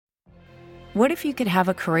What if you could have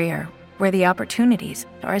a career where the opportunities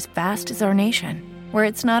are as vast as our nation, where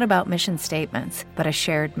it's not about mission statements, but a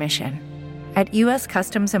shared mission? At U.S.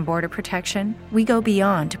 Customs and Border Protection, we go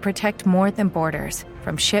beyond to protect more than borders.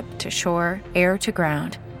 From ship to shore, air to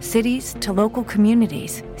ground, cities to local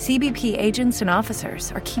communities, CBP agents and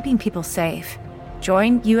officers are keeping people safe.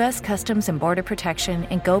 Join U.S. Customs and Border Protection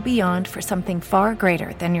and go beyond for something far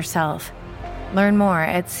greater than yourself. Learn more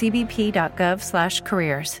at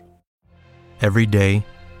cbp.gov/careers. Every day,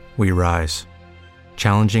 we rise,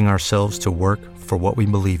 challenging ourselves to work for what we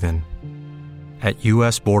believe in. At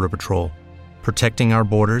U.S. Border Patrol, protecting our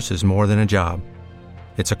borders is more than a job.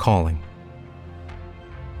 It's a calling.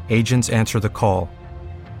 Agents answer the call,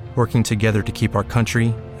 working together to keep our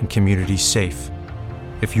country and communities safe.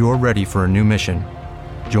 If you're ready for a new mission,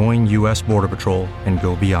 join U.S. Border Patrol and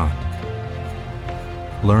go beyond.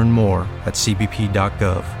 Learn more at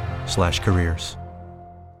cbp.gov/careers.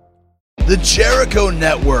 The Jericho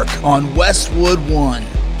Network on Westwood One.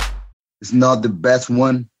 It's not the best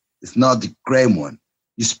one. It's not the great one.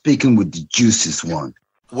 You're speaking with the juiciest one.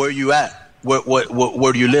 Where are you at?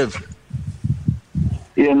 Where do you live?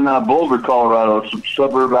 In Boulder, Colorado. It's a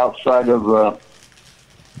suburb outside of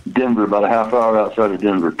Denver, about a half hour outside of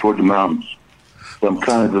Denver, toward the mountains. So I'm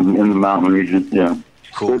kind of in the mountain region, yeah.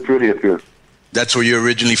 Cool. It's pretty up here. That's where you're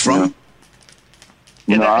originally from?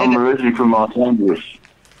 Yeah. No, I'm originally from Los Angeles.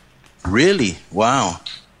 Really? Wow.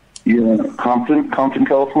 Yeah, Compton,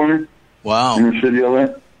 California. Wow. Inner city LA.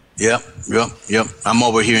 Yep. I'm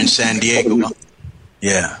over here in San Diego.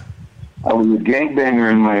 Yeah. I was a gangbanger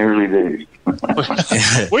in my early days.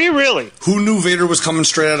 Were you really? Who knew Vader was coming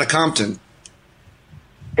straight out of Compton?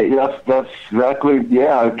 Hey, that's exactly,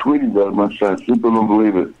 yeah, I tweeted that a bunch of times. People don't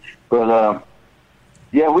believe it. But,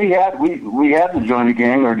 yeah, we had to join the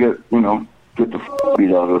gang or get the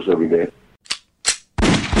beat out of us every day.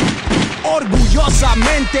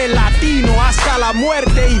 Orgullosamente Latino hasta la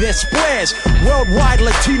muerte y después. Worldwide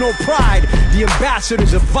Latino pride, the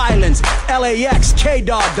ambassadors of violence. LAX,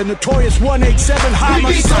 K-Dog, the notorious 187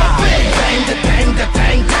 homicide. Bang, the bang, the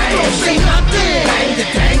bang, bang. Don't say nothing. Bang, the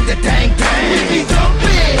bang, the bang, bang. We be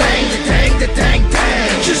dumping. Bang, the bang, the bang,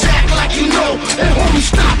 bang. Just act like you know, and homie,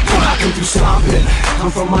 stop rocking. Through stomping. I'm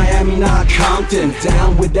from Miami, not Compton.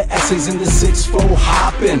 Down with the S's and the 6-4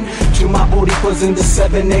 hopping. To my Boricuas in the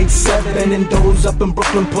 787. And those up in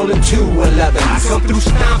Brooklyn pulling 211. I come through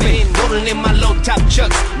stomping, rolling in my low top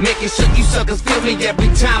chucks, making sure you suckers feel me every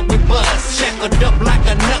time we buzz. Shackled up like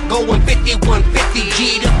a nut, going 5150.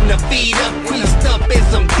 G'd up, the feet up, creased up in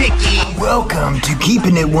some dickies. Welcome to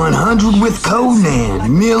Keeping It 100 with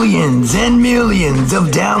Conan. Millions and millions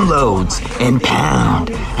of downloads and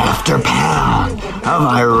pound after pound of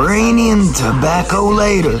Iranian tobacco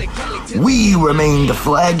later. We remain the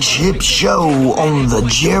flagship show on the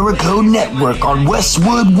Jericho Network on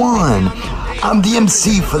Westwood One. I'm the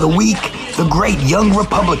MC for the week, the great young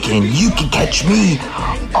Republican. You can catch me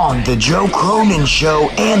on the Joe Cronin Show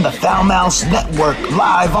and the Foul Mouse Network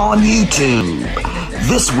live on YouTube.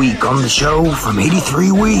 This week on the show from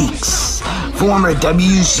 83 Weeks, former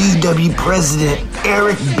WCW President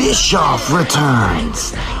Eric Bischoff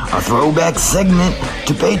returns. A throwback segment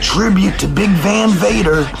to pay tribute to Big Van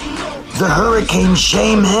Vader. The Hurricane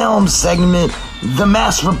Shame Helms segment, the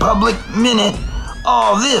Mass Republic Minute,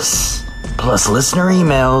 all this, plus listener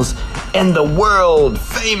emails, and the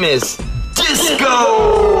world-famous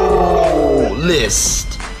Disco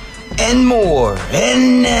List, and more.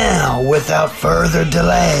 And now, without further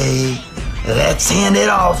delay, let's hand it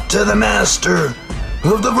off to the master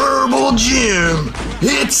of the verbal gym.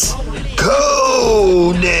 It's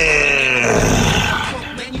Conan.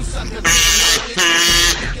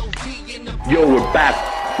 Yo, we're back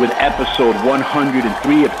with episode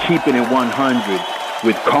 103 of Keeping It 100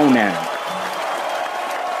 with Conan,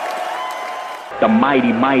 the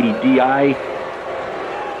mighty D.I.,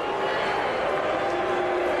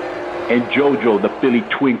 and JoJo, the Philly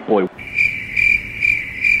Twink Boy.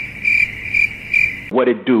 What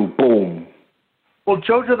it do? Boom. Well,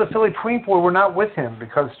 JoJo, the Philly Twink Boy, we're not with him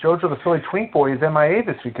because JoJo, the Philly Twink Boy, is MIA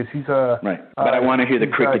this week because he's a... Right, but I want to hear the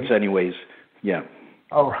crickets anyways. Yeah.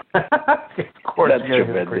 Oh, of course. That's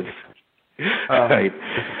tremendous. Right.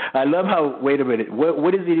 I love how, wait a minute,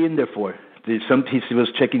 what is he in there for? He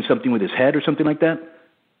was checking something with his head or something like that?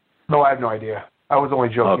 No, I have no idea. I was only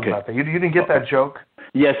joking about that. You didn't get that joke?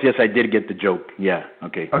 Yes, I did get the joke. Yeah,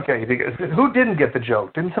 okay. Okay, who didn't get the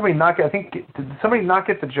joke? Didn't somebody not get, did somebody not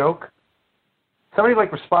get the joke? Somebody,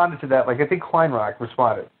 responded to that. I think Kleinrock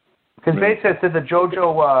responded. Because basically I said that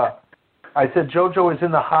JoJo... I said JoJo is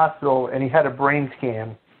in the hospital and he had a brain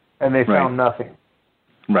scan and they found nothing.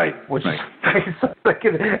 Right. Which right.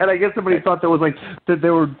 And I guess somebody thought that was like that they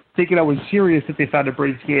were thinking I was serious if they found a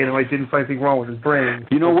brain scan and I didn't find anything wrong with his brain.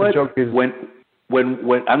 You know what?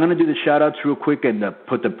 When I'm going to do the shout-outs real quick and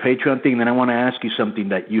put the Patreon thing, then I want to ask you something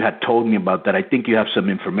that you had told me about that I think you have some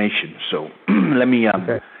information. So let me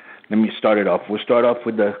start it off. We'll start off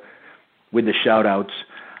with the shout-outs.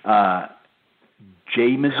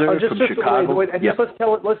 Jay Miser from Chicago.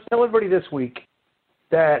 Let's tell everybody this week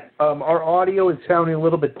that our audio is sounding a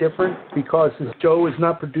little bit different because since Joe is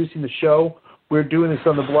not producing the show, we're doing this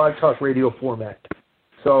on the Blog Talk Radio format.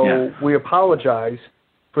 So we apologize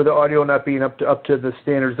for the audio not being up to the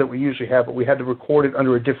standards that we usually have, but we had to record it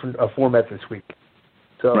under a different format this week.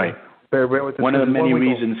 So bear with us. One of the many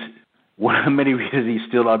reasons he's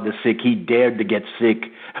still on the sick, he dared to get sick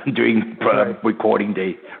during recording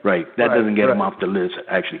day. Right. That doesn't get him off the list.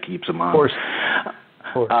 Actually keeps him on. Of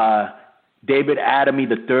course. David Adamy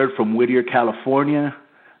III from Whittier, California.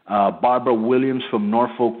 Barbara Williams from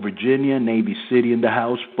Norfolk, Virginia. Navy City in the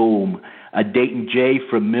house. Boom. Dayton J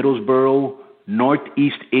from Middlesboro,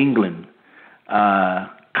 Northeast England.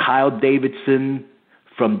 Kyle Davidson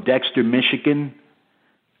from Dexter, Michigan.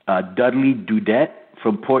 Dudley Dudette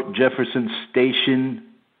from Port Jefferson Station,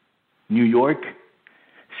 New York.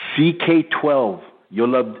 CK12. You'll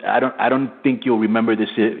love. I don't think you'll remember this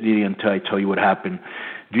until I tell you what happened.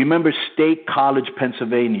 Do you remember State College,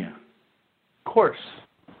 Pennsylvania? Of course.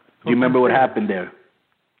 Do you remember what happened there?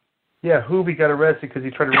 Yeah, Hoobie got arrested because he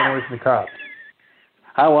tried to run away from the cops.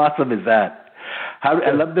 How awesome is that?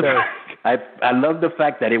 I love the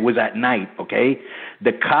fact that it was at night. Okay,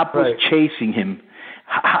 the cop was chasing him,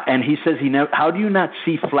 and he says how do you not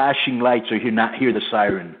see flashing lights or not hear the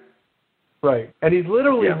siren? Right, and he's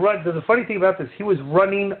literally run. The funny thing about this, he was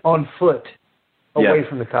running on foot away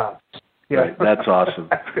from the cops. Yeah, right. That's awesome.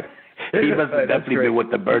 He must have definitely been what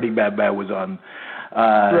the Burning Man was on.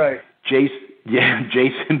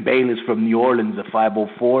 Jason Bayless from New Orleans, the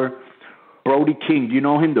 504. Brody King, do you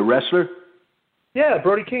know him, the wrestler? Yeah,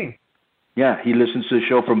 Brody King. Yeah, he listens to the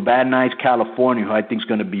show from Bad Nights, California, who I think is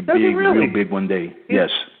going to be real big one day. Yes.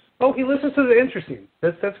 Oh, he listens to the Interesting.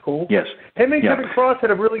 That's cool. Yes. Him and Kevin Cross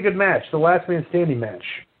had a really good match, the Last Man Standing match.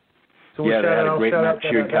 So they had a great match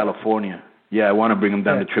here in California. Yeah, I want to bring him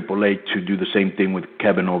down to AAA to do the same thing with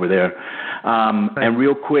Kevin over there. And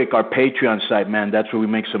real quick, our Patreon site, man, that's where we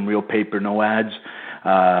make some real paper, no ads.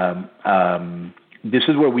 This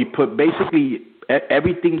is where we put basically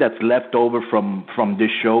everything that's left over from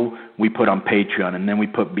this show, we put on Patreon, and then we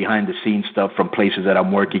put behind-the-scenes stuff from places that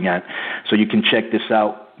I'm working at. So you can check this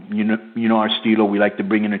out. You know our stilo. We like to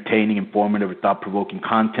bring entertaining, informative, or thought-provoking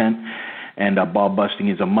content, and ball-busting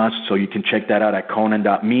is a must. So you can check that out at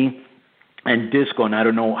Conan.me. And Disco, and I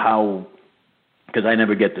don't know how, because I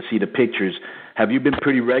never get to see the pictures. Have you been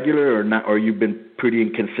pretty regular or not? Or you've been pretty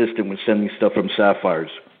inconsistent with sending stuff from Sapphires?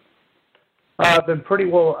 I've been pretty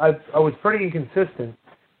well. I was pretty inconsistent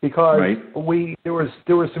because there was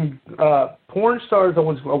some porn stars I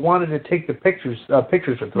wanted to take the pictures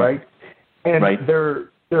with, right? And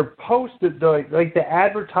they're posted the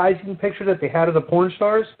advertising picture that they had of the porn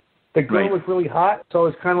stars. The girl looked really hot, so it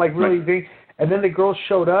was kind of like really big. And then the girls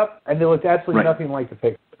showed up, and they looked absolutely nothing like the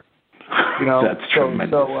picture. You know, that's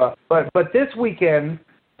tremendous. But this weekend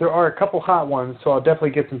there are a couple hot ones, so I'll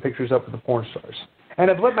definitely get some pictures up of the porn stars.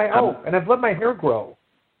 And I've let my hair grow.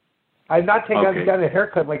 I've not gotten a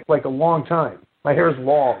haircut like a long time. My hair is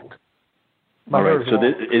long. All right. So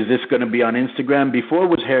is this going to be on Instagram? Before it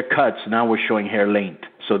was haircuts. Now we're showing hair length.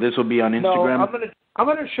 So this will be on Instagram. No, I'm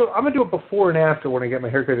gonna do it before and after when I get my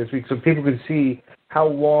haircut this week, so people can see how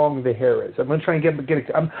long the hair is. I'm gonna try and get it.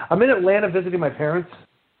 I'm in Atlanta visiting my parents.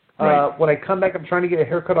 When I come back, I'm trying to get a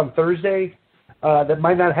haircut on Thursday. That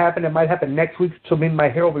might not happen. It might happen next week. So maybe my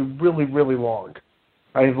hair will be really, really long.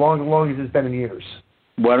 As long as it's been in years.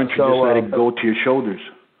 Why don't you just let it go to your shoulders?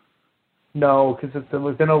 No, because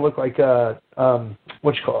then it'll look like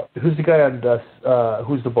what you call it? Who's the guy on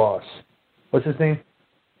Who's the Boss? What's his name?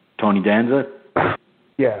 Tony Danza.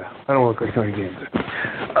 Yeah, I don't look like Tony Danza.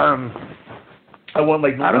 I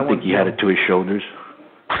don't think he had it to his shoulders.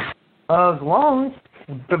 It was long.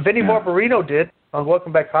 But Vinny Barbarino did on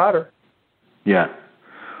Welcome Back Kotter. Yeah.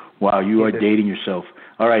 Wow, you are dating yourself.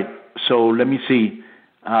 All right, so let me see.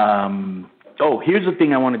 Here's the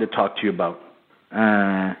thing I wanted to talk to you about.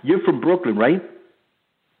 You're from Brooklyn, right?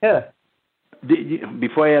 Yeah.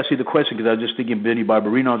 Before I ask you the question, because I was just thinking Vinny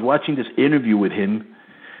Barbarino, I was watching this interview with him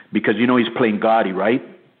because he's playing Gotti, right?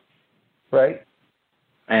 Right.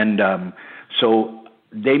 And so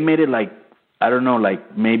they made it like, I don't know,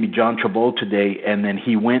 like maybe John Travolta today, and then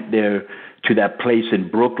he went there to that place in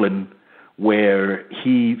Brooklyn where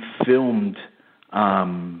he filmed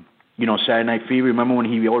You know, Saturday Night Fever. Remember when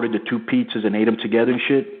he ordered the 2 pizzas and ate them together and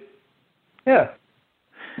shit? Yeah.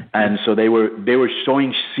 And so they were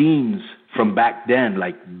showing scenes from back then,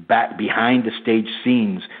 like back behind the stage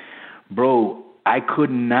scenes. Bro, I could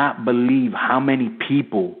not believe how many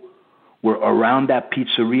people were around that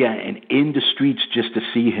pizzeria and in the streets just to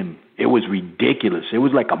see him. It was ridiculous. It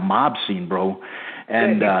was like a mob scene, bro.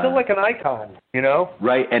 And he's still like an icon, you know?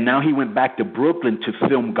 Right, and now he went back to Brooklyn to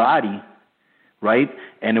film Gotti, right?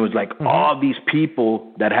 And it was like all these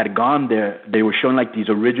people that had gone there. They were showing like these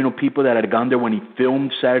original people that had gone there when he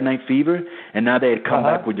filmed Saturday Night Fever, and now they had come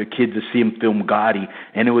back with their kids to see him film Gotti,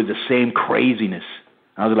 and it was the same craziness.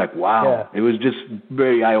 I was like, wow. Yeah. It was just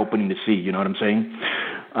very eye-opening to see, you know what I'm saying?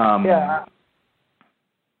 Yeah.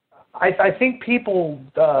 I think people,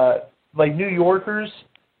 like New Yorkers,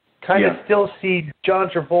 kind of still see John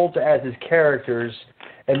Travolta as his characters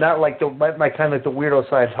and not like my kind of like the weirdo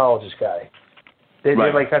Scientologist guy. They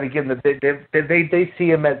like kind of give him they see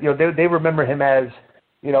him as, you know, they remember him as,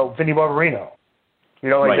 you know, Vinnie Barbarino. You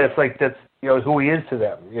know, like that's you know who he is to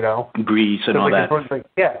them, you know. Grease and all that.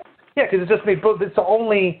 Because it just made, it's the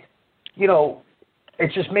only, you know,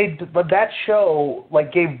 it just made, but that show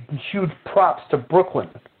like gave huge props to Brooklyn.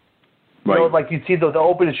 You know, like you'd see the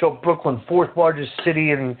opening show, Brooklyn, 4th largest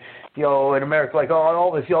city in, you know, in America, like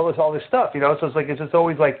all this stuff, you know. So it's like it's just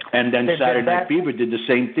always like. And then Saturday Night Fever did the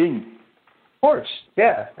same thing. Of course,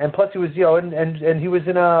 yeah, and plus he was, you know, and he was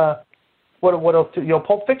in what else? You know,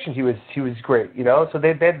 Pulp Fiction. He was great, you know. So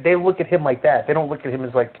they look at him like that. They don't look at him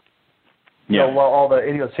as like. You know, all the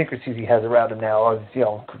idiosyncrasies he has around him now, you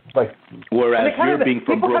know, like. Whereas you're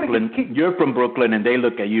from Brooklyn, you're from Brooklyn, and they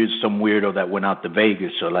look at you as some weirdo that went out to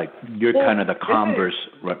Vegas. So, like, you're kind of the converse,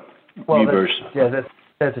 reverse.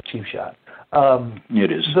 That's a cheap shot.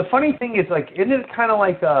 It is. The funny thing is, like, isn't it kind of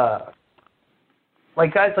like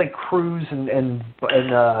guys like Cruise and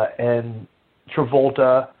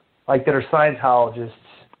Travolta, like that are Scientologists,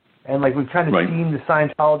 and like we've kind of seen the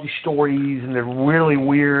Scientology stories, and they're really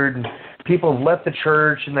weird. And people have left the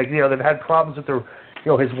church, and like, you know, they've had problems with their,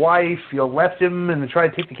 you know, his wife, you know, left him, and they try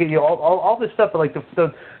to take the kid, you know, all this stuff. But like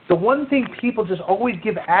the one thing people just always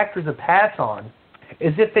give actors a pass on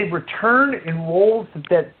is if they return in roles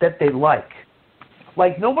that they like.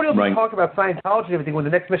 Like nobody will be talking about Scientology and everything when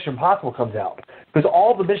the next Mission Impossible comes out, because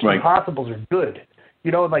all the Mission Impossibles are good,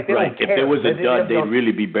 you know, and like they don't care. If there was a dud, they'd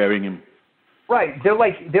really be burying him. Right,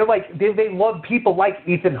 they love people like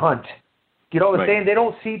Ethan Hunt. You know what I'm saying? They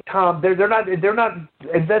don't see Tom. They're not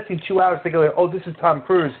investing 2 hours to go, oh, this is Tom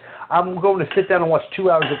Cruise. I'm going to sit down and watch 2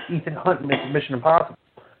 hours of Ethan Hunt Mission Impossible.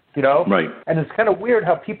 You know? Right. And it's kind of weird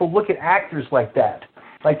how people look at actors like that.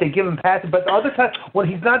 Like they give him passes. But the other time, when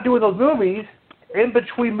he's not doing those movies, in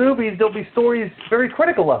between movies, there'll be stories very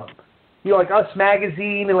critical of him. You know, like Us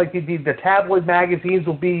Magazine and like the tabloid magazines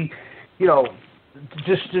will be, you know,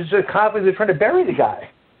 just constantly they're trying to bury the guy.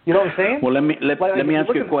 You know what I'm saying? Well, let me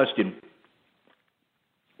ask you a question.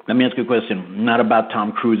 Let me ask you a question, not about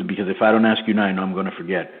Tom Cruise, because if I don't ask you now, I know I'm going to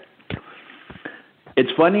forget. It's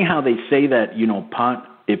funny how they say that, you know, pot,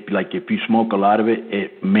 if you smoke a lot of it,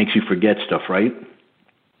 it makes you forget stuff, right?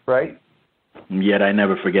 Right. Yet I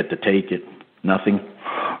never forget to take it. Nothing.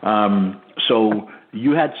 So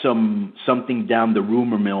you had something down the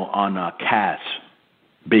rumor mill on Cass,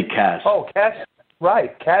 Big Cass. Oh, Cass,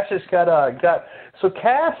 right. Cass has got so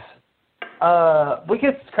Cass, we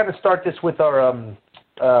can kind of start this with our,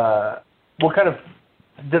 we'll kind of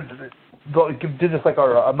do this like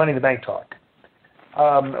our Money in the Bank talk. We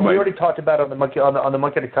already talked about it on the Monkey on the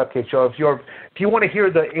Monkey and the Cupcake show. If you want to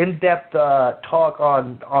hear the in-depth talk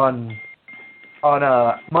on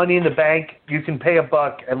Money in the Bank, you can pay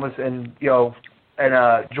 $1 and listen, you know,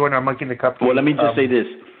 and join our Monkey and the Cupcake. Well, let me just say this: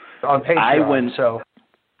 on Patreon.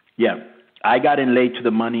 I got in late to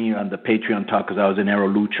the Money on the Patreon talk because I was in Aero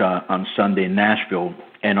Lucha on Sunday in Nashville,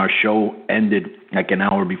 and our show ended like an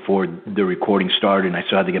hour before the recording started, and I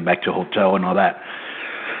still had to get back to a hotel and all that.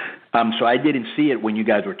 So I didn't see it when you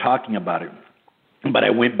guys were talking about it, but I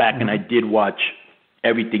went back and I did watch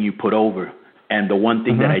everything you put over. And the one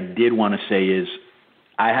thing that I did want to say is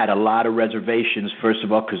I had a lot of reservations, first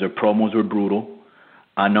of all, because their promos were brutal.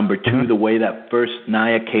 Number two, the way that first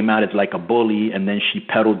Nia came out as like a bully, and then she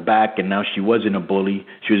pedaled back, and now she wasn't a bully.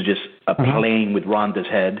 She was just playing with Ronda's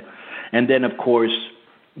head. And then, of course,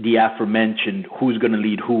 the aforementioned who's going to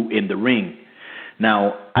lead who in the ring.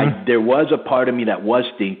 Now, there was a part of me that was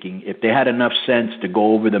thinking if they had enough sense to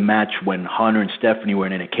go over the match when Hunter and Stephanie were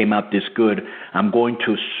in and it came out this good, I'm going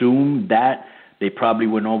to assume that they probably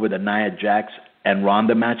went over the Nia Jax and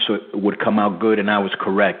Ronda match so it would come out good, and I was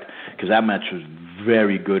correct because that match was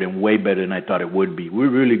very good and way better than I thought it would be. We're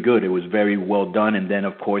really good. It was very well done. And then,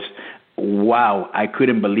 of course, wow, I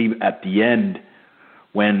couldn't believe at the end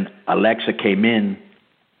when Alexa came in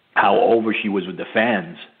how over she was with the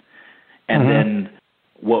fans. And then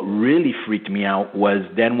what really freaked me out was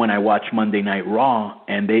then when I watched Monday Night Raw,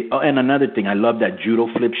 and another thing, I love that judo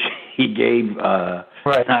flip she gave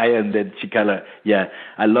and then she kind of,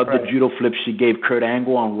 I love the judo flip she gave Kurt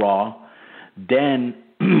Angle on Raw. Then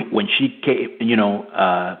when she came,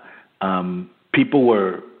 people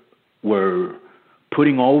were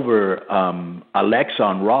putting over Alexa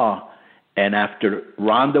on Raw, and after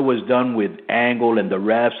Ronda was done with Angle and the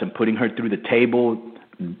refs and putting her through the table,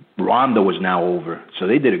 Ronda was now over. So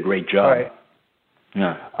they did a great job. Right.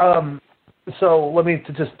 Yeah. So let me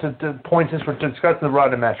to point this. We're discussing the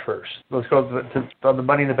Ronda match first. Let's go to the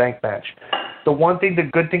Money in the Bank match. The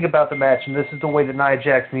good thing about the match, and this is the way that Nia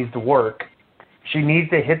Jax needs to work, she needs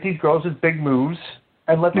to hit these girls with big moves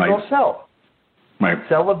and let the girls sell. Right.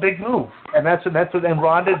 Sell a big move, and that's what and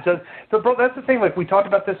Ronda does. So, bro, that's the thing. Like we talked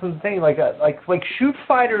about this in the thing. Like shoot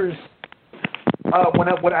fighters.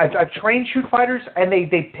 When I've trained shoot fighters, and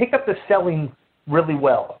they pick up the selling really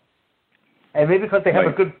well, and maybe because they have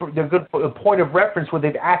a good point of reference where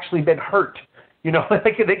they've actually been hurt. They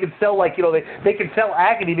can sell they can sell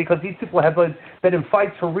agony because these people have been in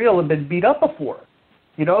fights for real and been beat up before.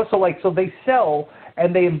 So they sell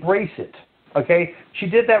and they embrace it. Okay, she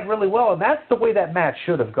did that really well, and that's the way that match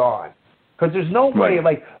should have gone. Because there's no way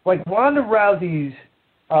like Ronda Rousey's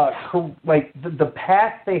the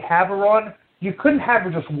path they have her on. You couldn't have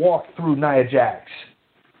her just walk through Nia Jax,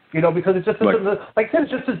 because it just doesn't, like I said, it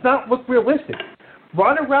just does not look realistic.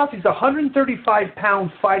 Ronda Rousey's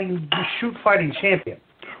 135-pound shoot fighting champion.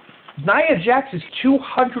 Nia Jax is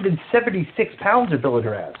 276 pounds, of billing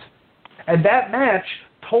her as. And that match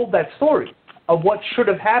told that story of what should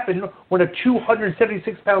have happened when a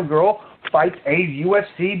 276-pound girl fights a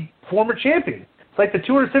UFC former champion. It's like the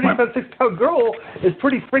 276-pound girl is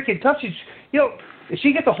pretty freaking tough. If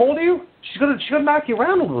she gets a hold of you, she's gonna knock you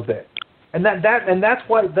around a little bit, and that's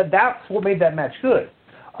what made that match good.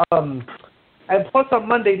 And plus on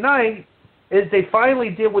Monday night is they finally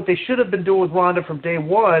did what they should have been doing with Ronda from day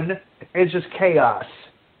one. It's just chaos.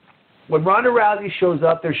 When Ronda Rousey shows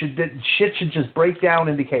up, shit should just break down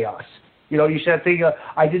into chaos. You should have thing.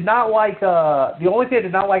 I did not like the only thing I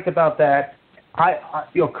did not like about that.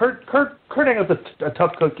 Kurt Angle's a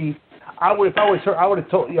tough cookie. I would have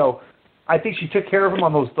told I think she took care of him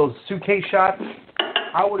on those suitcase shots.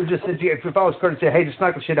 I would have just said, if I was Kurt, I'd say, hey, just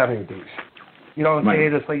knock the shit out of me with these. You know what I'm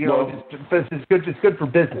saying? It's like, it's good for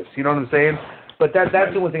business. You know what I'm saying? But that's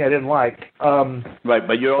the only thing I didn't like. Right,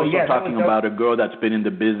 but you're also talking about a girl that's been in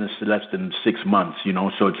the business less than 6 months.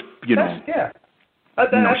 So it's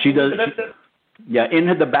she does.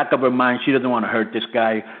 In the back of her mind, she doesn't want to hurt this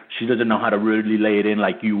guy. She doesn't know how to really lay it in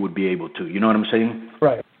like you would be able to. You know what I'm saying?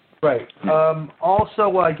 Right.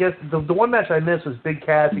 Also, I guess the one match I missed was Big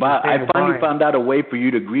Cass. But I finally found out a way for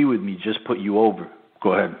you to agree with me. Just put you over.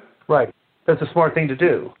 Go ahead. Right. That's a smart thing to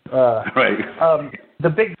do. Right. The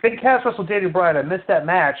Big Cass wrestled Daniel Bryan. I missed that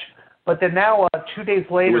match, but then now 2 days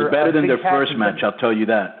later, it was better than Big their Cass first match. I'll tell you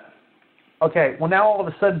that. Okay. Well, now all of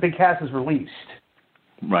a sudden, Big Cass is released.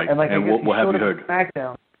 Right. And what have you heard?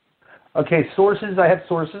 SmackDown. Okay. Sources. I have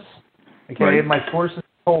sources. Okay. Right. My sources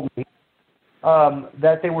told me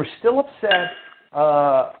that they were still upset.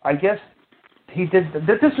 I guess he did.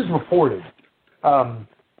 This is reported.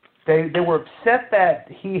 They were upset that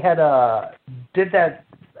he had did that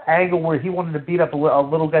angle where he wanted to beat up a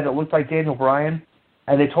little guy that looked like Daniel Bryan,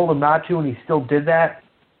 and they told him not to, and he still did that,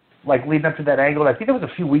 like leading up to that angle. And I think it was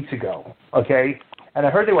a few weeks ago. Okay, and I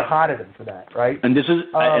heard they were hot at him for that, right? And this is,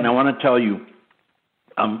 and I want to tell you,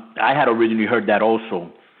 I had originally heard that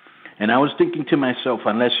also. And I was thinking to myself,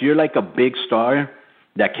 unless you're like a big star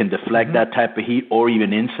that can deflect that type of heat or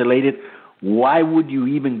even insulate it, why would you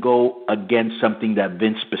even go against something that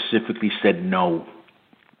Vince specifically said no?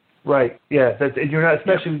 Right. Yeah. You're not.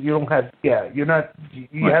 Especially you don't have. Yeah. You're not.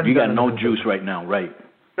 You got no juice right now. Right.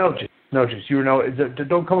 No juice. No juice.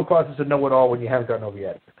 Don't come across as a know-it-all when you haven't gotten over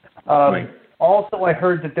yet. Right. Also, I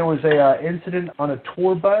heard that there was a incident on a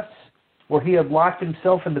tour bus where he had locked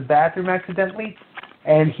himself in the bathroom accidentally.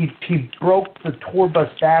 And he broke the tour bus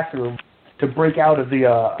bathroom to break out of the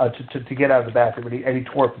to get out of the bathroom, and he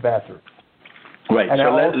tore up the bathroom. Right. And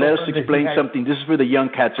so let us explain something. This is for the young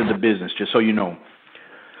cats in the business, just so you know.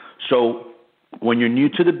 So when you're new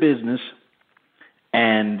to the business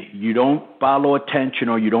and you don't follow attention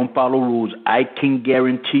or you don't follow rules, I can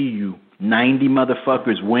guarantee you 90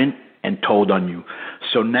 motherfuckers went and told on you.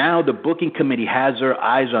 So now the booking committee has their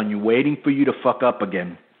eyes on you, waiting for you to fuck up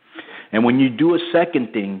again. And when you do a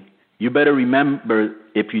second thing, you better remember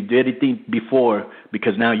if you did anything before,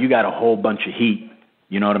 because now you got a whole bunch of heat.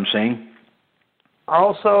 You know what I'm saying?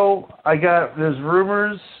 Also, there's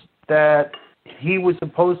rumors that he was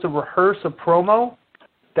supposed to rehearse a promo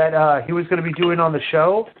that he was going to be doing on the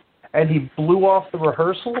show, and he blew off the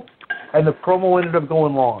rehearsal, and the promo ended up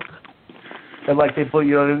going long. And like they blew,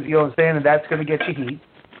 you know what I'm saying? And that's going to get you heat.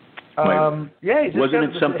 Yeah. Wasn't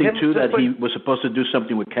it something too that he was supposed to do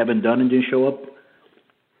something with Kevin Dunn and didn't show up?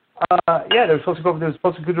 Yeah, they were supposed to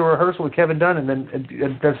go to a rehearsal with Kevin Dunn, and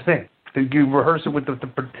that's the thing. You rehearse it with the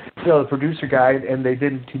producer guy, and he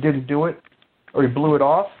didn't do it, or he blew it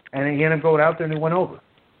off, and he ended up going out there and it went over,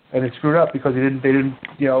 and it screwed up because they didn't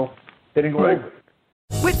go over it.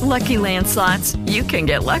 With Lucky Land Slots, you can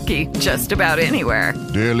get lucky just about anywhere.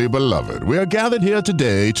 Dearly beloved, we are gathered here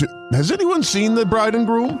today to... Has anyone seen the bride and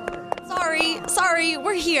groom? Sorry,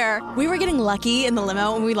 we're here. We were getting lucky in the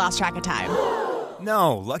limo and we lost track of time.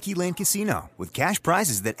 No, Lucky Land Casino, with cash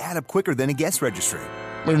prizes that add up quicker than a guest registry.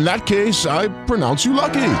 In that case, I pronounce you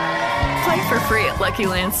lucky. Play for free at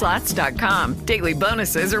LuckyLandSlots.com. Daily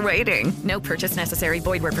bonuses are waiting. No purchase necessary.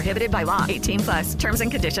 Void where prohibited by law. 18+. Terms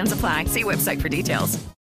and conditions apply. See website for details.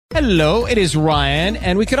 Hello, it is Ryan,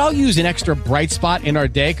 and we could all use an extra bright spot in our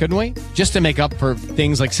day, couldn't we? Just to make up for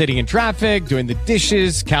things like sitting in traffic, doing the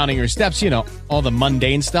dishes, counting your steps, all the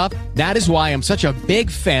mundane stuff. That is why I'm such a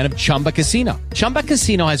big fan of Chumba Casino. Chumba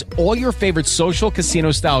Casino has all your favorite social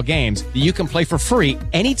casino-style games that you can play for free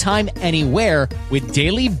anytime, anywhere with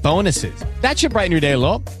daily bonuses. That should brighten your day a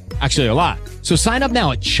little. Actually, a lot. So sign up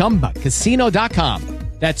now at ChumbaCasino.com.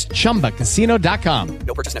 That's ChumbaCasino.com.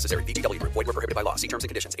 No purchase necessary. VGW Group. Void where prohibited by law. See terms and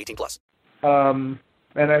conditions. 18+. And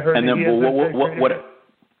I heard. And then what?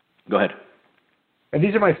 Go ahead. And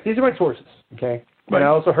these are my sources. Okay. Right. And I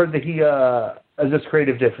also heard that he has just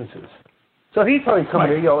creative differences. So he's probably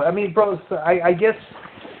coming. Right. I mean, bro. I guess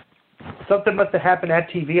something must have happened at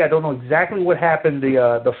TV. I don't know exactly what happened.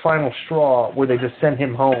 The final straw where they just sent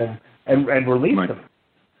him home and released him.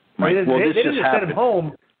 Right. They didn't just send him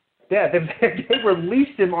home. Yeah, they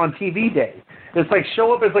released him on TV day. It's like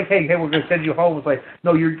show up. It's like, hey, we're going to send you home. It's like,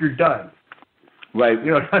 no, you're done. Right.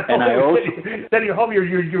 And I also sending you home.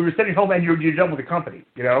 You're sending home, and you're done with the company.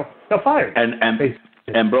 They're fired.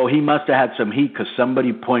 And bro, he must have had some heat because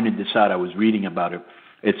somebody pointed this out. I was reading about it.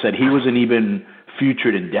 It said he wasn't even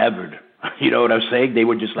featured endeavored. You know what I'm saying? They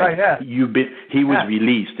were just like, He was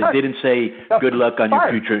released. It didn't say good luck on your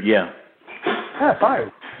future. Yeah. Yeah, fired.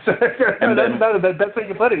 So that's how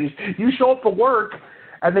you put it. You show up for work,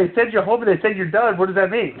 and they send you home, and they say you're done. What does that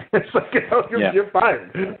mean? It's like you're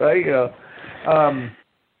fired, right?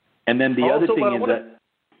 And then the other thing is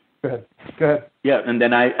that. Go ahead. Yeah, and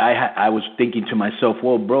then I was thinking to myself,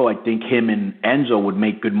 well, bro, I think him and Enzo would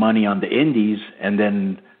make good money on the indies, and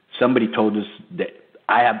then somebody told us that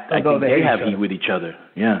I think they have heat with each other.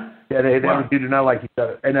 Yeah. Yeah, they do not like each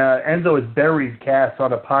other. And Enzo has buried Cass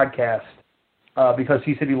on a podcast. Because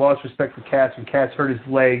he said he lost respect for Cass when Cass hurt his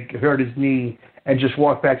leg, hurt his knee, and just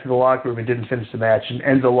walked back to the locker room and didn't finish the match. And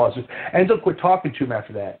Enzo lost it. Enzo quit talking to him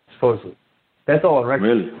after that, supposedly. That's all on record.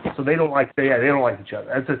 Really? So they don't like each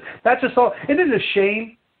other. That's just all. Isn't it a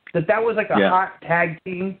shame that was like a hot tag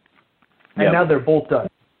team, and now they're both done?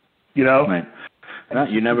 Right.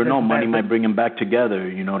 You never know. Money might bring them back together.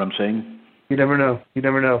 You know what I'm saying? You never know.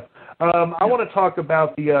 I want to talk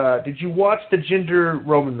about the. Did you watch the Jinder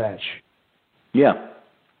Roman match? Yeah.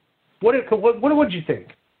 What did you think?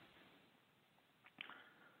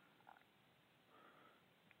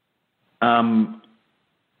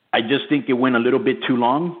 I just think it went a little bit too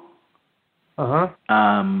long. But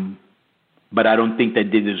I don't think that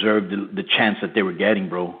they deserved the chance that they were getting,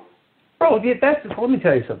 bro. Bro, let me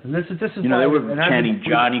tell you something. This is. They were chanting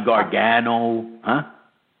Johnny Gargano, huh?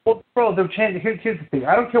 Well, bro, they're chanting. Here's the thing.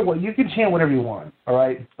 I don't care what you can chant whatever you want. All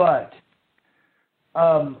right, but.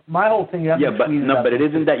 My whole thing. But it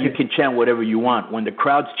isn't that you can chant whatever you want. When the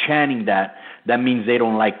crowd's chanting that means they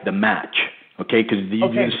don't like the match. Okay, because you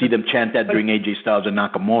didn't see them chant that during AJ Styles and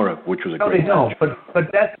Nakamura, which was a great match. But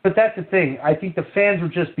that's the thing. I think the fans were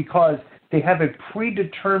just because they have a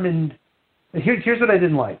predetermined. Here's what I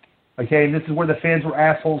didn't like. Okay, and this is where the fans were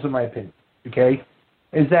assholes in my opinion. Okay,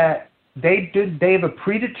 is that they have a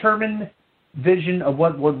predetermined vision of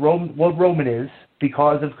what Roman is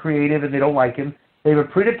because of creative, and they don't like him. They have a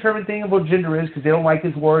predetermined thing of what Jinder is because they don't like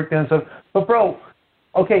his work and stuff. But, bro,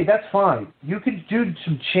 okay, that's fine. You could do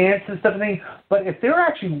some chants and stuff, but if they're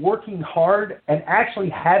actually working hard and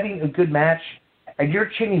actually having a good match, and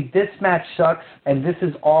you're chanting this match sucks and this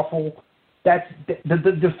is awful, that's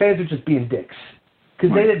the fans are just being dicks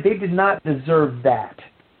because they did not deserve that.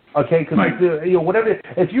 Okay, because whatever.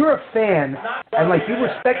 If you're a fan and like you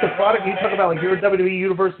respect the product, you talk about like you're a WWE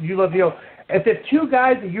universe and you love if the two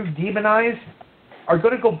guys that you've demonized are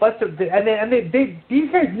going to go bust it,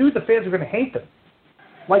 these guys knew the fans were going to hate them.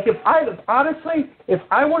 Like if I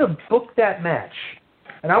would have booked that match,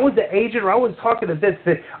 and I was the agent or I was talking to Vince,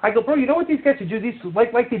 I go, bro, you know what these guys should do? These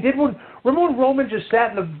like they did remember when Roman just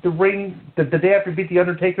sat in the ring the day after he beat the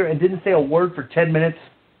Undertaker and didn't say a word for 10 minutes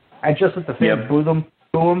and just let the fans boo him.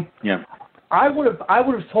 Yeah. I would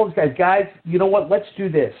have told these guys, you know what? Let's do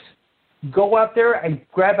this. Go out there and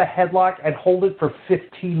grab a headlock and hold it for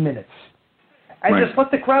 15 minutes, and just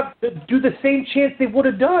let the crowd do the same chance they would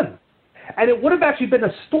have done, and it would have actually been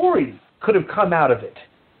a story could have come out of it.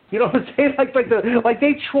 You know what I'm saying? Like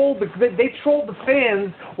they trolled the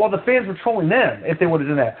fans while the fans were trolling them if they would have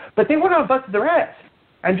done that, but they went out and busted their ass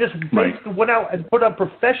and just basically went out and put up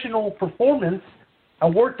professional performance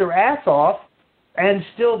and worked their ass off. And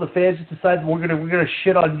still, the fans just decided we're gonna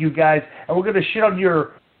shit on you guys, and we're gonna shit on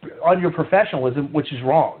your professionalism, which is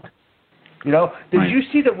wrong. You know? Did you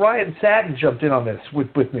see that Ryan Satin jumped in on this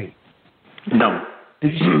with me? No.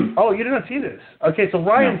 Did you see? Oh, you did not see this. Okay, so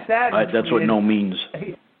Ryan Satin. That's what no means.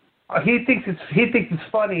 He thinks it's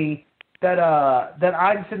funny that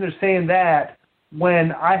I'm sitting there saying that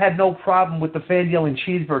when I had no problem with the fan yelling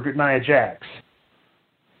cheeseburger at Nia Jax.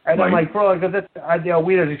 And I'm like, bro, I go,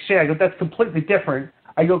 we had an exchange. I go, that's completely different.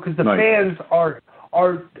 I go, because the fans are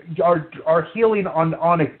healing on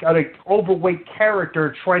an overweight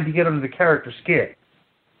character trying to get under the character's skin.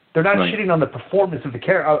 They're not shitting on the performance of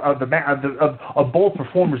of both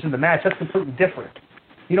performers in the match. That's completely different.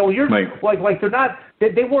 You know, you're like they're not.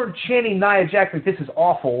 They weren't chanting Nia Jax like this is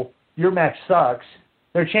awful. Your match sucks.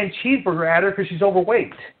 They're chanting cheeseburger at her because she's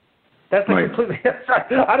overweight. That's like completely.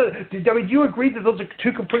 Do you agree that those are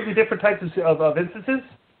two completely different types of instances?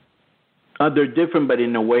 They're different, but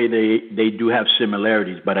in a way they do have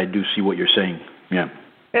similarities. But I do see what you're saying. Yeah.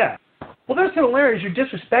 Yeah. Well, there's similarities. You're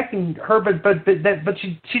disrespecting her, but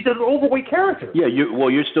she's an overweight character. Yeah.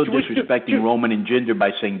 You're still disrespecting Roman and Jinder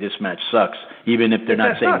by saying this match sucks, even if they're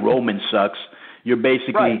not saying Roman sucks. You're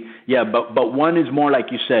basically but one is more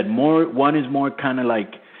like you said. One is more kind of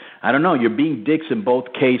like I don't know. You're being dicks in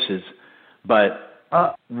both cases. But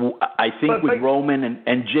I think with Roman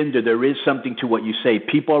and Jinder, there is something to what you say.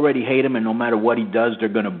 People already hate him, and no matter what he does, they're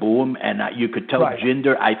going to boo him. And you could tell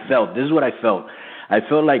Jinder, this is what I felt. I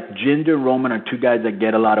felt like Jinder and Roman are two guys that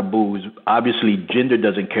get a lot of boos. Obviously, Jinder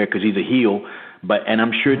doesn't care because he's a heel, and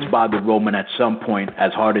I'm sure it's bothered Roman at some point,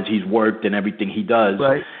 as hard as he's worked and everything he does.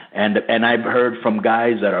 Right. And I've heard from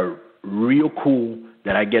guys that are real cool,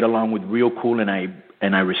 that I get along with real cool, and I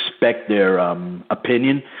respect their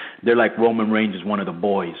opinion. They're like, Roman Reigns is one of the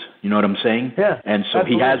boys. You know what I'm saying? Yeah. And so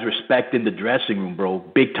he has respect in the dressing room, bro.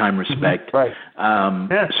 Big time respect.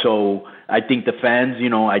 Mm-hmm. Right. So I think the fans,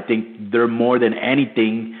 I think they're more than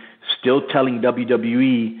anything still telling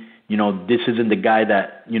WWE, this isn't the guy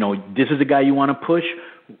that, this is the guy you want to push.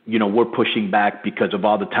 We're pushing back because of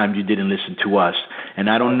all the times you didn't listen to us. And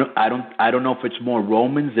I don't know if it's more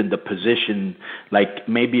Romans in the position. Like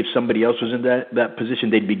maybe if somebody else was in that position,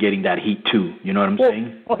 they'd be getting that heat too. You know what I'm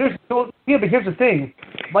saying? But here's the thing.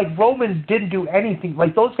 Like Roman didn't do anything.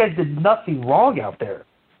 Like those guys did nothing wrong out there.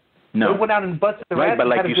 No. They went out and busted their ass. But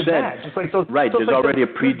like you said, there's already a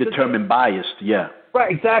predetermined bias. Yeah.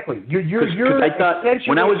 Right. Exactly. You're I thought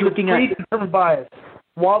when I was looking at predetermined bias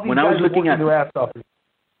while these guys were working their ass off.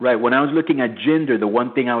 Right. When I was looking at Jinder, the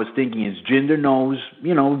one thing I was thinking is Jinder knows,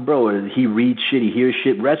 bro, he reads shit, he hears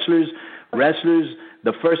shit. Wrestlers,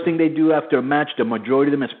 the first thing they do after a match, the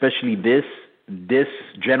majority of them, especially this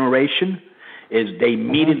generation, is they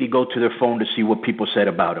immediately go to their phone to see what people said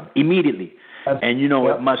about them. Immediately. And,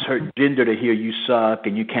 it must hurt Jinder to hear you suck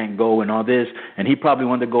and you can't go and all this. And he probably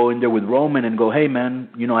wanted to go in there with Roman and go, hey, man,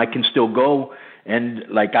 I can still go. And,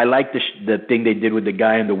 like, I like the thing they did with the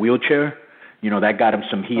guy in the wheelchair. That got him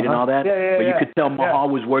some heat and all that. But you could tell Mahal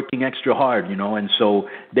was working extra hard, and so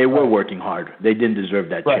they were working hard. They didn't deserve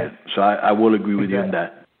that chance. So I will agree with you on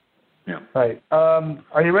that. Yeah. Right.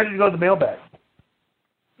 Are you ready to go to the mailbag?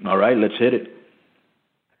 All right, let's hit it.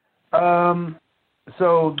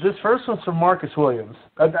 So this first one's from Marcus Williams.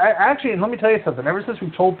 Actually, let me tell you something. Ever since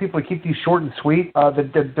we've told people to keep these short and sweet,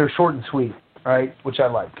 they're short and sweet, right? Which I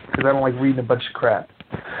like, because I don't like reading a bunch of crap.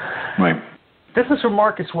 Right. This is from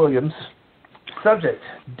Marcus Williams. Subject: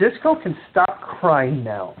 Disco can stop crying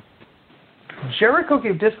now. Jericho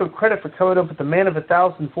gave Disco credit for coming up with the Man of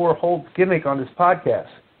 1,004 Holds gimmick on his podcast.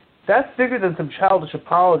 That's bigger than some childish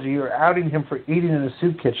apology or outing him for eating in a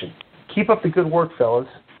soup kitchen. Keep up the good work, fellas.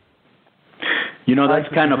 That's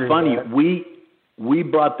kind of funny. we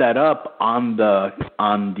brought that up on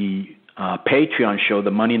the Patreon show,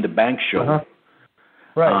 the Money in the Bank show. Uh-huh.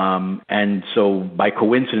 Right. And so by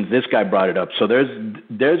coincidence, this guy brought it up. So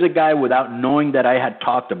there's a guy without knowing that I had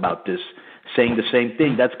talked about this saying the same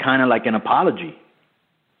thing. That's kind of like an apology.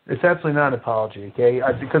 It's absolutely not an apology, okay?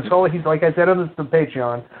 Because all he's, like I said on the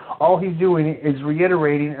Patreon, all he's doing is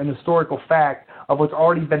reiterating an historical fact of what's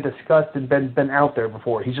already been discussed and been out there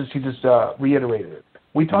before. He just reiterated it.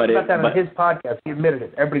 We talked about that on his podcast. He admitted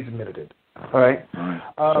it. Everybody's admitted it. All right.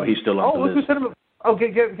 So he's still on the list.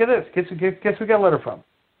 Get this. Guess we got a letter from.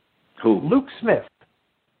 Who? Luke Smith.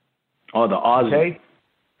 Oh, the Aussie. Okay.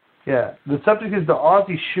 Yeah. The subject is the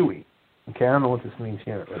Aussie shoey. Okay, I don't know what this means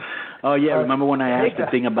here. But, oh, yeah. Remember when I asked the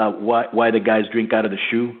thing about why the guys drink out of the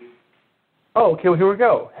shoe? Oh, okay. Well, here we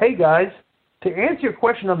go. Hey, guys. To answer your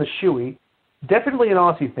question on the shoey, definitely an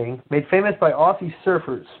Aussie thing, made famous by Aussie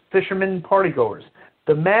surfers, fishermen, partygoers.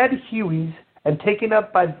 The Mad Hueys, and taken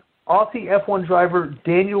up by Aussie F1 driver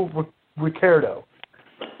Daniel Ricciardo.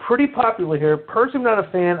 Pretty popular here. Personally, not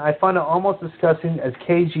a fan. I find it almost disgusting as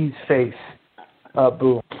KG's face.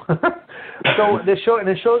 Boom. So it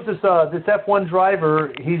shows this F1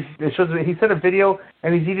 driver. He sent a video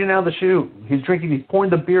and he's eating out of the shoe. He's pouring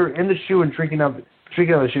the beer in the shoe and drinking out of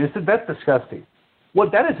the shoe. That's disgusting.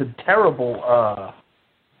 That is a terrible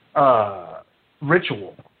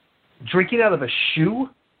ritual. Drinking out of a shoe.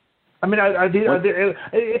 I mean,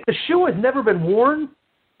 if the shoe has never been worn,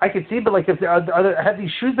 I could see. But like, have these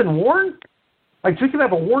shoes been worn? Like drinking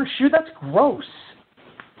out of a worn shoe, that's gross.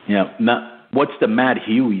 Yeah. Now, what's the Mad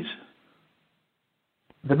Hueys?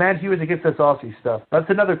 The Mad Hueys against this Aussie stuff. That's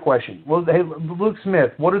another question. Well, hey, Luke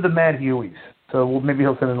Smith, what are the Mad Hueys? So maybe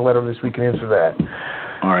he'll send in a letter this week and answer that.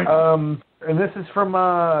 All right. And this is from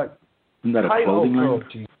Isn't that a clothing line?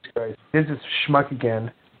 Jesus Christ. This is schmuck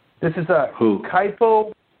again. This is Who?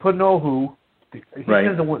 Kaipo Panohu. Right.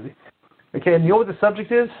 Okay, and you know what the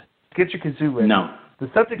subject is? Get your kazoo ready. No. The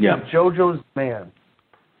subject is JoJo's Man.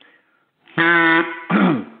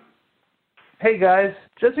 Hey guys,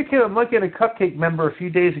 just became a Monkey and a Cupcake member a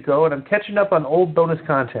few days ago, and I'm catching up on old bonus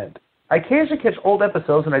content. I occasionally catch old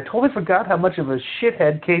episodes, and I totally forgot how much of a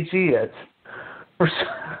shithead KG is. For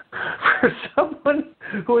someone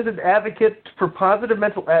who is an advocate for positive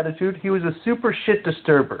mental attitude, he was a super shit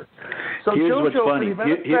disturber. So here's JoJo, what's funny.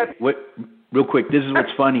 Real quick, this is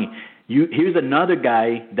what's funny. Here's another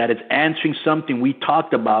guy that is answering something we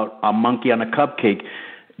talked about on Monkey on a Cupcake.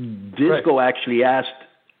 Disco actually asked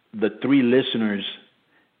the three listeners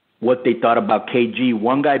what they thought about KG.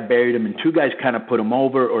 One guy buried him, and two guys kind of put him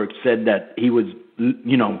over or said that he was,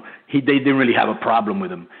 they didn't really have a problem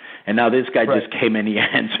with him. And now this guy just came and he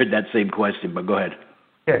answered that same question, but go ahead.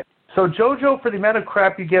 Okay. So, JoJo, for the amount of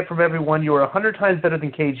crap you get from everyone, you are 100 times better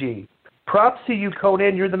than KG. Props to you,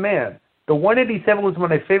 Conan. You're the man. The 187 was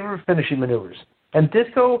one of my favorite finishing maneuvers. And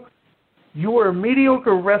Disco, you were a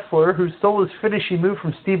mediocre wrestler who stole his finishing move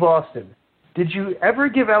from Steve Austin. Did you ever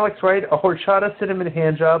give Alex Wright a horchata cinnamon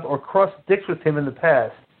handjob or cross dicks with him in the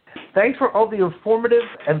past? Thanks for all the informative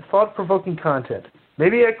and thought-provoking content.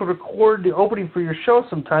 Maybe I could record the opening for your show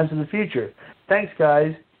sometimes in the future. Thanks,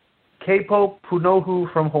 guys. Keipo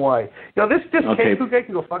Punohu from Hawaii. This Keipo guy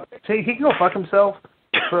can go fuck. He can go fuck himself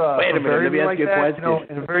for Wait a minute, let me ask you a question.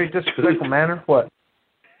 In a very disrespectful manner. What?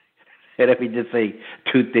 Hey, let me just say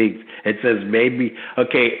two things. It says maybe.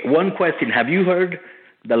 Okay, one question. Have you heard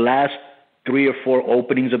the last 3 or 4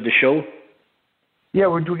 openings of the show? Yeah,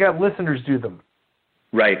 we got listeners do them.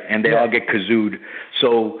 Right, and they all get kazooed.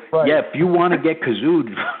 So, if you want to get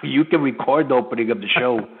kazooed, you can record the opening of the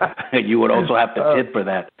show. You would also have to tip for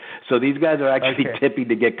that. So these guys are actually tipping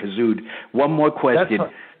to get kazooed. One more question.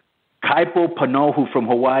 Kaipo Panohu from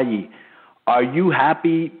Hawaii. Are you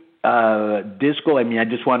happy, Disco? I mean, I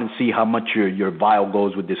just want to see how much your vial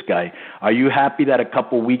goes with this guy. Are you happy that a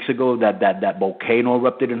couple weeks ago that volcano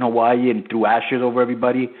erupted in Hawaii and threw ashes over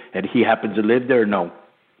everybody, and he happens to live there, or no?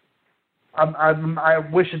 I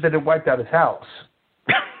wish that it wiped out his house.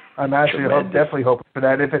 I'm actually definitely hoping for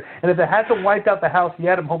that. If it hasn't wiped out the house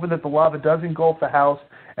yet, I'm hoping that the lava does engulf the house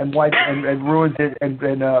and ruins it and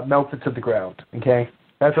melts it to the ground. Okay,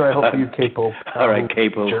 that's what I hope for you, Capo. All right,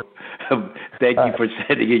 Capo. Sure. Thank you for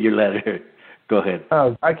sending in your letter. Go ahead.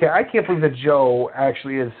 I can't believe that Joe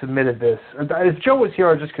actually has submitted this. If Joe was here,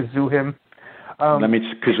 I'd just kazoo him. Let me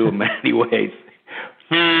kazoo him anyways.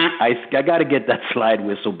 I got to get that slide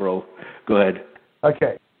whistle, bro. Go ahead.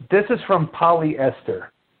 Okay. This is from Polly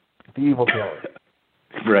Esther, the evil teller.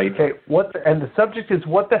 Right. Okay. And the subject is,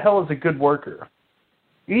 what the hell is a good worker?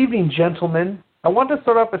 Evening, gentlemen. I want to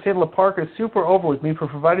start off by saying La Park is super over with me for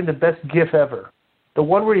providing the best gif ever. The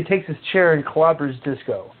one where he takes his chair and clobbers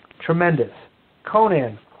Disco. Tremendous.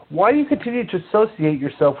 Conan, why you continue to associate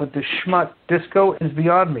yourself with this schmuck Disco is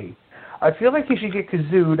beyond me. I feel like he should get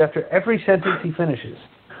kazooed after every sentence he finishes.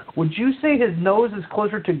 Would you say his nose is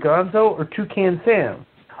closer to Gonzo or Toucan Sam?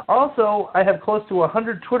 Also, I have close to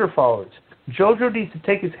 100 Twitter followers. JoJo needs to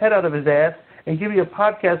take his head out of his ass and give me a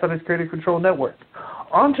podcast on his Creative Control Network.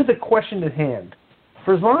 On to the question at hand.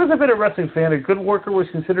 For as long as I've been a wrestling fan, a good worker was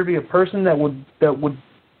considered to be a person that would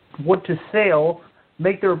want to sell,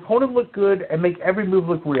 make their opponent look good, and make every move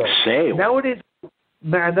look real. Sale. Nowadays,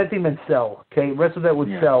 that thing meant sell. Okay, wrestlers that would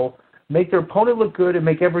sell, make their opponent look good, and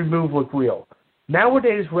make every move look real.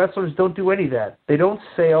 Nowadays, wrestlers don't do any of that. They don't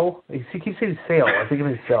sail. He keeps saying sail. I think it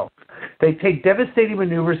means sell. They take devastating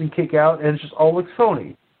maneuvers and kick out, and it just all looks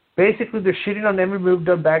phony. Basically, they're shitting on every move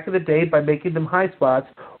done back in the day by making them high spots.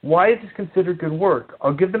 Why is this considered good work?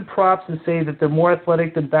 I'll give them props and say that they're more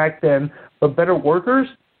athletic than back then, but better workers?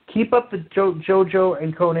 Keep up the JoJo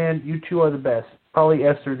and Conan. You two are the best. Polly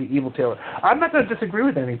Esther, the evil Taylor. I'm not going to disagree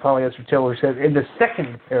with anything Polly Esther Taylor said in the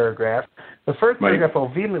second paragraph. The first paragraph, I'll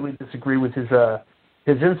vehemently disagree with his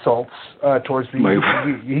insults towards me.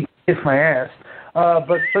 He kissed my ass.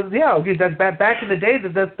 But yeah, that back in the day,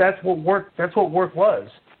 that's what work. That's what work was.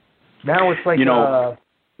 Now it's like go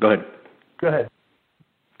ahead. Go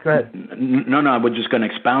ahead. No, I was just going to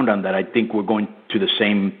expound on that. I think we're going to the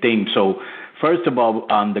same thing. So, first of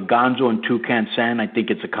all, on the Gonzo and Toucan Sam, I think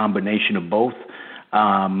it's a combination of both.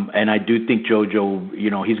 And I do think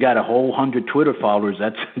JoJo, he's got a whole 100 Twitter followers.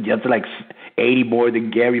 That's like 80 more than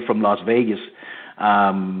Gary from Las Vegas.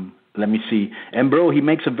 Let me see. And, bro, he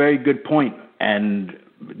makes a very good point. And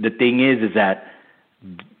the thing is that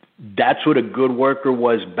that's what a good worker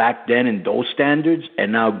was back then in those standards,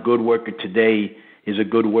 and now a good worker today is a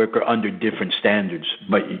good worker under different standards.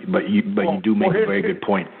 But you do make a very good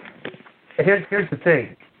point. Here's the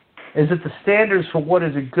thing, is that the standards for what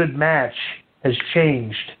is a good match has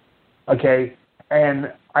changed, okay?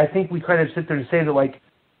 And I think we kind of sit there and say that, like,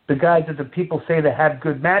 the guys that the people say that have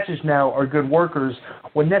good matches now are good workers,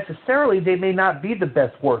 when necessarily they may not be the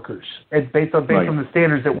best workers, based on the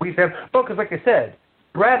standards that we've had. Well, because like I said,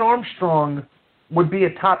 Brad Armstrong would be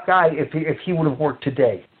a top guy if he would have worked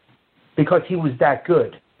today, because he was that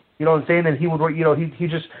good. You know what I'm saying? And he would,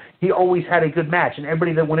 he always had a good match. And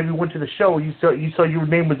everybody that whenever you went to the show, you saw your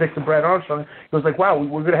name was next to Brad Armstrong. It was like, wow,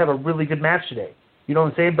 we're going to have a really good match today. You know what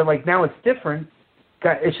I'm saying? But like now it's different.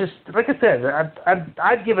 It's just like I said,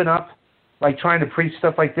 I've given up, like trying to preach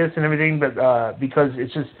stuff like this and everything, but because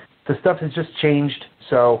it's just the stuff has just changed.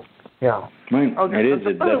 So yeah. Right. Okay. That's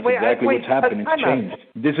exactly what's happened. It's changed.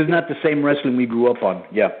 This is not the same wrestling we grew up on.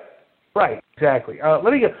 Yeah. Right, exactly.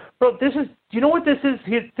 Let me go. Bro, do you know what this is?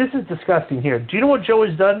 This is disgusting here. Do you know what Joe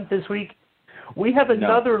has done this week? We have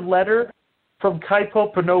another letter from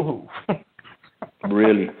Kaipo Panohu.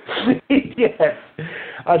 Really? Yes.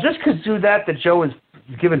 Just kazoo that Joe has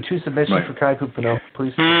given 2 submissions for Kaipo Panohu,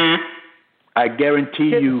 please. I guarantee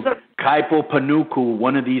you, Kaipo Panuku,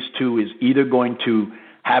 one of these two, is either going to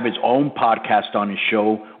have his own podcast on his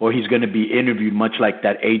show, or he's going to be interviewed much like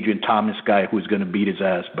that Adrian Thomas guy who's going to beat his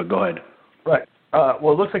ass. But go ahead. Right.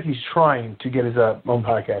 Well, it looks like he's trying to get his own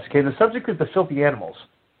podcast. Okay, the subject is the filthy animals.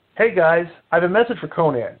 Hey, guys, I have a message for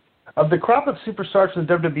Conan. Of the crop of superstars from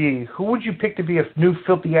the WWE, who would you pick to be a new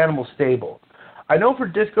filthy animal stable? I know for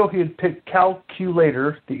Disco he would pick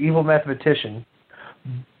Calculator, the evil mathematician,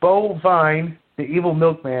 Bo Vine, the evil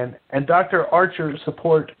milkman, and Dr. Archer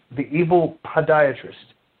support the evil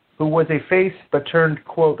podiatrist, who was a face but turned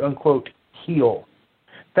quote-unquote heel.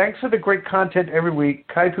 Thanks for the great content every week,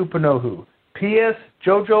 Kaipu Panohu. P.S.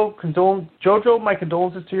 Jojo, my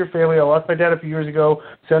condolences to your family. I lost my dad a few years ago,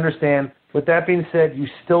 so understand. With that being said, you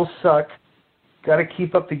still suck. Got to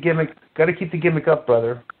keep up the gimmick. Got to keep the gimmick up,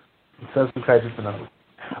 brother. It says from Kaipu Panohu.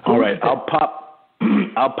 All right, I'll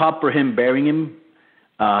pop for him burying him.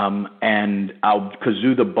 And I'll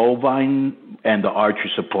kazoo the Bovine and the Archer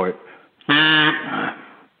support. Right.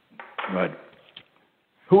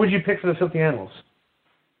 Who would you pick for the filthy animals?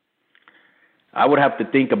 I would have to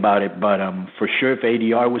think about it, but for sure, if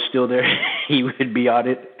ADR was still there, he would be on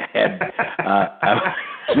it. And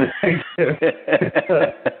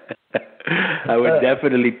I would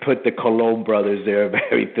definitely put the Colon brothers there,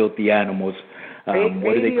 very filthy animals.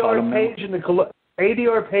 What do they call them?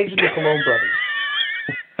 ADR Page and the Colon brothers.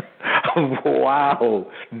 Wow,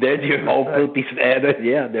 there's your whole filthy standard.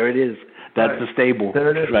 Yeah, there it is. That's the stable.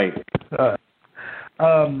 There it is. Right.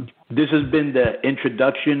 This has been the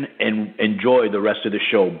introduction, and enjoy the rest of the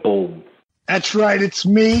show. Boom. That's right. It's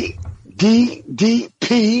me, DDP.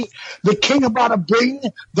 DDP, the king of bada bing,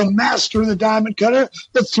 the master of the diamond cutter,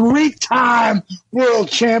 the 3-time world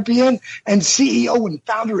champion, and CEO and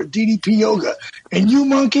founder of DDP Yoga. And you,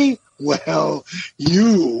 Monkey, well,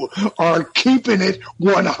 you are keeping it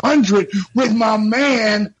 100 with my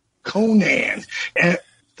man, Conan. And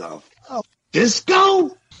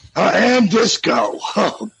Disco? And Disco.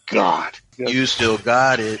 Oh, God. You still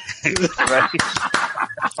got it.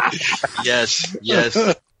 Yes.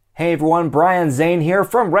 Hey everyone, Brian Zane here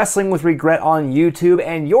from Wrestling with Regret on YouTube,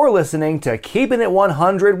 and you're listening to Keeping It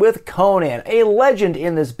 100 with Conan, a legend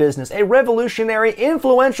in this business, a revolutionary,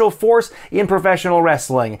 influential force in professional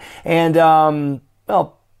wrestling. And,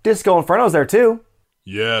 Disco Inferno's there too.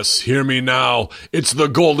 Yes, hear me now. It's the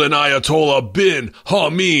Golden Ayatollah bin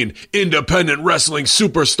Hameen, independent wrestling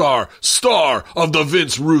superstar, star of the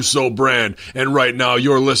Vince Russo brand. And right now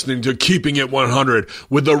you're listening to Keeping It 100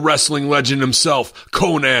 with the wrestling legend himself,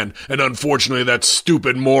 Conan. And unfortunately that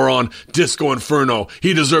stupid moron, Disco Inferno.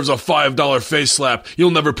 He deserves a $5 face slap. You'll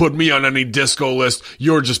never put me on any disco list.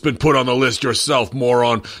 You're just been put on the list yourself,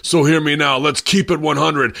 moron. So hear me now. Let's keep it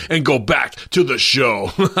 100 and go back to the show.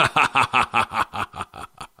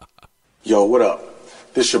 Yo, what up?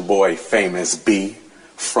 This your boy Famous B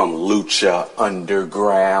from Lucha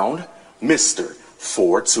Underground, Mr.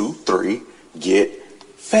 423 Get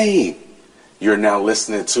Fame. You're now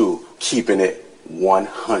listening to Keeping It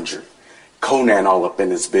 100. Conan all up in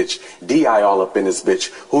this bitch, D.I. all up in this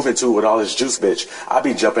bitch, Juventud with all his juice bitch. I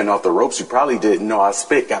be jumping off the ropes, you probably didn't know I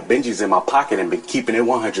spit, got Benjis in my pocket and been keeping it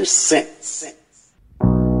 100 since.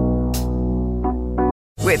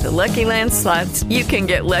 With the Lucky Land Slots, you can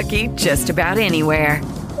get lucky just about anywhere.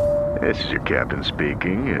 This is your captain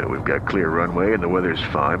speaking. We've got clear runway and the weather's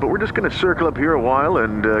fine, but we're just going to circle up here a while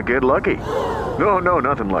and get lucky. No,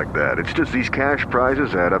 nothing like that. It's just these cash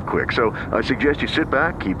prizes add up quick. So I suggest you sit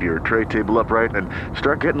back, keep your tray table upright, and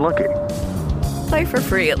start getting lucky. Play for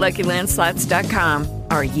free at LuckyLandSlots.com.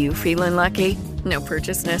 Are you feeling lucky? No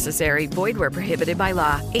purchase necessary. Void where prohibited by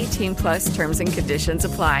law. 18+ terms and conditions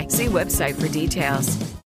apply. See website for details.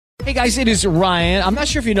 Hey guys, it is Ryan. I'm not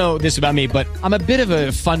sure if you know this about me, but I'm a bit of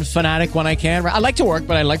a fun fanatic when I can. I like to work,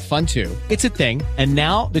 but I like fun too. It's a thing. And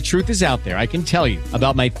now the truth is out there. I can tell you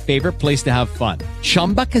about my favorite place to have fun.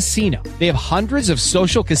 Chumba Casino. They have hundreds of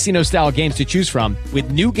social casino style games to choose from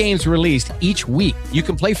with new games released each week. You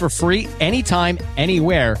can play for free anytime,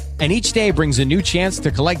 anywhere. And each day brings a new chance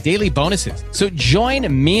to collect daily bonuses. So join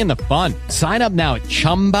me in the fun. Sign up now at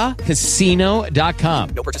ChumbaCasino.com.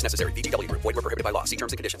 No purchase necessary. VGW Group. Void where prohibited by law. See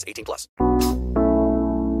terms and conditions. 18+.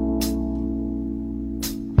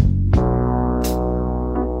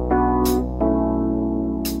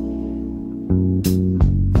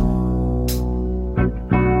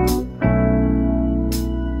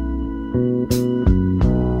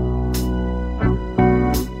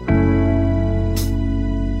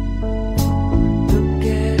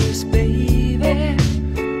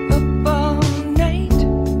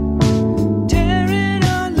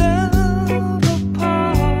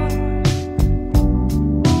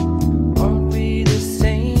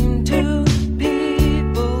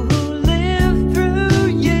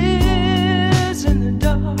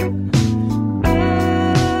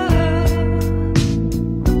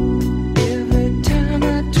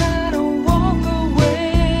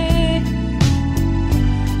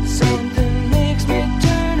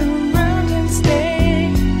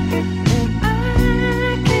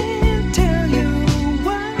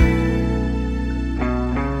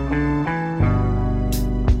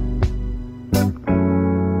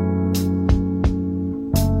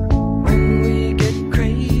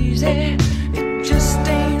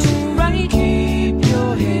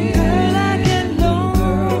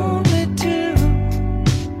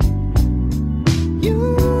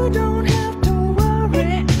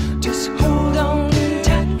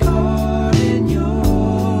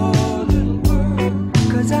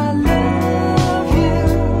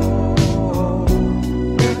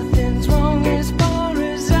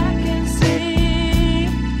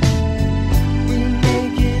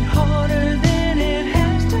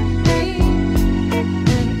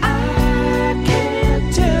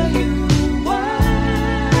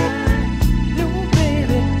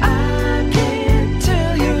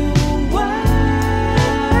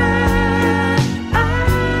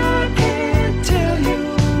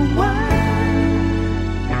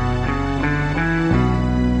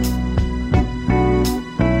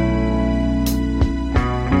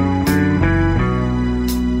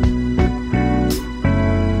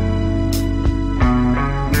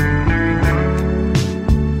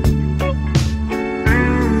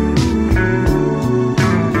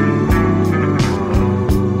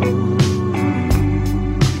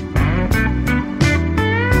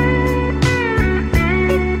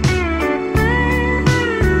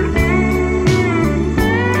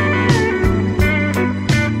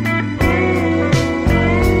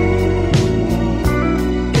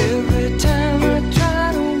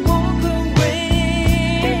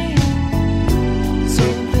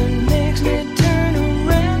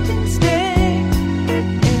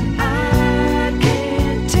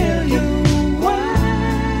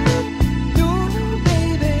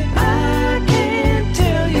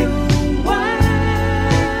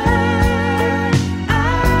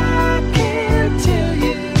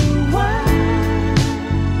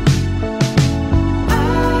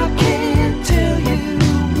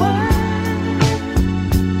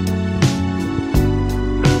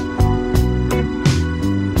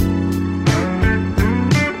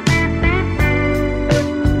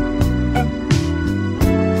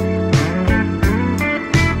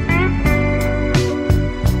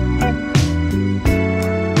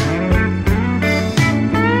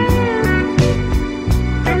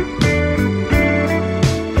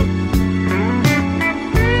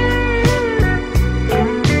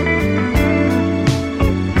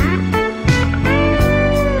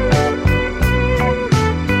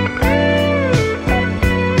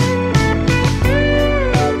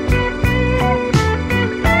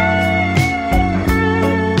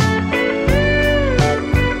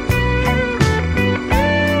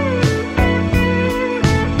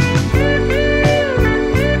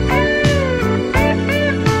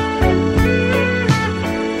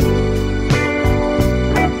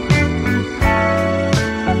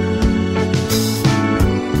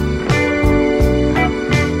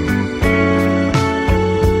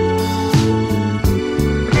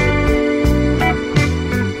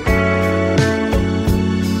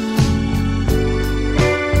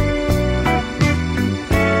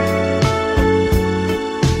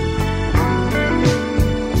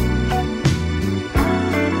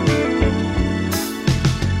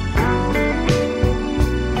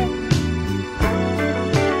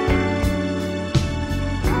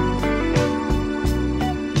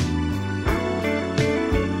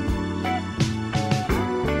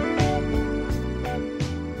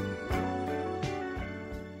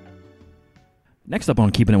 Next up on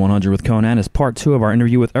Keeping It 100 with Conan is part 2 of our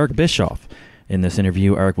interview with Eric Bischoff. In this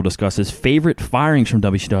interview, Eric will discuss his favorite firings from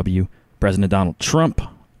WCW, President Donald Trump,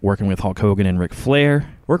 working with Hulk Hogan and Ric Flair,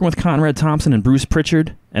 working with Conrad Thompson and Bruce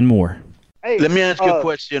Pritchard, and more. Hey, let me ask you a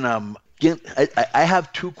question. I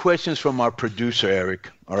have 2 questions from our producer, Eric.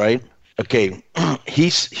 All right? Okay. He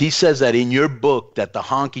says that in your book that the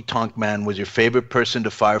Honky Tonk Man was your favorite person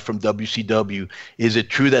to fire from WCW. Is it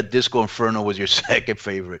true that Disco Inferno was your second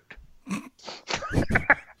favorite?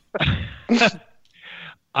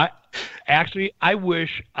 I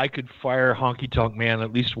wish I could fire Honky Tonk Man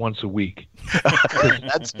at least once a week.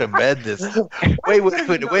 That's tremendous. Wait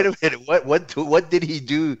a minute. What did he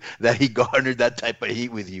do that he garnered that type of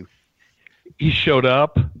heat with you? He showed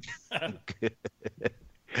up. He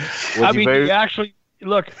actually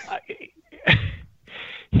look.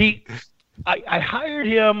 I hired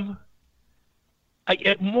him.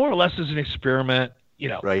 More or less as an experiment.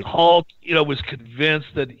 Right. Hulk, was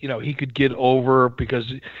convinced that, he could get over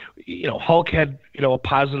because, Hulk had, a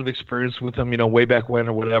positive experience with him, way back when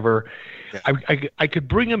or whatever. Yeah. I could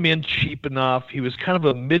bring him in cheap enough. He was kind of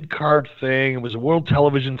a mid-card thing. It was a world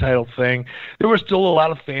television title thing. There were still a lot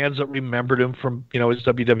of fans that remembered him from, his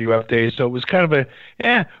WWF days. So it was kind of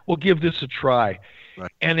we'll give this a try.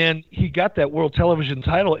 Right. And then he got that world television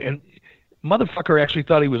title, and motherfucker actually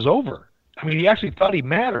thought he was over. I mean, he actually thought he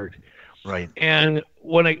mattered. Right. And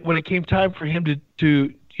when it came time for him to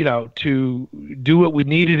do what we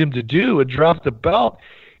needed him to do and drop the belt,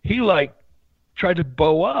 he tried to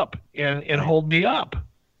bow up and hold me up.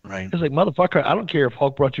 Right. I was like, motherfucker, I don't care if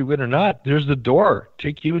Hulk brought you in or not. There's the door.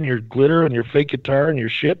 Take you and your glitter and your fake guitar and your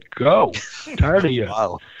shit. Go. I'm tired of you.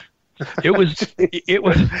 Wow. It was.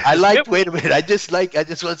 Wait a minute. I just want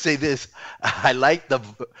to say this. I like the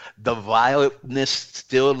violentness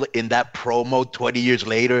still in that promo 20 years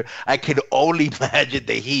later. I can only imagine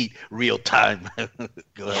the heat real time.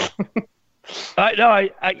 Go ahead.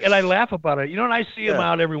 I laugh about it. And I see him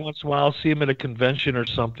out every once in a while. I'll see him at a convention or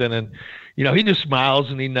something, and he just smiles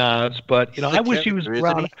and he nods. But I wish he was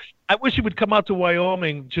around. I wish he would come out to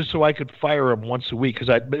Wyoming just so I could fire him once a week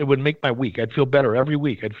because it would make my week. I'd feel better every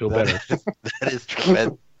week. I'd feel better. That is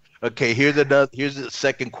tremendous. Okay, here's the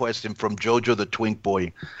second question from Jojo the Twink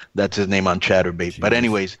Boy. That's his name on Chatterbait. Jeez. But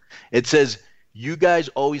anyways, it says, you guys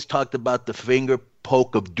always talked about the finger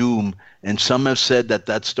poke of doom, and some have said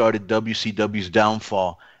that started WCW's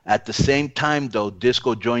downfall. At the same time, though,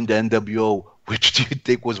 Disco joined the NWO. Which do you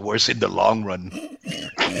think was worse in the long run?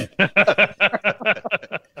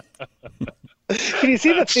 Can you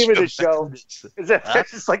see the theme of the show? Is that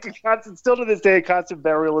just like a constant, still to this day, a constant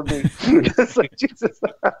burial of me? It's like, Jesus.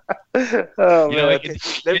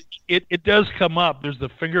 It does come up. There's the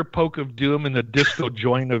finger poke of doom and the disco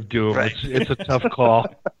joint of doom. Right. It's a tough call.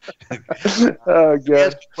 Oh,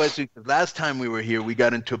 God. Last time we were here, we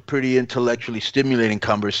got into a pretty intellectually stimulating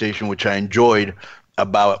conversation, which I enjoyed,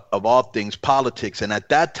 about, of all things, politics. And at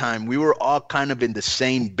that time, we were all kind of in the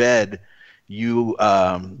same bed, you,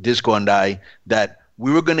 Disco and I, that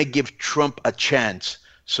we were going to give Trump a chance.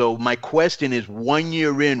 So my question is, 1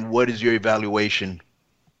 year in, what is your evaluation?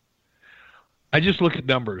 I just look at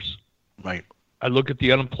numbers. Right. I look at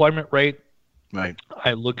the unemployment rate. Right.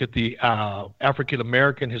 I look at the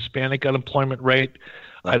African-American, Hispanic unemployment rate.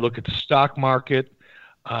 Right. I look at the stock market.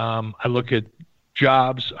 I look at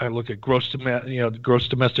jobs. I look at gross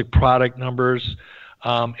domestic product numbers.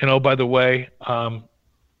 And oh, by the way,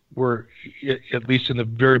 we're at least in the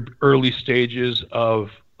very early stages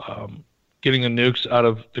of getting the nukes out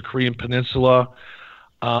of the Korean Peninsula.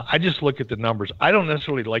 I just look at the numbers. I don't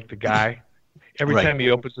necessarily like the guy. Every time he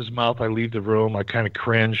opens his mouth, I leave the room. I kind of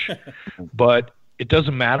cringe. But it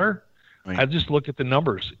doesn't matter. Right. I just look at the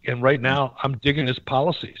numbers. And right now, I'm digging his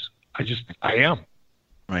policies. I am.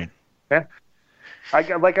 Right. Yeah. I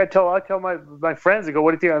tell my friends, I go,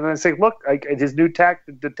 what do you think? And I say, look, his new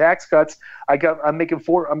the tax cuts. I'm going to make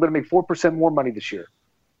 4% more money this year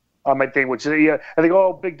on my thing, which I think,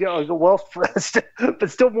 oh, big deal. I go, well,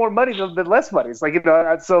 but still more money than less money. It's like,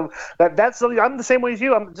 so that's something. I'm the same way as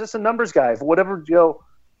you. I'm just a numbers guy. Whatever,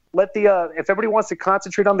 let if everybody wants to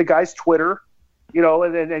concentrate on the guy's Twitter,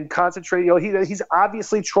 and concentrate, he's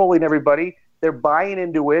obviously trolling everybody. They're buying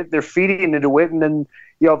into it. They're feeding into it. And then,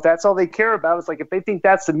 if that's all they care about, it's like if they think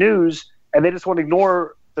that's the news and they just want to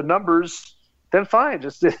ignore the numbers, then fine.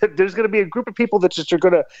 Just there's going to be a group of people that just are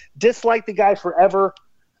going to dislike the guy forever.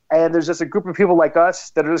 And there's just a group of people like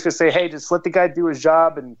us that are just going to say, hey, just let the guy do his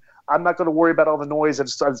job. And I'm not going to worry about all the noise.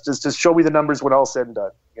 Just show me the numbers when all said and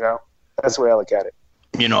done. That's the way I look at it.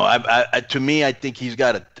 To me, I think he's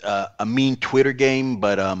got a mean Twitter game,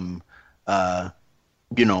 but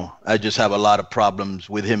you know, I just have a lot of problems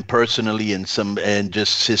with him personally, and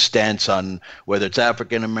just his stance on whether it's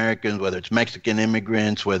African Americans, whether it's Mexican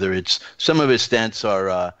immigrants, whether it's some of his stance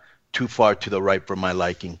are too far to the right for my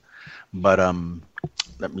liking. But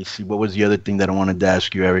let me see, what was the other thing that I wanted to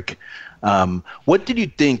ask you, Eric? What did you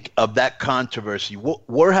think of that controversy?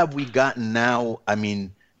 Where have we gotten now? I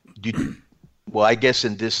mean, well, I guess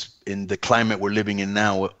in the climate we're living in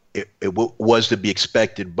now, it was to be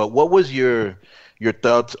expected. But what was your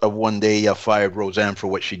thoughts of one day fired Roseanne for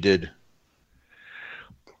what she did?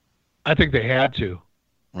 I think they had to.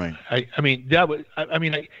 Right. I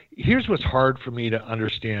mean, here's what's hard for me to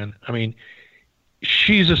understand. I mean,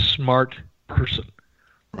 she's a smart person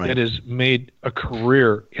that has made a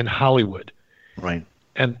career in Hollywood. Right.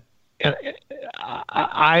 And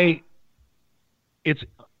it's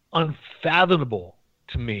unfathomable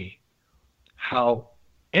to me how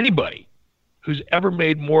anybody who's ever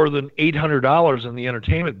made more than $800 in the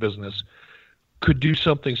entertainment business could do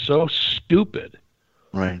something so stupid.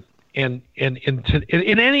 Right. In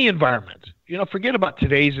any environment, you know, forget about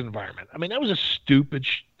today's environment. I mean, that was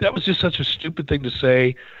just such a stupid thing to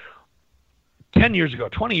say. 10 years ago,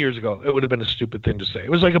 20 years ago, it would have been a stupid thing to say. It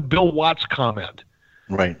was like a Bill Watts comment.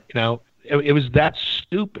 Right. You know, it was that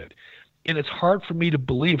stupid. And it's hard for me to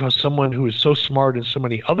believe how someone who is so smart in so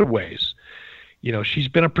many other ways, you know, she's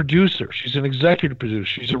been a producer, she's an executive producer,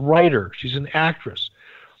 she's a writer, she's an actress.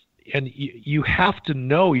 And you have to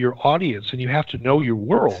know your audience and you have to know your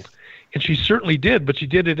world. And she certainly did, but she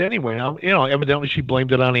did it anyway. Now, you know, evidently she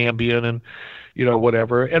blamed it on Ambien and, you know,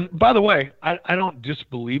 whatever. And by the way, I don't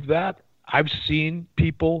disbelieve that. I've seen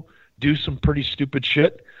people do some pretty stupid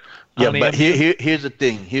shit. Yeah, but here's the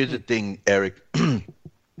thing. Here's the thing, Eric.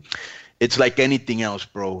 It's like anything else,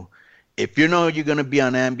 bro. If you know you're going to be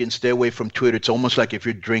on Ambien, stay away from Twitter. It's almost like if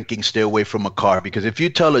you're drinking, stay away from a car. Because if you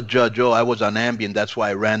tell a judge, oh, I was on Ambien, that's why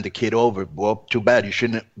I ran the kid over. Well, too bad. You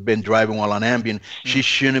shouldn't have been driving while on Ambien. She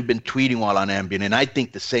shouldn't have been tweeting while on Ambien. And I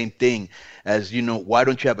think the same thing as, you know, why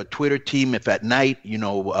don't you have a Twitter team if at night, you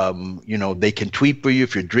know, they can tweet for you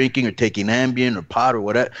if you're drinking or taking Ambien or pot or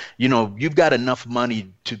whatever. You know, you've got enough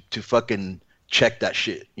money to fucking check that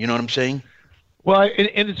shit. You know what I'm saying? Well, and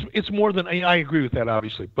it's more than, I agree with that,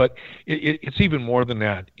 obviously, but it's even more than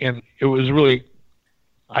that. And it was really,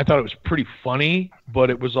 I thought it was pretty funny, but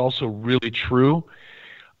it was also really true.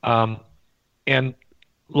 And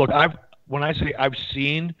look, when I say I've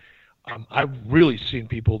seen, I've really seen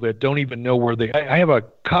people that don't even know where I have a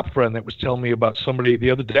cop friend that was telling me about somebody the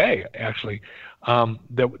other day, actually, and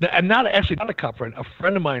not a cop friend, a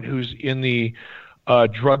friend of mine who's in the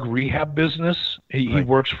drug rehab business. He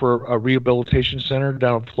works for a rehabilitation center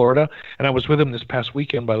down in Florida, and I was with him this past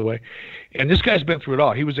weekend, by the way. And this guy's been through it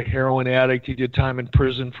all. He was a heroin addict. He did time in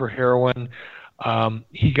prison for heroin.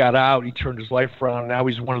 He got out. He turned his life around. Now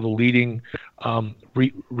he's one of the leading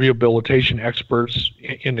rehabilitation experts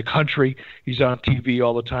in the country. He's on TV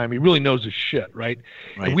all the time. He really knows his shit, right?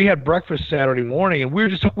 And we had breakfast Saturday morning, and we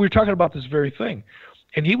were talking about this very thing.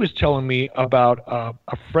 And he was telling me about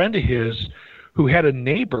a friend of his who had a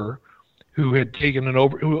neighbor who had taken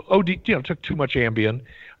who OD, you know, took too much Ambien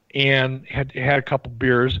and had a couple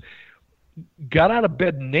beers, got out of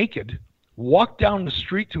bed naked, walked down the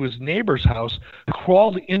street to his neighbor's house,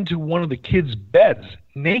 crawled into one of the kids' beds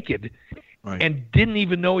naked, and didn't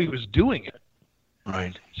even know he was doing it.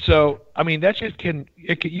 Right. So, I mean, that shit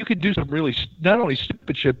you could do some really, not only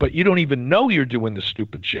stupid shit, but you don't even know you're doing the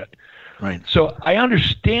stupid shit. Right. So I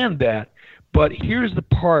understand that, but here's the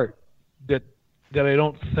part that I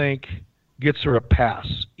don't think gets her a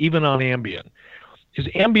pass, even on Ambien, is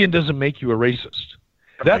Ambien doesn't make you a racist.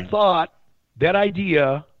 That thought, that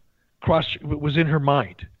idea was in her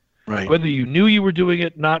mind. Right. Whether you knew you were doing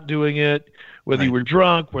it, not doing it, whether you were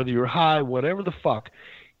drunk, whether you were high, whatever the fuck,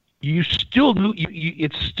 you still do.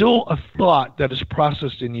 It's still a thought that is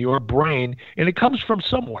processed in your brain, and it comes from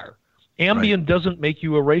somewhere. Ambien doesn't make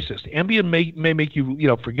you a racist. Ambien may make you, you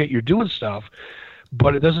know, forget you're doing stuff,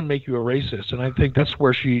 but it doesn't make you a racist. And I think that's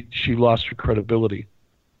where she lost her credibility.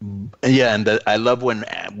 Yeah, and I love when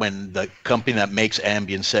the company that makes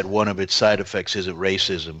Ambien said one of its side effects isn't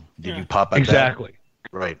racism. Did you pop at exactly.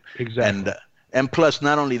 that? Right. Exactly. And plus,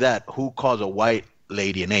 not only that, who calls a white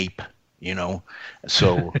lady an ape? You know,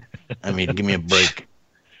 so I mean, give me a break.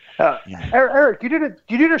 Eric, you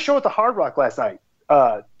did a show at the Hard Rock last night.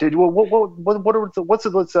 What's the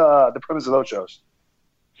premise of those shows?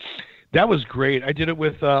 That was great. I did it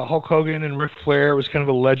with Hulk Hogan and Ric Flair. It was kind of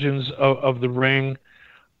a Legends of the Ring,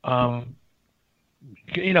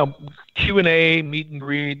 you know, Q&A, meet and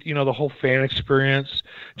greet, you know, the whole fan experience.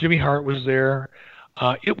 Jimmy Hart was there.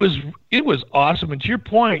 It was awesome. And to your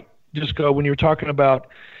point, Disco, when you were talking about,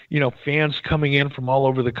 fans coming in from all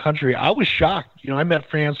over the country, I was shocked. I met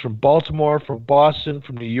fans from Baltimore, from Boston,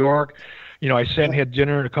 from New York. I sat and had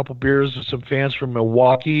dinner and a couple beers with some fans from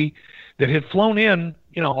Milwaukee that had flown in,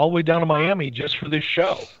 all the way down to Miami just for this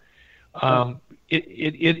show.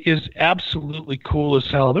 It is absolutely cool as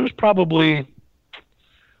hell. There's probably,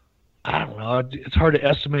 I don't know, it's hard to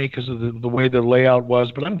estimate because of the way the layout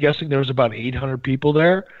was, but I'm guessing there was about 800 people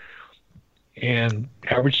there. And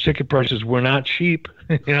average ticket prices were not cheap,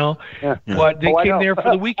 but they came there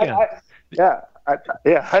for the weekend. I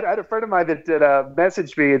had a friend of mine that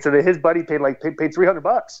messaged me and said that his buddy paid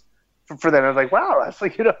 $300 for that. I was like, wow, that's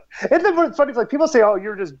like, and then it's funny, like people say, oh,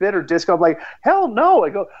 you're just bitter, Disco. I'm like, hell no. I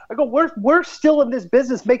go, we're still in this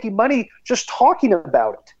business making money just talking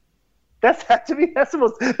about it. To me, that's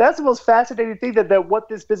the most fascinating thing that what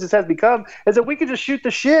this business has become is that we can just shoot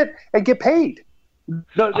the shit and get paid.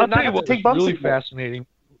 I'll tell you what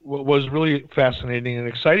was really fascinating and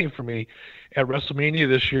exciting for me at WrestleMania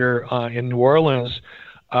this year in New Orleans.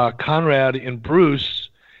 Conrad and Bruce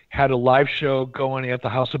had a live show going at the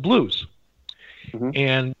House of Blues.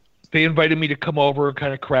 And they invited me to come over and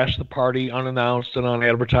kind of crash the party unannounced and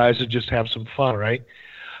unadvertised and just have some fun, right?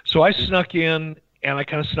 So I snuck in, and I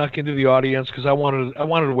kind of snuck into the audience because I wanted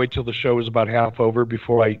to wait till the show was about half over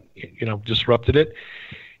before I disrupted it.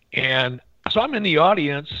 And so I'm in the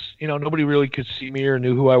audience, nobody really could see me or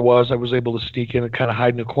knew who I was. I was able to sneak in and kind of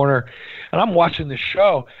hide in a corner. And I'm watching this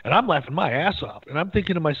show, and I'm laughing my ass off. And I'm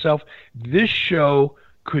thinking to myself, this show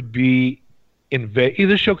could be in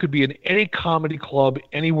any comedy club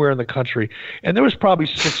anywhere in the country. And there was probably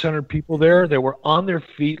 600 people there that were on their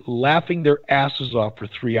feet laughing their asses off for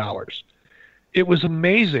 3 hours. It was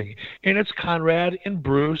amazing. And it's Conrad and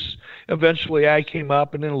Bruce. Eventually I came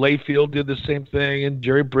up, and then Layfield did the same thing, and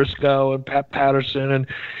Jerry Briscoe and Pat Patterson and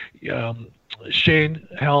Shane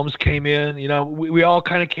Helms came in. We all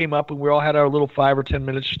kind of came up, and we all had our little 5 or 10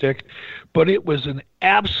 minute shtick. But it was an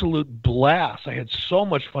absolute blast. I had so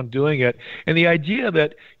much fun doing it. And the idea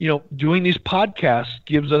that, doing these podcasts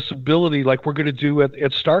gives us ability like we're going to do at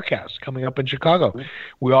StarCast coming up in Chicago.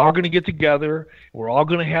 We're all going to get together. We're all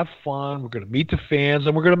going to have fun. We're going to meet the fans,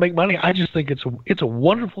 and we're going to make money. I just think it's a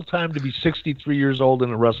wonderful time to be 63 years old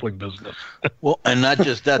in the wrestling business. Well, and not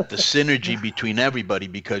just that, the synergy between everybody,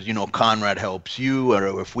 because, Conrad helps you,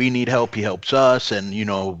 or if we need help, he helps us. And,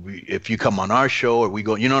 if you come on our show or we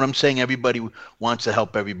go, you know what I'm saying? Everybody wants to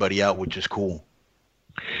help everybody out, which is cool.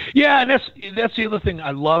 Yeah, and that's the other thing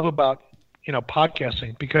I love about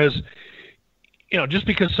podcasting, because just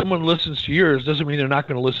because someone listens to yours doesn't mean they're not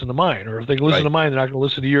going to listen to mine, or if they listen to mine, they're not going to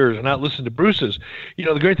listen to yours and not listen to Bruce's.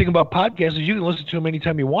 The great thing about podcasts is you can listen to them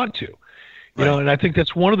anytime you want to. And I think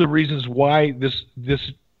that's one of the reasons why this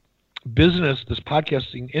business, this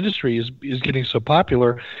podcasting industry is getting so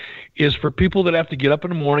popular, is for people that have to get up in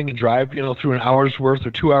the morning and drive, through an hour's worth or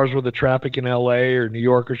 2 hours worth of traffic in LA or New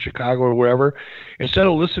York or Chicago or wherever, instead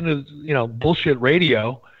of listening to, bullshit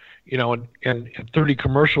radio, and 30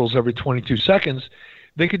 commercials every 22 seconds,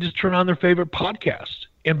 they could just turn on their favorite podcast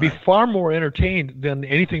and be far more entertained than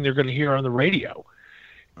anything they're going to hear on the radio.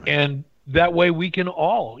 And that way we can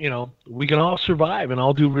all survive and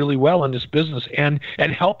all do really well in this business and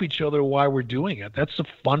help each other while we're doing it. That's the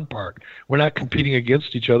fun part. We're not competing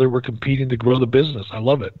against each other. We're competing to grow the business. I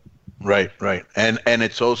love it. Right. And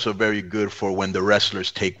it's also very good for when the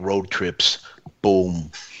wrestlers take road trips.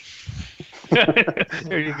 Boom.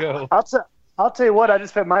 There you go. I'll tell you what, I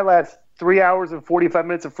just spent my last 3 hours and 45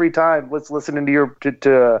 minutes of free time listening to your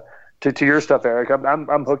to your stuff, Eric.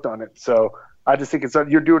 I'm hooked on it. So I just think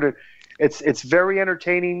you're doing it. It's very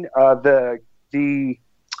entertaining. The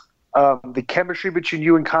chemistry between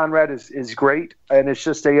you and Conrad is great, and it's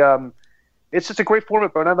just a great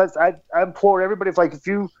format, bro. And I implore everybody,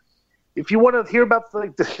 if you want to hear about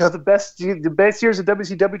the best years of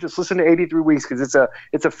WCW, just listen to 83 Weeks, because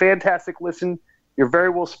it's a fantastic listen. You're very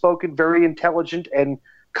well spoken, very intelligent, and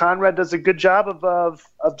Conrad does a good job of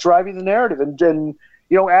driving the narrative and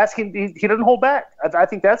asking. He doesn't hold back. I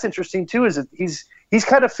think that's interesting too. Is that he's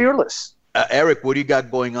kind of fearless. Eric, what do you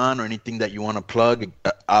got going on, or anything that you want to plug?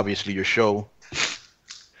 Obviously, your show.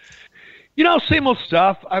 Same old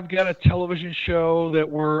stuff. I've got a television show that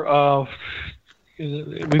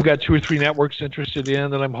we've got 2 or 3 networks interested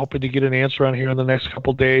in that I'm hoping to get an answer on here in the next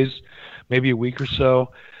couple of days, maybe a week or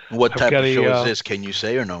so. What type of show is this? Can you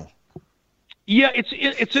say or no? Yeah,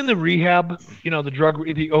 it's in the rehab, the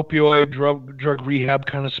opioid drug rehab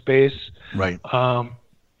kind of space. Right.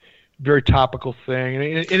 Very topical thing, and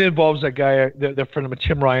it involves that guy, that friend of mine,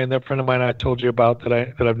 Tim Ryan, that friend of mine I told you about that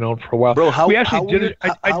I've known for a while. Bro,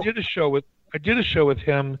 I did a show with a show with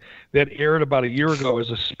him that aired about a year ago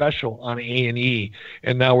as a special on A&E,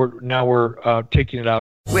 and now we're taking it out.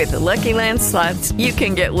 With the Lucky Land Slots, you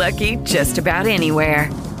can get lucky just about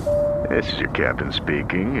anywhere. This is your captain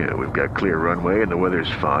speaking. We've got clear runway and the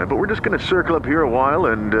weather's fine, but we're just going to circle up here a while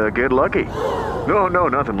and get lucky. No,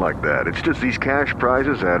 nothing like that. It's just these cash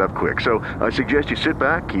prizes add up quick. So I suggest you sit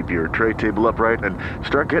back, keep your tray table upright, and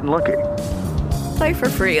start getting lucky. Play for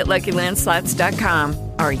free at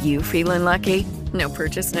LuckyLandSlots.com. Are you feeling lucky? No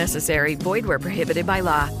purchase necessary. Void where prohibited by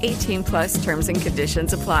law. 18+ terms and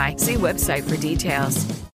conditions apply. See website for details.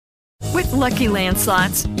 With Lucky Land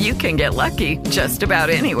Slots, you can get lucky just about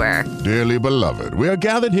anywhere. Dearly beloved, we are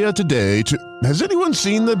gathered here today to... Has anyone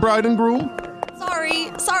seen the bride and groom?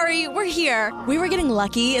 Sorry, we're here. We were getting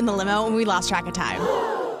lucky in the limo and we lost track of time.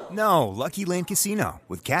 No, Lucky Land Casino,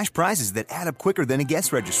 with cash prizes that add up quicker than a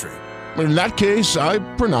guest registry. In that case, I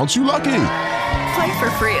pronounce you lucky. Play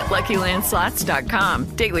for free at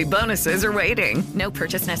LuckyLandSlots.com. Daily bonuses are waiting. No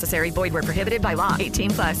purchase necessary. Void where prohibited by law.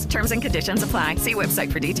 18+. Terms and conditions apply. See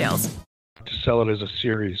website for details. To sell it as a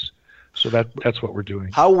series, so that's what we're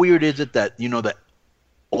doing. How weird is it that the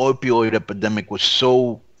opioid epidemic was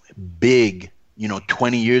so big,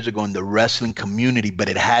 20 years ago in the wrestling community, but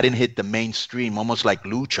it hadn't hit the mainstream, almost like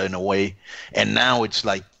lucha in a way, and now it's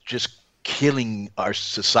like just killing our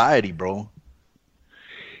society, bro.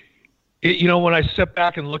 When I step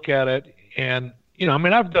back and look at it, and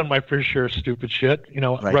I've done my fair share of stupid shit.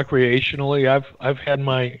 Right. Recreationally, I've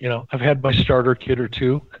had my starter kid or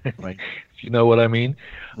two. Right. If you know what I mean.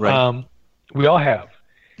 Right. We all have.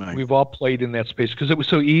 Right. We've all played in that space because it was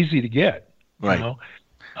so easy to get. Right.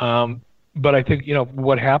 But I think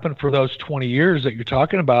what happened for those 20 years that you're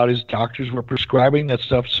talking about is doctors were prescribing that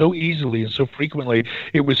stuff so easily and so frequently.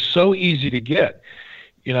 It was so easy to get.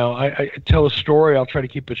 I tell a story. I'll try to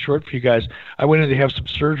keep it short for you guys. I went in to have some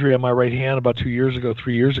surgery on my right hand about 3 years ago,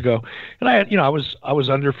 and I had, I was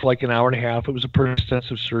under for like an hour and a half. It was a pretty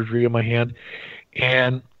extensive surgery on my hand,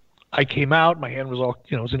 and I came out. My hand was all,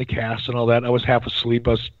 it was in a cast and all that. I was half asleep.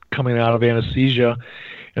 I was coming out of anesthesia,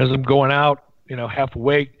 and as I'm going out, half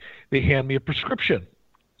awake, they hand me a prescription,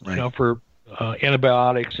 for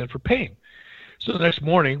antibiotics and for pain. So the next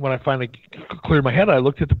morning, when I finally cleared my head, I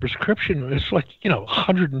looked at the prescription, and it's like,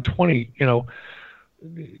 120,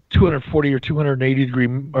 240 or 280 degree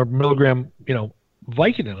or milligram,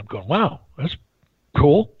 Vicodin. I'm going, wow, that's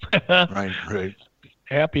cool. Right.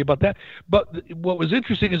 Happy about that. But what was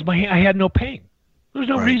interesting is I had no pain. There was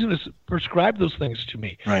no reason to prescribe those things to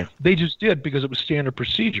me. Right. They just did because it was standard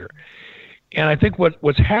procedure. And I think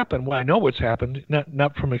what's happened, I know what's happened,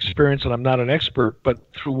 not from experience, and I'm not an expert, but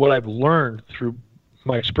through what I've learned through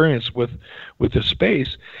my experience with this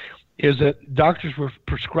space, is that doctors were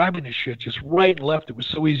prescribing this shit just right and left. It was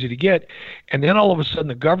so easy to get. And then all of a sudden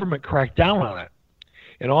the government cracked down on it.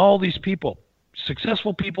 And all these people,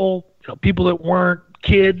 successful people, people that weren't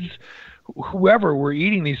kids, whoever were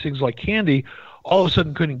eating these things like candy, all of a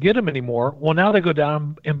sudden couldn't get them anymore. Well, now they go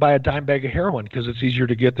down and buy a dime bag of heroin because it's easier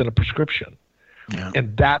to get than a prescription. Yeah.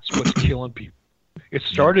 And that's what's killing people. It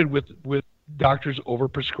started with doctors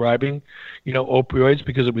overprescribing, opioids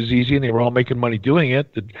because it was easy and they were all making money doing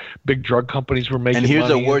it. The big drug companies were making money. And here's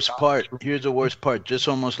the worst part. Just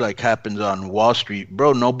almost like happens on Wall Street.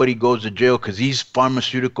 Bro, nobody goes to jail because these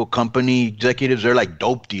pharmaceutical company executives, they're like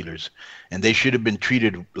dope dealers. And they should have been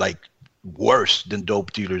treated like worse than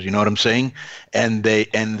dope dealers, you know what I'm saying? And they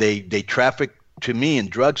traffic to me in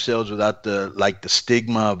drug sales without the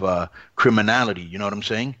stigma of criminality, you know what I'm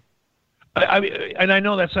saying? And I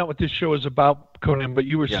know that's not what this show is about, Conan, but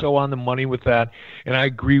you were so on the money with that, and I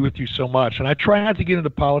agree with you so much. And I try not to get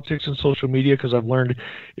into politics and social media because I've learned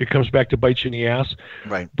it comes back to bite you in the ass.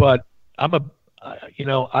 Right. But I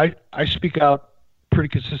speak out pretty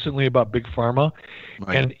consistently about big pharma.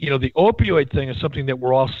 Right. And, the opioid thing is something that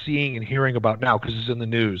we're all seeing and hearing about now because it's in the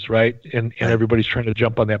news, right? And everybody's trying to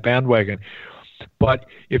jump on that bandwagon. But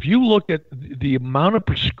if you look at the amount of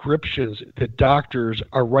prescriptions that doctors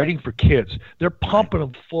are writing for kids, they're pumping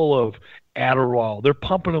them full of Adderall. They're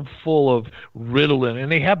pumping them full of Ritalin,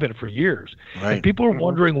 and they have been for years. Right. And people are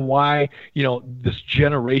wondering why, this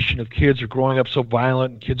generation of kids are growing up so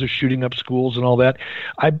violent and kids are shooting up schools and all that.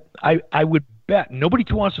 I would bet nobody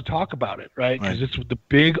wants to talk about it, right? Because it's the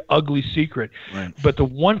big, ugly secret. Right. But the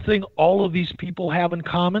one thing all of these people have in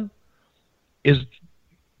common is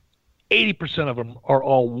 80% of them are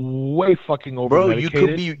all way fucking over-medicated. Bro,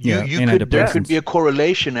 there could be a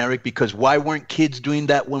correlation, Eric, because why weren't kids doing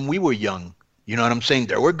that when we were young? You know what I'm saying?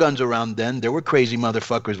 There were guns around then. There were crazy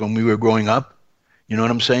motherfuckers when we were growing up. You know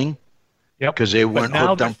what I'm saying? Yep. Because they weren't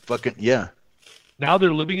hooked on fucking, Now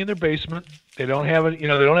they're living in their basement. They don't have they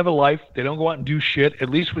don't have a life. They don't go out and do shit.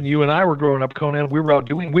 At least when you and I were growing up, Conan,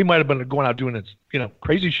 we might have been going out doing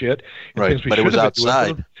crazy shit. And right, but it was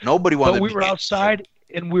outside. Nobody wanted. But we were outside,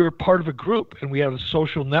 and we were part of a group, and we had a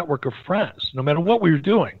social network of friends. No matter what we were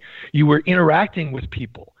doing, you were interacting with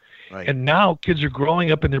people. Right. And now kids are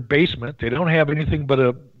growing up in their basement. They don't have anything but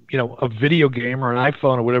a video game or an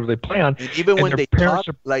iPhone or whatever they play on. And even when they talk,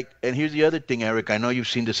 and here's the other thing, Eric. I know you've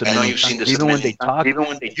seen this. Even when they talk,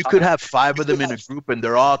 you could have 5 of them in a group, and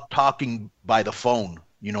they're all talking by the phone.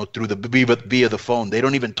 Through via the phone. They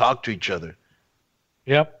don't even talk to each other.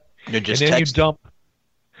 Yep. They're just and then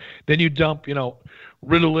texting. you dump,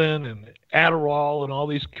 Ritalin and Adderall and all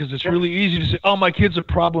these, because it's really easy to say, oh, my kid's a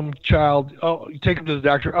problem child. Oh, you take him to the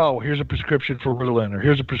doctor. Oh, here's a prescription for Ritalin, or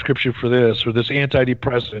here's a prescription for this, or this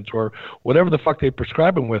antidepressant, or whatever the fuck they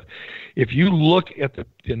prescribe them with. If you look at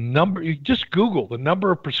the number, you just Google the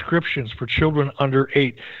number of prescriptions for children under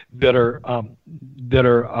 8 that are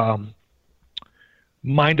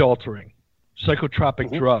mind-altering,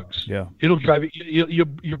 psychotropic drugs. Yeah, it'll drive you.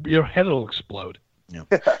 Your head will explode.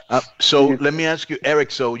 Yeah. So let me ask you,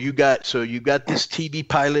 Eric. So you got this TV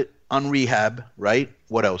pilot on rehab, right?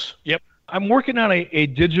 What else? Yep. I'm working on a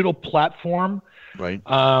digital platform, right?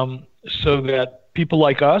 So that people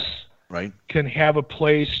like us, right, can have a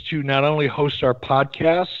place to not only host our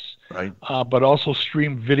podcasts, right, but also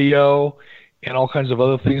stream video and all kinds of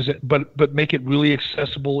other things. But make it really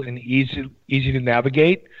accessible and easy to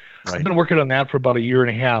navigate. Right. I've been working on that for about 1.5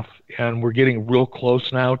 years, and we're getting real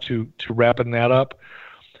close now to wrapping that up.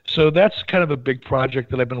 So that's kind of a big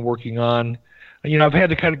project that I've been working on. I've had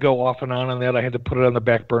to kind of go off and on that. I had to put it on the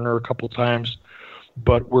back burner a couple of times,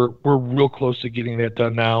 but we're real close to getting that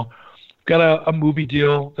done now. Got a movie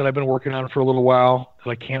deal that I've been working on for a little while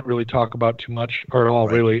that I can't really talk about too much or at all,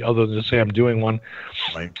 right, really, other than to say I'm doing one,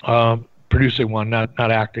 right. Producing one, not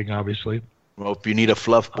acting, obviously. Well, if you need a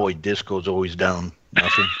fluff boy, Disco's always down.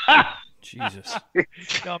 Nothing. Jesus.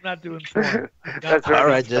 No, I'm not doing porn. That's all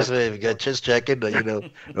right. Just checking. We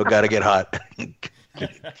gotta get hot.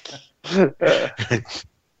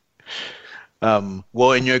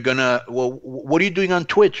 Well, and you're gonna. Well, what are you doing on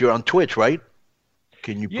Twitch? You're on Twitch, right?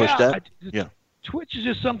 Can you push that? Yeah. Twitch is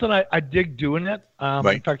just something I dig doing it.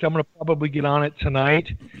 Right. In fact, I'm going to probably get on it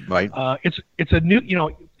tonight. Right. It's a new,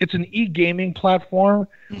 it's an e-gaming platform.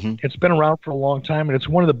 Mm-hmm. It's been around for a long time, and it's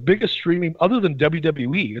one of the biggest streaming, other than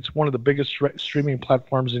WWE, it's one of the biggest streaming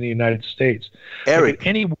platforms in the United States. Eric,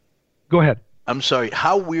 go ahead. I'm sorry.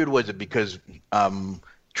 How weird was it? Because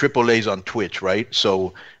AAA's on Twitch, right?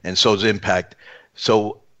 So is Impact.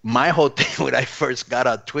 So my whole thing when I first got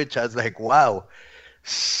on Twitch, I was like, wow.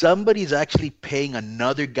 Somebody's actually paying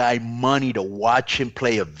another guy money to watch him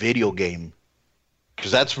play a video game,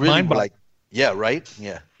 because that's really like, yeah, right,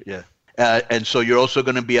 yeah. And so you're also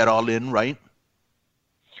going to be at All In, right?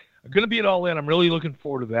 I'm going to be at All In. I'm really looking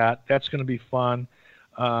forward to that. That's going to be fun.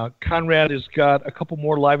 Conrad has got a couple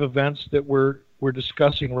more live events that we're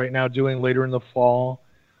discussing right now, doing later in the fall.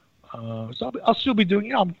 So I'll still be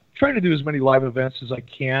doing. I'm trying to do as many live events as I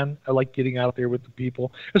can. I like getting out there with the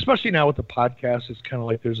people, especially now with the podcast. It's kind of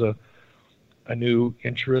like there's a new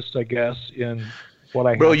interest, I guess, in what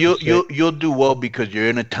I. Bro, you'll do well because you're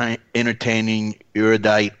entertaining,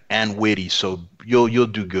 erudite, and witty. So you'll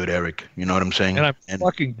do good, Eric. You know what I'm saying? And I'm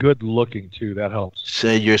fucking good looking too. That helps.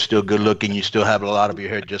 Say you're still good looking. You still have a lot of your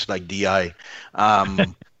hair, just like Di.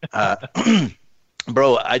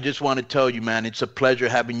 Bro, I just want to tell you, man, it's a pleasure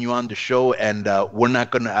having you on the show, and we're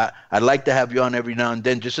not going to – I'd like to have you on every now and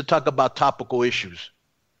then just to talk about topical issues.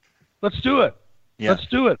 Let's do it. Yeah. Let's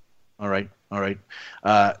do it. All right.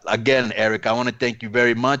 Again, Eric, I want to thank you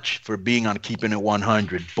very much for being on Keeping It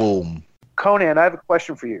 100. Boom. Conan, I have a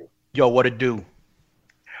question for you. Yo, what it do?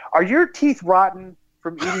 Are your teeth rotten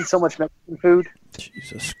from eating so much Mexican food?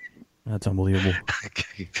 Jesus. That's unbelievable.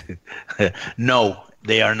 No,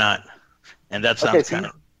 they are not. And that sounds kind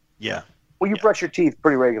of, yeah. Well, you brush your teeth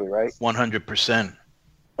pretty regularly, right? 100%.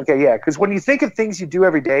 Okay, yeah, because when you think of things you do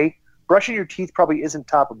every day, brushing your teeth probably isn't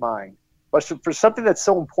top of mind. But for something that's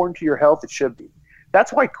so important to your health, it should be.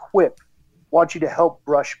 That's why Quip wants you to help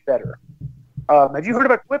brush better. Have you heard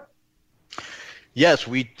about Quip? Yes,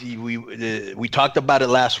 we talked about it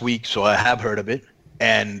last week, so I have heard of it.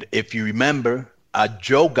 And if you remember,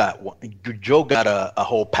 Joe got one. Joe got a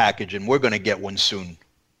whole package, and we're going to get one soon.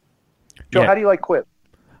 Joe, how do you like Quip?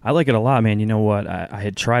 I like it a lot, man. You know what? I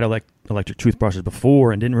had tried electric toothbrushes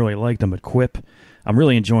before and didn't really like them, but Quip, I'm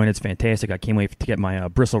really enjoying it. It's fantastic. I can't wait to get my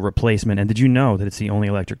bristle replacement. And did you know that it's the only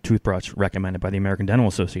electric toothbrush recommended by the American Dental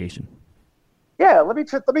Association? Yeah, let me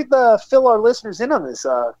fill our listeners in on this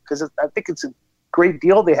because I think it's a great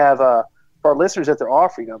deal. They have for our listeners that they're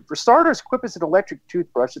offering them. For starters, Quip is an electric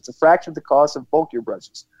toothbrush that's a fraction of the cost of bulkier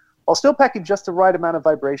brushes, while still packing just the right amount of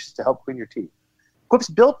vibrations to help clean your teeth. Quip's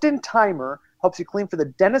built-in timer helps you clean for the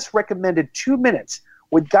dentist-recommended 2 minutes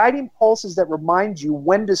with guiding pulses that remind you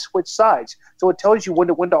when to switch sides, so it tells you when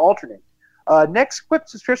to alternate. Next, Quip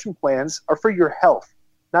subscription plans are for your health,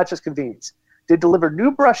 not just convenience. They deliver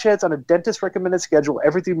new brush heads on a dentist-recommended schedule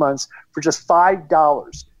every 3 months for just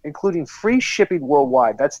 $5, including free shipping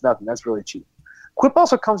worldwide. That's nothing. That's really cheap. Quip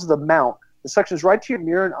also comes with a mount that suctions right to your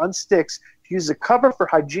mirror and unsticks to use as a cover for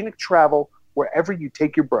hygienic travel wherever you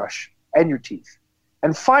take your brush and your teeth.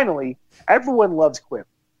 And finally, everyone loves Quip.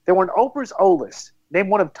 They were on Oprah's O-List, named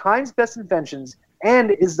one of Time's best inventions,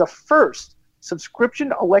 and is the first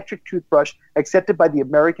subscription electric toothbrush accepted by the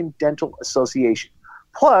American Dental Association.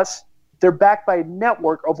 Plus, they're backed by a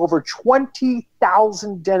network of over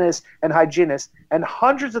 20,000 dentists and hygienists, and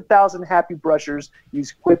hundreds of thousands happy brushers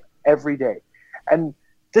use Quip every day. And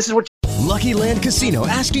this is what Lucky Land Casino,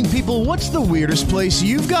 asking people, what's the weirdest place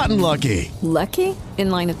you've gotten lucky? Lucky?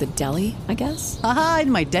 In line at the deli, I guess? Aha,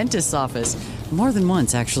 in my dentist's office. More than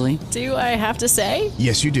once, actually. Do I have to say?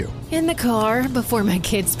 Yes, you do. In the car before my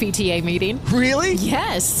kids' PTA meeting. Really?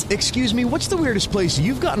 Yes. Excuse me, what's the weirdest place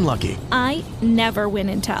you've gotten lucky? I never win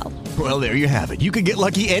and tell. Well, there you have it. You can get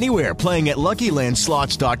lucky anywhere, playing at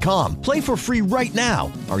LuckyLandSlots.com. Play for free right now.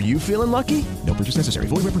 Are you feeling lucky? No purchase necessary.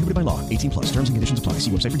 Void where prohibited by law. 18+. Terms and conditions apply.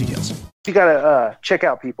 See website for details. you got to check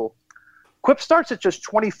out, people. Quip starts at just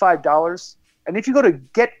 $25. And if you go to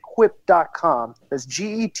getquip.com, that's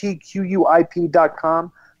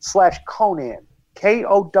GETQUIP.com/Conan,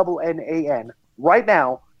 KONNAN, right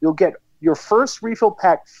now, you'll get your first refill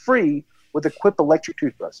pack free with a Quip electric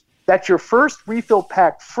toothbrush. That's your first refill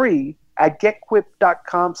pack free at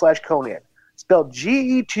getquip.com/Conan. Spelled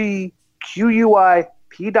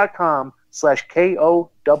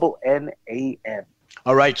GETQUIP.com/KONNAN.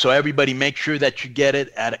 All right, so everybody make sure that you get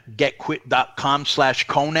it at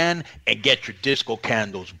getquip.com/Conan and get your disco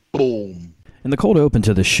candles. Boom. In the cold open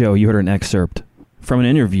to the show, you heard an excerpt from an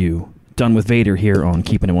interview done with Vader here on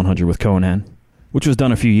Keeping It 100 with Conan, which was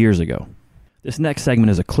done a few years ago. This next segment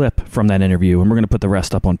is a clip from that interview, and we're going to put the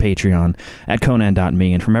rest up on Patreon at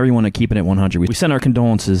Conan.me. And from everyone at Keeping It 100, we send our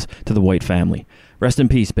condolences to the White family. Rest in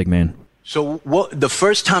peace, big man. So the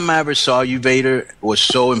first time I ever saw you, Vader, was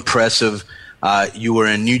so impressive. You were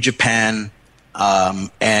in New Japan,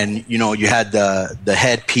 and, you know, you had the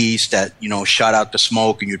headpiece that, you know, shot out the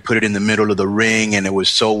smoke, and you'd put it in the middle of the ring, and it was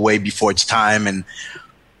so way before its time. And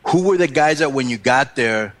who were the guys that when you got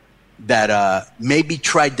there that maybe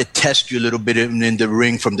tried to test you a little bit in the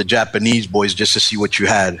ring from the Japanese boys just to see what you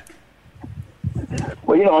had?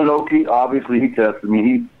 Well, you know, Inoki, obviously he tested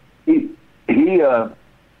me. He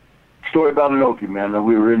story about Inoki, man.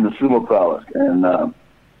 We were in the Sumo Palace, and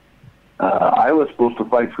I was supposed to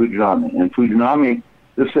fight Fujinami, and Fujinami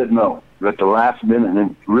just said no at the last minute,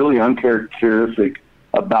 and really uncharacteristic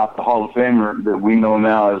about the Hall of Famer that we know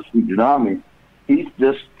now as Fujinami. He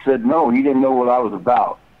just said no. He didn't know what I was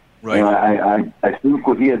about. Right. And I think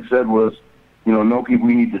what he had said was, you know, Inoki,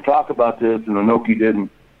 we need to talk about this, and Inoki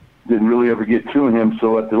didn't really ever get to him.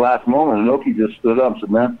 So at the last moment, Inoki just stood up and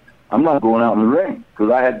said, "Man, I'm not going out in the ring,"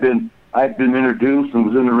 because I had been introduced and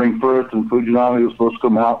was in the ring first, and Fujinami was supposed to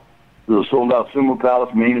come out to the sold-out Sumo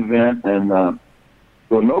Palace main event, and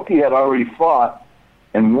so Inoki had already fought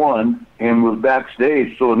and won and was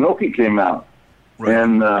backstage. So Inoki came out, right.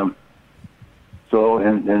 And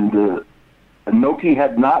Inoki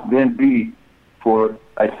had not been beat for,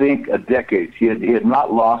 I think, a decade. He had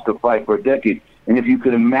not lost a fight for a decade. And if you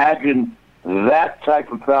could imagine that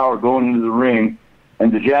type of power going into the ring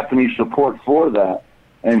and the Japanese support for that,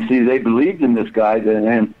 and see, they believed in this guy.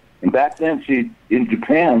 And back then, see, in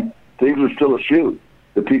Japan, things were still a shoot.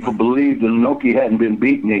 The people believed that Inoki hadn't been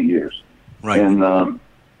beat in 8 years. Right. And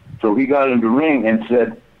so he got in the ring and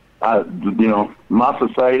said, you know,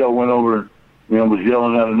 Masa Saito went over, you know, was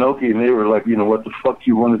yelling at Inoki, and they were like, you know, what the fuck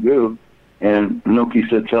you want to do? And Inoki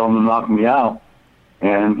said, tell him to knock me out.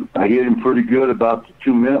 And I hit him pretty good about the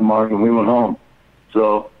 2-minute mark, and we went home.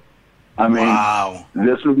 So, I mean, wow.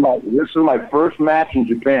 This was my first match in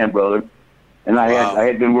Japan, brother. And I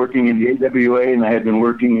had been working in the AWA, and I had been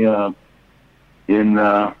working in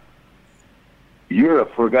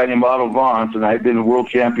Europe for a guy named Otto Vance, and I had been a world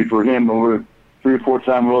champion for him, over 3 or 4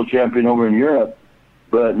 time world champion over in Europe.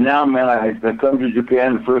 But now, man, I come to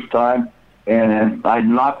Japan the first time, and I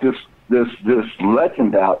knocked this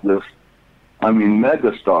legend out,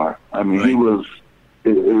 megastar. I mean, right.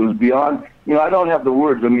 It was beyond, you know, I don't have the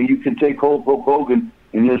words. I mean, you can take Hulk Hogan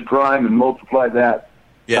in his prime and multiply that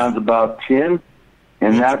times about 10,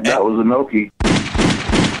 and that was Inoki.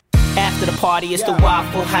 after the party, it's the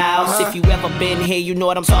Waffle House. If you ever been here, you know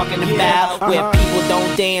what I'm talking about. Where people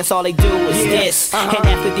don't dance, all they do is this. And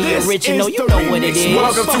after the original, you know what it is.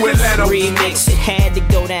 Welcome to Atlanta. Remix, it had to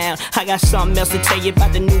go down. I got something else to tell you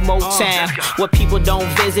about the new Motown. What people don't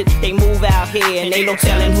visit, they move out here. And ain't no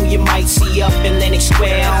telling who you might see up in Lenox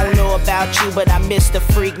Square. I don't know about you, but I miss the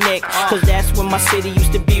Freaknik. Cause that's when my city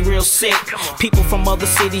used to be real sick. People from other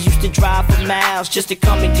cities used to drive for miles just to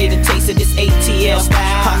come and get a taste of this ATL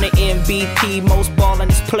style. I'm the MVP, most ballin'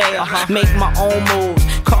 player. Make my own moves,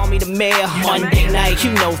 call me the mayor. Monday night,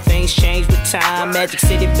 you know things change with time. Magic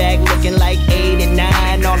City back looking like 8 and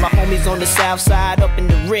 9. All my homies on the south side up in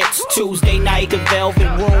the Ritz. Tuesday night, the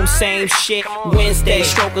Velvet Room, same shit. Wednesday,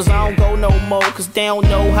 strokers, I don't go no more, cause they don't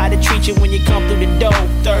know how to treat you when you come through the door.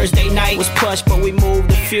 Thursday night was plush, but we moved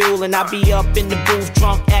the fuel, and I be up in the booth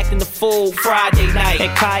drunk acting the fool. Friday night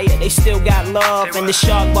at Kaya, they still got love, and the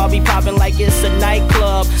Shark Bar be popping like it's a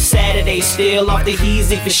nightclub. Saturday still off the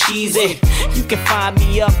Heezy for Sheezy. You can find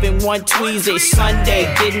me up in one Tweezy.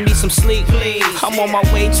 Sunday getting me some sleep, please. I'm on my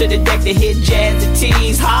way to the deck to hit Jazz and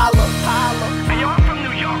Tees. Holla, holla. Hey, yo, I'm from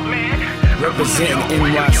New York, man. Representing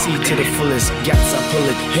NYC to the fullest. Gats, I pull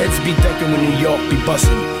it. Heads be ducking when New York be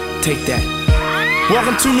bustin'. Take that.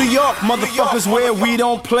 Welcome to New York, motherfuckers, where we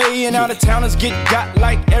don't play. And out-of-towners get got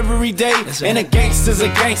like every day. And a gangster's a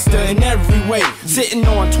gangster in every way. Sitting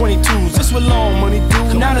on 22s, this what long money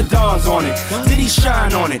do. Now the Don's on it, did he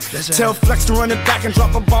shine on it? Tell Flex to run it back and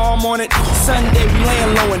drop a bomb on it. Sunday we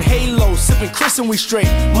laying low in Halo, sipping Chris and we straight.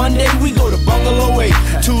 Monday we go to Bungalow 8.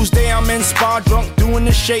 Tuesday I'm in Spa drunk doing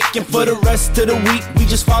the shake. And for the rest of the week we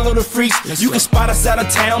just follow the freaks. You can spot us out of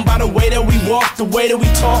town by the way that we walk, the way that we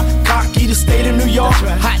talk. Cocky the state of New York.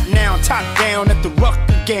 Hot now, top down at the Rucker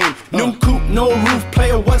game. New coupe, no roof,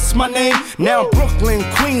 player, what's my name? Now Brooklyn,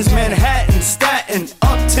 Queens, Manhattan, Staten,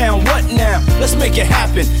 Uptown, what now? Let's make it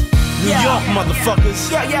happen. New York,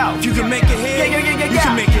 motherfuckers. If you can make it here, you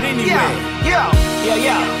can make it anywhere.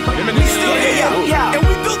 We still here, and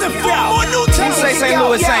we building 4 more new towns. You say St.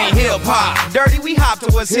 Louis ain't hip-hop. Dirty, we hop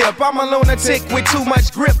to what's hip. I'm a lunatic with too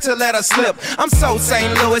much grip to let her slip. I'm so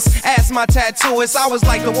St. Louis, ask my tattooist. I was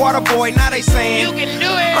like the water boy, now they saying you can do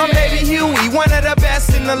it. I'm Baby Huey, one of the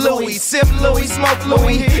best in the Louis. Sip Louis, smoke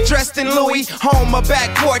Louis, dressed in Louis. Home or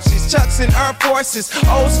back porches, Chucks and Air Forces.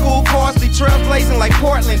 Old school, costly, trailblazing like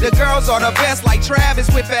Portland. The girls are the best like Travis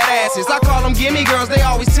with fat asses. I call them gimme girls, they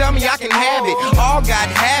always tell me I can have it. All got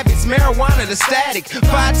habits, marijuana the static.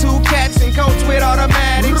 5'2" cats and coats with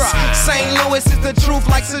automatics. St. Louis is the truth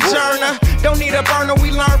like Sojourner. Don't need a burner,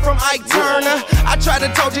 we learn from Ike Turner. I tried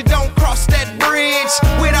to told you don't cross that bridge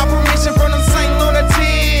without permission from them St.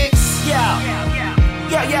 Lunatics.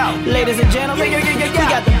 Ladies and gentlemen, we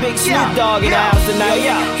got the big Snoop Dogg in the house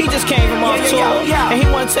tonight. He just came from off tour, and he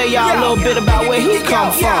want to tell y'all a little bit about where he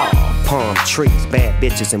come from. Palm trees, bad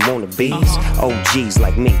bitches and wannabes. OGs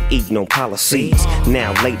like me eating on policies.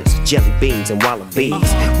 Now latest, jelly beans and wallabies.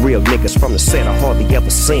 Real niggas from the set I hardly ever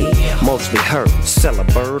seen. Mostly heard, sell a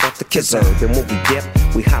bird off the kisser. Then when we dip,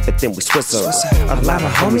 we hop it, then we swizzer. A lot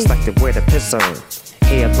of homies like to wear the pisser.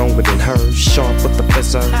 Hair longer than hers, sharp with the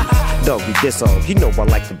fizzer. Doggy this off, you know I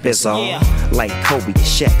like the bizzo. Like Kobe and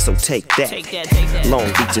Shaq, so take that. Long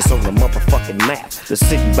Beach is on the motherfucking map. The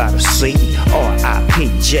city by the sea, R.I.P.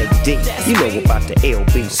 JD. You know about the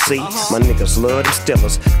LBC. My niggas love them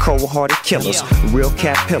stillers, cold-hearted killers. Real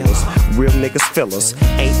cat pillars, real niggas fillers.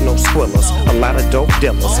 Ain't no swillers, a lot of dope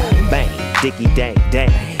dealers. Bang, diggy dang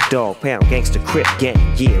dang. Dog pound, gangster, crip gang.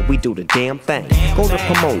 Yeah, we do the damn thing. Go to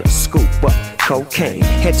Pomona, scoop up cocaine.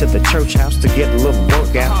 Head to the church house to get a little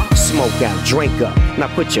workout. Smoke out, drink up, now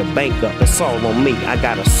put your bank up. It's all on me, I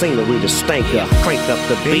got a scenery to stank up. Crank up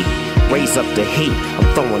the beat, raise up the heat.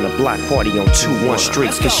 I'm throwing a block party on 2-1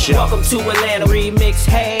 streets. Welcome to Atlanta Remix,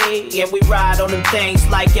 hey. And we ride on them things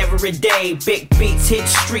like every day. Big beats hit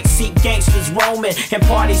streets, see gangsters roaming. And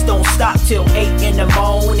parties don't stop till 8 in the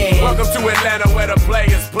morning. Welcome to Atlanta where the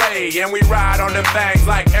players play. And we ride on them things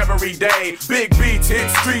like every day. Big beats hit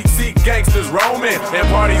streets, see gangsters roaming. And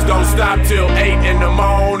parties don't stop till 8 in the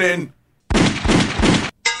morning.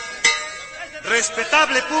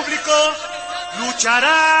 Respetable público,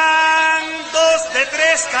 lucharán 2 de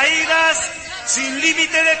 3 caídas sin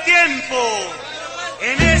límite de tiempo.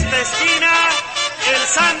 En esta esquina, el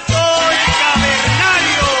Santo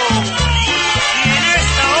Cavernario. Y en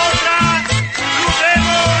esta otra, Blue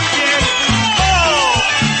Demon y el Bulldog.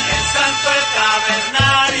 El Santo el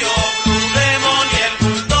Cavernario, Blue Demon y el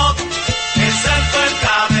Bulldog. El Santo el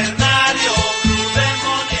Cavernario, Blue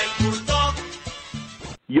Demon y el Bulldog.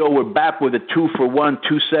 Yo, we're back with a 2-for-1,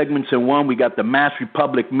 2 segments in one. We got the Mass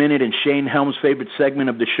Republic Minute and Shane Helms' favorite segment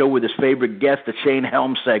of the show with his favorite guest, the Shane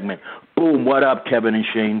Helms segment. Boom, what up, Kevin and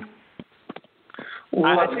Shane?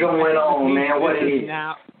 What's going on, man? What is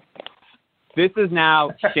now? This is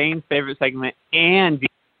now Shane's favorite segment and the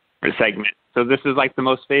favorite segment. So this is like the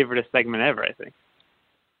most favorite segment ever, I think.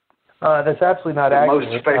 That's absolutely not accurate.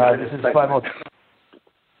 This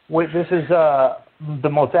is the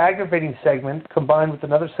most aggravating segment combined with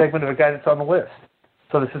another segment of a guy that's on the list.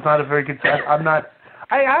 So this is not a very good segment.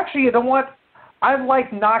 You know what? I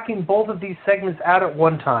like knocking both of these segments out at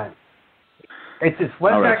one time. It's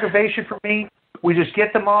less aggravation for me. We just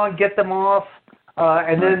get them on, get them off,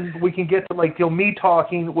 and then we can get to me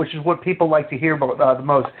talking, which is what people like to hear about the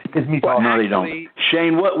most, is me talking. No, they don't.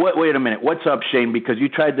 Shane, wait a minute. What's up, Shane? Because you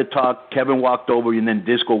tried to talk, Kevin walked over you, and then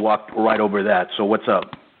Disco walked right over that. So what's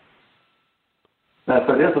up?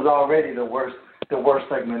 So this is already the worst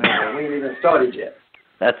segment ever. We ain't even started yet.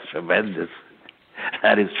 That's tremendous.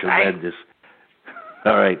 That is tremendous.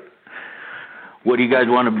 All right. What do you guys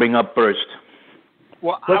want to bring up first?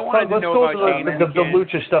 Well, I wanted to know about the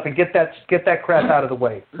lucha stuff and get that crap out of the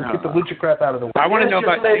way. Get the lucha crap out of the way. I want to know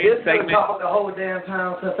about Shane's segment. Talk the whole damn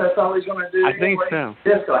time since that's all he's going to do. I think so.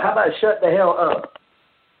 Disco, how about shut the hell up?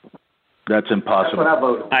 That's impossible. That's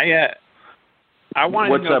what I voted. I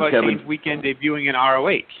wanted to know about Kevin? Shane's weekend debuting in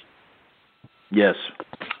ROH. Yes.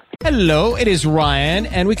 Hello, it is Ryan,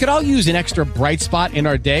 and we could all use an extra bright spot in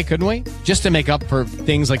our day, couldn't we? Just to make up for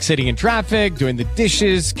things like sitting in traffic, doing the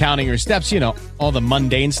dishes, counting your steps, all the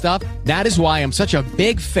mundane stuff. That is why I'm such a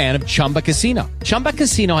big fan of Chumba Casino. Chumba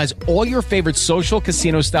Casino has all your favorite social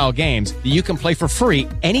casino-style games that you can play for free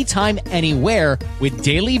anytime, anywhere with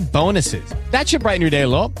daily bonuses. That should brighten your day a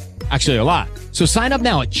little. Actually, a lot. So sign up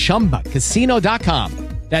now at ChumbaCasino.com.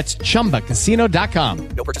 That's ChumbaCasino.com.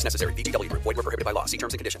 No purchase necessary. VGW Group. Void where prohibited by law. See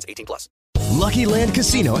terms and conditions. 18+. Lucky Land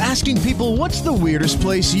Casino, asking people, what's the weirdest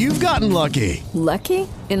place you've gotten lucky? Lucky?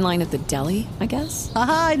 In line at the deli, I guess?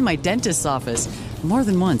 Aha, in my dentist's office. More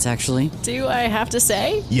than once, actually. Do I have to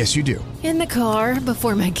say? Yes, you do. In the car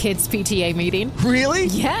before my kids' PTA meeting. Really?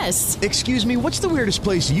 Yes. Excuse me, what's the weirdest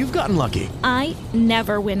place you've gotten lucky? I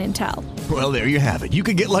never win and tell. Well, there you have it. You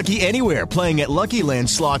can get lucky anywhere, playing at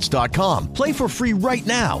LuckyLandSlots.com. Play for free right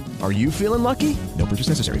now. Are you feeling lucky? No purchase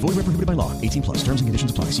necessary. Void where prohibited by law. 18+. Terms and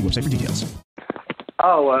conditions apply. See website for details.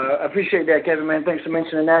 I appreciate that, Kevin, man. Thanks for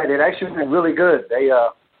mentioning that. It actually been really good.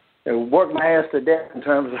 They worked my ass to death in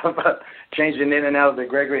terms of changing in and out of the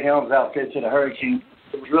Gregory Helms outfit to the Hurricane.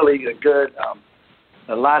 It was really good.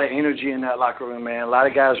 A lot of energy in that locker room, man. A lot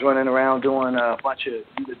of guys running around doing a bunch of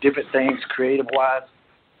different things, creative-wise.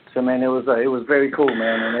 So, man, it was very cool,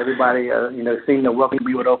 man. And everybody, seemed to welcome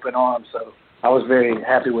me with open arms. So I was very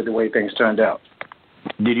happy with the way things turned out.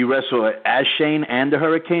 Did you wrestle as Shane and the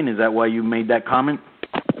Hurricane? Is that why you made that comment?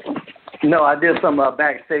 No, I did some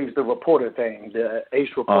backstage, the reporter thing, the ace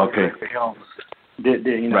reporter. Okay. Helms did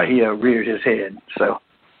right. He reared his head. So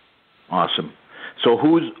awesome. So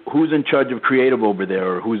who's in charge of creative over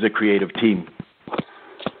there, or who's the creative team?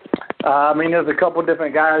 There's a couple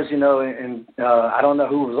different guys, and I don't know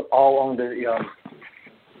who was all on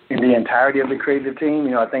in the entirety of the creative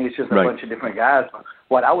team. I think it's just a bunch of different guys.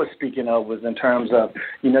 What I was speaking of was in terms of,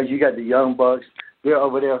 you got the Young Bucks. They're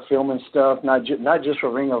over there filming stuff, not just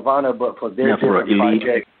for Ring of Honor, but for their different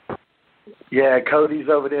projects. Yeah, Cody's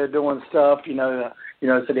over there doing stuff, so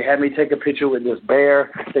they had me take a picture with this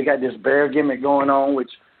bear. They got this bear gimmick going on,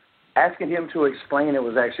 which asking him to explain it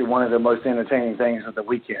was actually one of the most entertaining things of the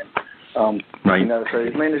weekend. Right. So,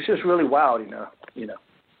 it's just really wild,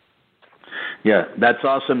 Yeah, that's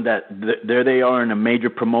awesome that there they are in a major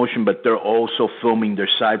promotion, but they're also filming their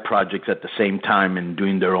side projects at the same time and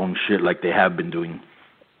doing their own shit like they have been doing.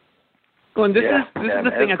 Well, and this is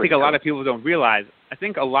the thing I think a lot of people don't realize. I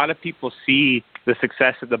think a lot of people see the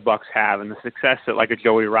success that the Bucks have and the success that like a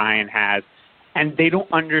Joey Ryan has, and they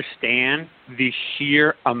don't understand the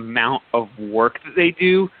sheer amount of work that they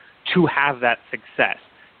do to have that success.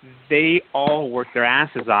 They all work their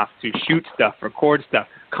asses off to shoot stuff, record stuff,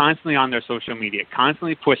 constantly on their social media,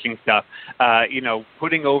 constantly pushing stuff,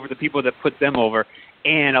 putting over the people that put them over.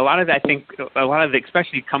 And a lot of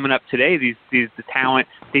especially coming up today, the talent,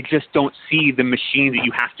 they just don't see the machine that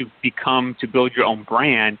you have to become to build your own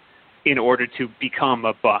brand in order to become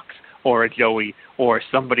a Bucks or a Joey or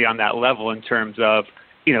somebody on that level in terms of,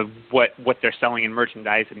 what they're selling in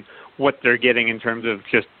merchandise and what they're getting in terms of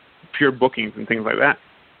just pure bookings and things like that.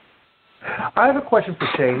 I have a question for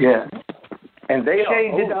Shane. Yeah. And they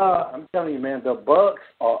Shane, I'm telling you, man, the Bucks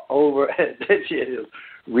are over. That shit is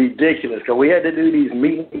ridiculous. Because we had to do these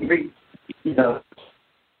meet and greets. They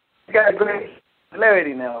got great.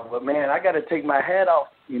 popularity now. But man, I got to take my hat off.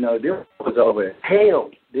 You know, this was over hell.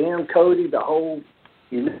 Damn Cody, the whole,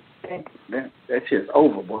 you know, that shit's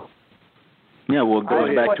over, boy. Yeah, well, it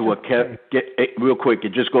goes back to what real quick.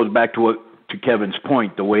 It just goes back to Kevin's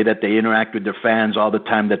point, the way that they interact with their fans, all the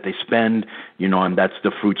time that they spend, you know, and that's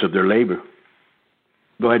the fruits of their labor.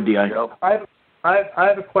 Go ahead, D.I. I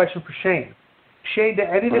have a question for Shane. Shane, did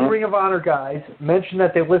any of the Ring of Honor guys mention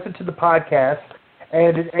that they listened to the podcast,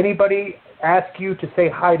 and did anybody ask you to say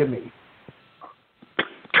hi to me?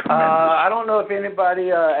 I don't know if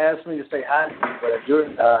anybody asked me to say hi to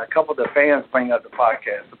you, but a couple of the fans bring up the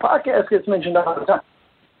podcast. The podcast gets mentioned all the time,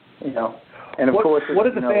 you know. And of course, what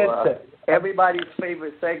did the fans say? Everybody's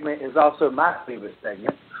favorite segment is also my favorite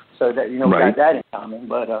segment, so that we got that in common.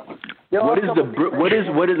 But what is?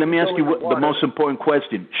 Let me ask you the most important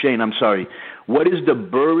question, Shane. I'm sorry. What is the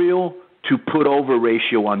burial to put over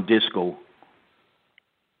ratio on Disco?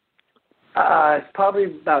 It's probably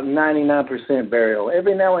about 99% burial.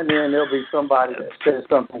 Every now and then there'll be somebody that says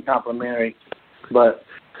something complimentary, but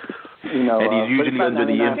you know. And he's usually under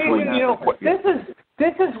the influence. You know,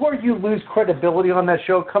 this is where you lose credibility on that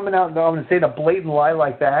show. Coming out and saying a blatant lie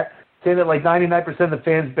like that, saying that like 99% of the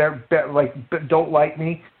fans don't like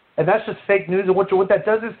me, and that's just fake news. And what that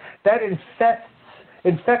does is that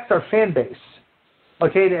infects our fan base.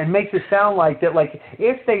 Okay, and makes it sound like that. Like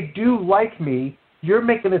if they do like me, you're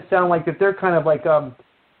making it sound like that they're kind of like,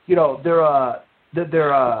 you know, they're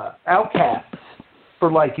outcasts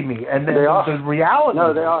for liking me, and then the reality.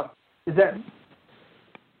 No, they are. Is that?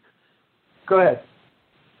 Go ahead.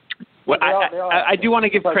 Well, I do want to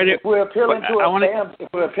give credit. If we're appealing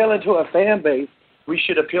to a fan base, we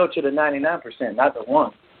should appeal to the 99%, not the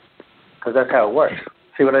 1%, because that's how it works.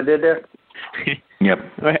 See what I did there? Yep.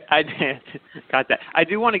 I got that. I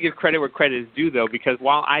do want to give credit where credit is due, though, because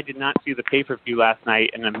while I did not see the pay-per-view last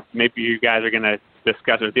night, and then maybe you guys are going to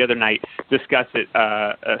discuss, or the other night, discuss it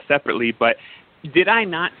separately, but did I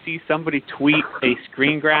not see somebody tweet a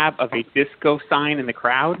screen grab of a Disco sign in the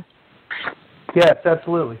crowd? Yes,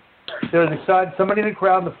 absolutely. There was a sign, somebody in the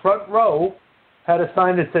crowd in the front row had a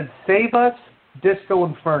sign that said, "Save us, Disco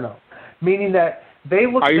Inferno," meaning that they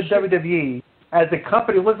look at the WWE as a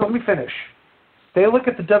company. Let me finish. They look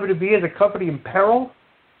at the WWE as a company in peril,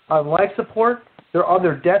 on life support. They're on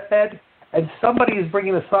their deathbed, and somebody is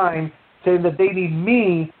bringing a sign saying that they need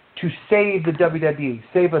me to save the WWE,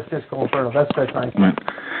 save us, Disco Inferno. That's their sign.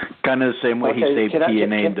 Kind of the same way he saved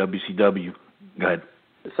TNA and WCW. Go ahead.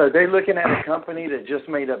 So they're looking at a company that just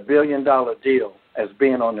made $1 billion deal as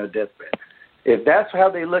being on their deathbed. If that's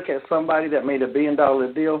how they look at somebody that made $1 billion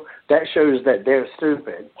deal, that shows that they're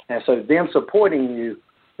stupid. And so them supporting you,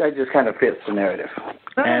 that just kind of fits the narrative.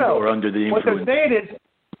 No. Or under the influence. What they're saying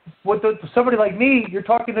is, somebody like me, you're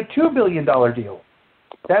talking a $2 billion deal.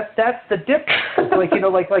 That's the difference. Like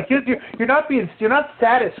you're not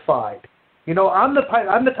satisfied. You know, I'm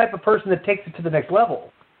the type of person that takes it to the next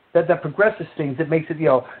level. That progresses things, that makes it, you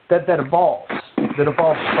know, that evolves the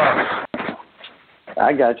product.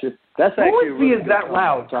 I got you. That's actually Who is that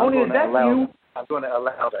loud? Tony, is that you? I'm going to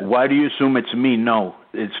allow that. Why do you assume it's me? No,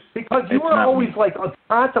 it's because you are always me. Like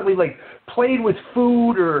constantly like playing with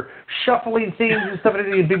food or shuffling things and stuff,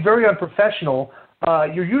 and being very unprofessional.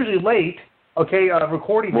 You're usually late. Okay,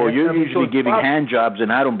 recording. Well, you're usually giving hand jobs,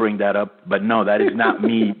 and I don't bring that up. But no, that is not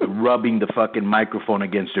me rubbing the fucking microphone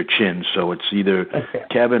against their chin. So it's either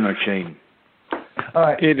Kevin or Shane. All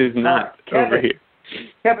right. It is not over here.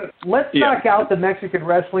 Kevin, let's knock out the Mexican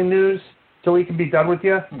wrestling news so we can be done with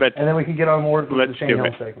you, and then we can get on board with the Shane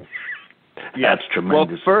Helm segment. Yeah, that's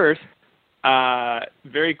tremendous. Well, first,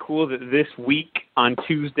 very cool that this week on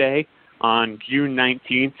Tuesday, on June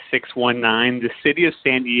 19th, 619, the city of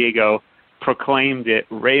San Diego proclaimed it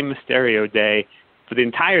Rey Mysterio Day for the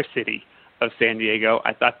entire city of San Diego.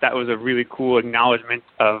 I thought that was a really cool acknowledgement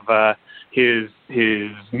of his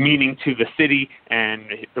meaning to the city and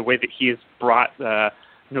the way that he has brought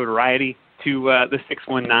notoriety to the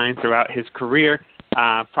 619 throughout his career.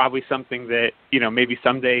 Probably something that, you know, maybe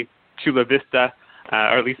someday Chula Vista,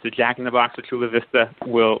 or at least the Jack in the Box of Chula Vista,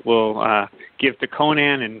 will give to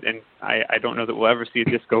Conan, and I don't know that we'll ever see a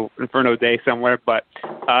Disco Inferno Day somewhere, but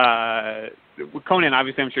Conan,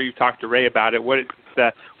 obviously, I'm sure you've talked to Ray about it. What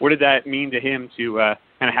did that mean to him to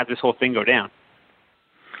kind of have this whole thing go down?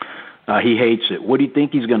 He hates it. What do you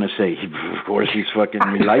think he's going to say? Of course, he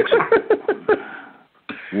likes it.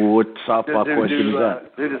 What softball question is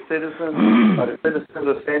that? Do the citizens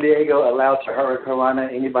of San Diego allowed to hurricane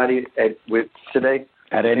anybody today?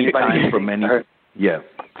 At any time from any... Yeah.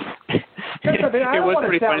 I don't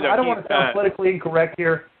want to sound politically incorrect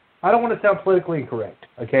here. I don't want to sound politically incorrect,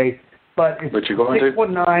 okay? But it's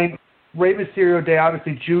 619. Rey Mysterio Day,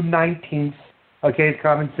 obviously June 19th. Okay, it's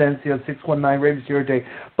common sense, 619 Rey Mysterio Day.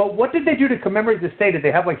 But what did they do to commemorate this day? Did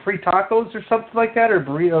they have like free tacos or something like that, or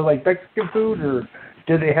burrito, like Mexican food, or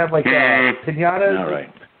did they have like piñatas? All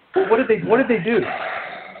right. What did they do?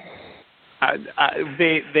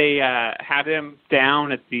 They had him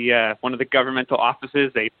down at the one of the governmental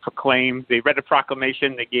offices. They read a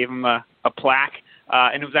proclamation. They gave him a plaque.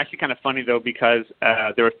 And it was actually kind of funny, though, because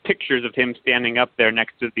there were pictures of him standing up there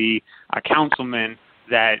next to the councilman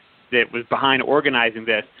that was behind organizing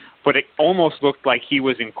this. But it almost looked like he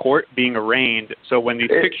was in court being arraigned. So when these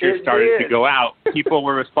pictures started to go out, people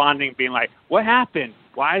were responding, being like, "What happened?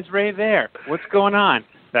 Why is Ray there? What's going on?"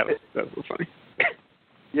 That was funny.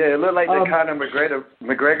 Yeah, it looked like the Conor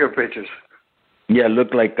McGregor pictures. Yeah, it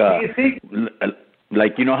looked like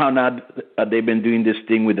like you know how now they've been doing this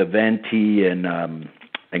thing with Avanti and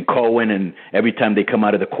Cohen, and every time they come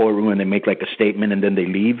out of the courtroom and they make like a statement and then they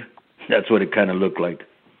leave. That's what it kind of looked like.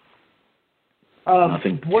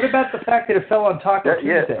 Nothing. What about the fact that it fell on Taco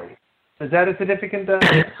Tuesday? Is that a significant? Does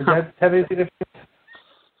that have any significance?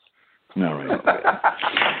 No,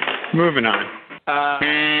 right. Moving on.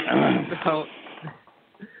 So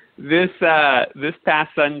this past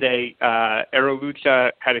Sunday, Aero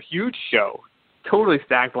Lucha had a huge show, totally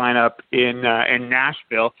stacked lineup in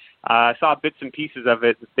Nashville. I saw bits and pieces of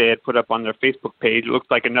it that they had put up on their Facebook page. It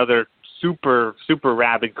looked like another super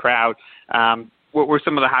rabid crowd. What were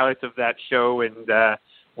some of the highlights of that show, and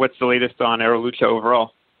what's the latest on Aero Lucha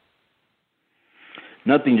overall?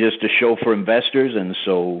 Nothing, just a show for investors, and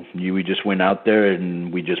so we just went out there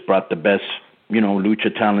and we just brought the best,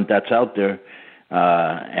 lucha talent that's out there,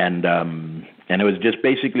 and it was just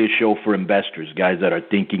basically a show for investors, guys that are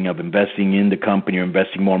thinking of investing in the company or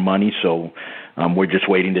investing more money. So we're just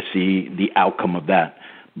waiting to see the outcome of that.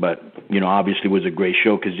 But, obviously it was a great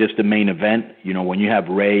show because just the main event, when you have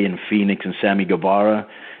Ray and Phoenix and Sammy Guevara,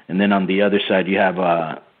 and then on the other side you have,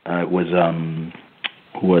 who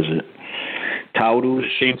was it? Taurus.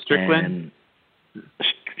 Shane Strickland.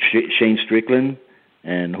 Shane Strickland.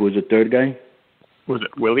 And who was the third guy? Was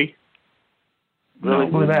it Willie?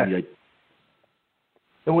 Willie Mack.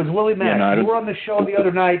 It was Willie Mack. Yeah, you were on the show the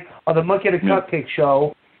other night on the Monkey and a Cupcake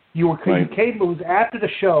show. You came. It was after the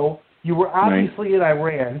show. You were obviously in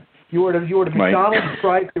Iran. You were at a McDonald's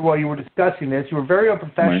drive-thru while you were discussing this. You were very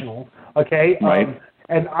unprofessional. Okay.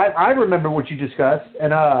 And I remember what you discussed,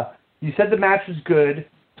 and you said the match was good.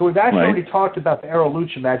 So we've actually already talked about the Aero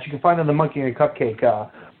Lucha match. You can find it on the Monkey and a Cupcake.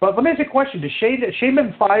 But let me ask you a question. Has Shane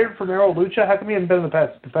been fired from Aero Lucha? How come he hasn't been in the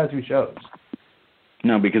past few shows?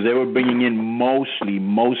 No, because they were bringing in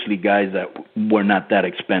mostly guys that were not that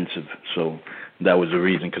expensive. So that was the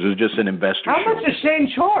reason, because it was just an investor show. How much does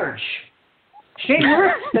Shane charge? Shane, you're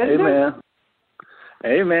expensive.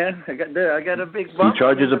 Hey, man. I got a big bump. He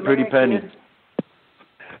charges a pretty penny.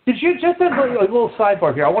 Did you, just a little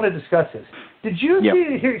sidebar here, I want to discuss this. Did you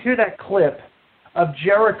hear that clip of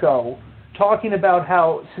Jericho talking about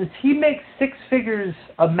how since he makes six figures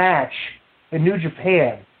a match in New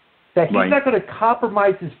Japan, that he's not going to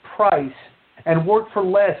compromise his price and work for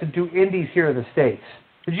less and do indies here in the States?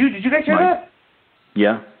 Did you guys hear that?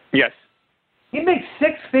 Yeah. Yes. He makes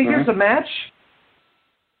six figures a match?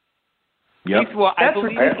 Yep. Well, I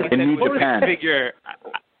believe in New Japan.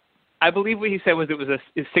 I believe what he said was it was a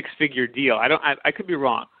six-figure deal. I could be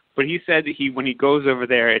wrong. But he said that when he goes over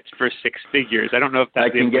there, it's for six figures. I don't know if that's I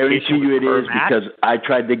can guarantee you it is because I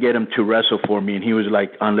tried to get him to wrestle for me, and he was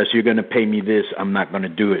like, unless you're going to pay me this, I'm not going to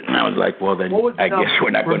do it. And I was like, well, then I guess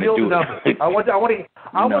we're not going to do it. I want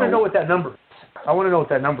to know what that number is. I want to know what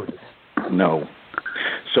that number is. No.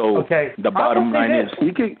 So the bottom line is,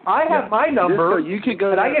 I have my number,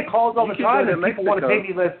 and I get calls all the time, and people want to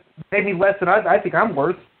pay me less than I think I'm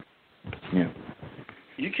worth. Yeah.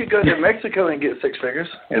 You could go to Mexico and get six figures.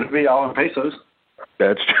 It'll be all in pesos.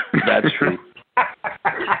 That's true.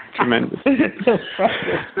 Tremendous.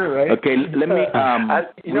 That's true, right? Okay, let me.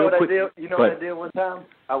 You know what I did? You know what I did one time?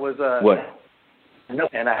 I was what?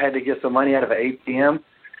 And I had to get some money out of an ATM,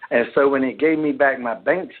 and so when it gave me back my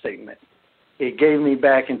bank statement, it gave me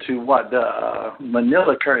back into what the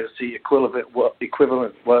Manila currency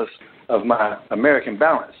equivalent was of my American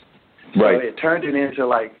balance. So it turned it into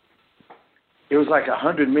it was like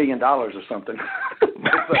 $100 million or something. I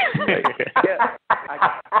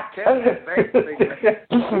kept the bank statement,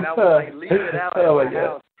 and I would leave it out at my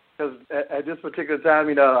house because at this particular time,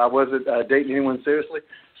 I wasn't dating anyone seriously.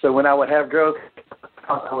 So when I would have girls,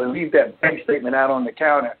 I would leave that bank statement out on the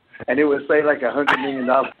counter, and it would say like $100 million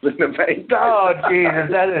in the bank. Oh,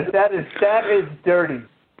 Jesus, that is dirty.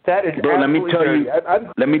 That is Bro, absolutely dirty.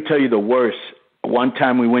 let me tell you the worst. One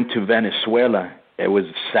time we went to Venezuela, it was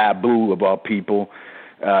Sabu of all people,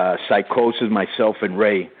 Psychosis, myself, and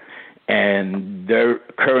Ray. And their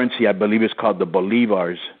currency, I believe, is called the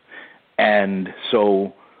Bolivars. And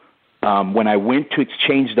so when I went to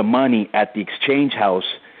exchange the money at the exchange house,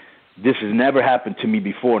 this has never happened to me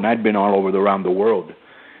before, and I'd been all over around the world.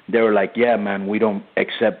 They were like, yeah, man, we don't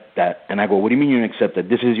accept that. And I go, what do you mean you don't accept that?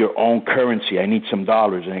 This is your own currency. I need some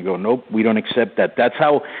dollars. And they go, nope, we don't accept that. That's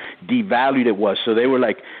how devalued it was. So they were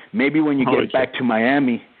like, maybe when you get back to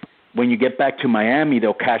Miami,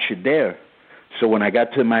 they'll cash it there. So when I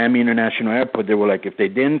got to Miami International Airport, they were like, if they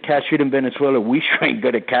didn't cash it in Venezuela, we sure ain't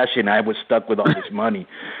going to cash it, and I was stuck with all this money.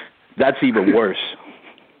 That's even worse.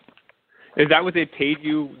 Is that what they paid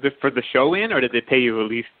you for the show in, or did they pay you at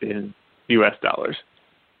least in U.S. dollars?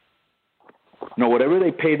 No, whatever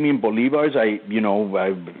they paid me in Bolivars,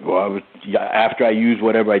 after I used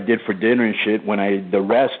whatever I did for dinner and shit, the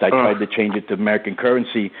rest I tried to change it to American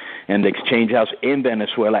currency, and the exchange house in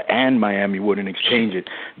Venezuela and Miami wouldn't exchange it.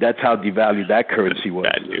 That's how devalued that currency was.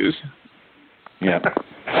 Bad news. Yeah.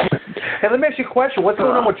 Hey, let me ask you a question. What's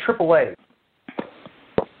going on with AAA?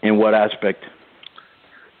 In what aspect?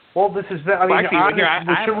 Well, this is. I mean, I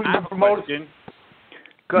have a question.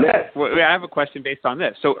 Go ahead. Well, I have a question based on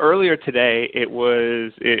this. So earlier today, it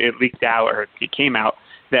leaked out, or it came out,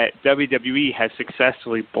 that WWE has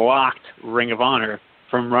successfully blocked Ring of Honor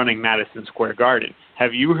from running Madison Square Garden.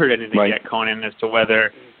 Have you heard anything yet, Conan, as to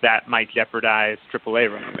whether that might jeopardize AAA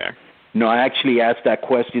running there? No, I actually asked that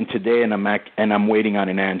question today, and I'm waiting on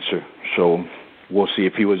an answer. So we'll see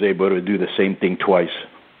if he was able to do the same thing twice.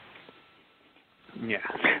 Yeah.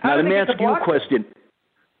 Now let me ask you a question.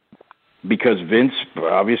 Because Vince,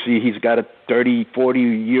 obviously, he's got a 30,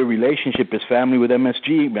 40-year relationship, his family with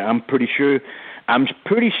MSG. I'm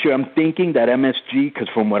thinking that MSG, because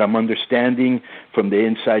from what I'm understanding from the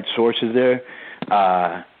inside sources there,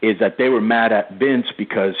 is that they were mad at Vince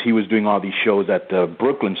because he was doing all these shows at the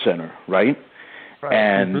Brooklyn Center, right?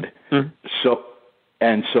 And so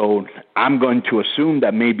I'm going to assume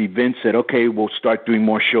that maybe Vince said, okay, we'll start doing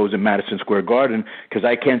more shows in Madison Square Garden, because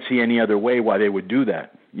I can't see any other way why they would do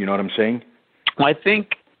that. You know what I'm saying? Well, I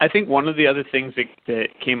think one of the other things that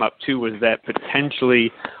came up too was that potentially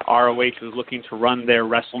ROH was looking to run their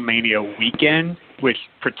WrestleMania weekend, which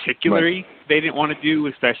particularly they didn't want to do,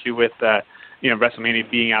 especially with WrestleMania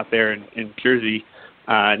being out there in Jersey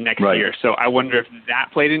next year. So I wonder if that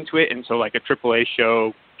played into it, and so like a AAA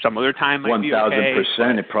show some other time might be okay.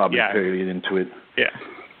 1,000% it probably played into it. Yeah.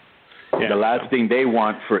 The last thing they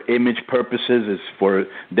want for image purposes is for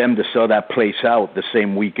them to sell that place out the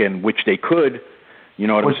same weekend, which they could. You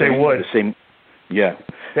know what I'm saying? Which they would. The same, yeah.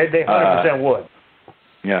 They 100% would.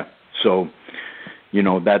 Yeah. So,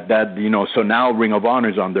 so now Ring of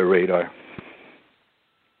Honor's on their radar.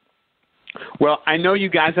 Well, I know you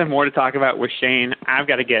guys have more to talk about with Shane. I've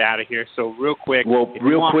got to get out of here. So real quick. Well,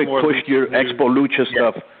 real quick, push your Expo Lucha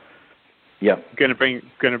stuff. Yeah. Gonna bring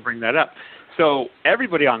that up. So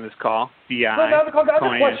everybody on this call, DI, I have a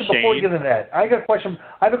question before you get into that. I have a question.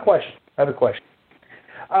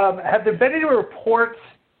 Have there been any reports?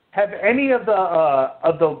 Have any of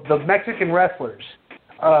the Mexican wrestlers,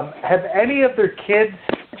 have any of their kids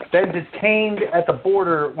been detained at the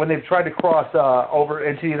border when they've tried to cross over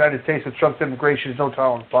into the United States with Trump's immigration no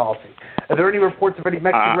tolerance policy? Are there any reports of any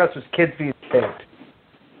Mexican wrestlers' kids being detained?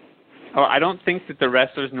 Oh, I don't think that the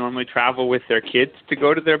wrestlers normally travel with their kids to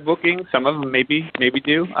go to their booking. Some of them maybe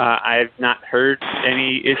do. I've not heard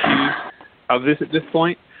any issues of this at this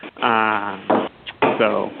point.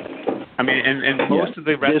 So, I mean, and most of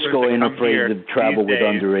the wrestlers Disco ain't that come afraid here to travel with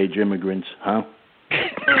days, underage immigrants, huh?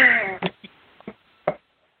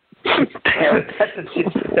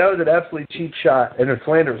 That was an absolutely cheap shot and a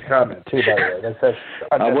slanderous comment too, by the way.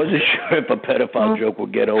 I wasn't sure if a pedophile joke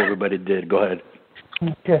would get over, but it did. Go ahead.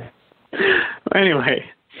 Okay. Anyway,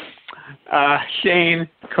 Shane,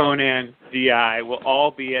 Conan, DI will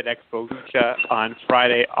all be at Expo Lucha on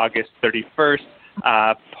Friday, August 31st.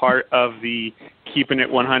 Part of the Keeping It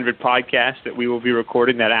 100 podcast that we will be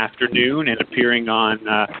recording that afternoon and appearing on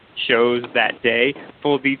shows that day.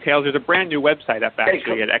 Full details. There's a brand new website up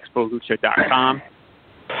actually at expolucha.com.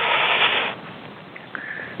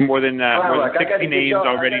 More than 60 names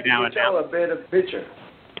already now announced. A better picture.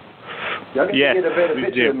 Y'all need to get a better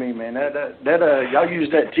picture of me, man. Y'all use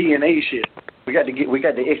that TNA shit. We got the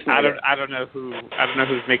X. I don't know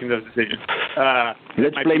who's making those decisions.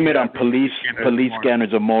 Let's blame it on police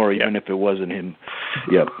scanners or more, even if it wasn't him.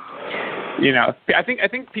 Yep. I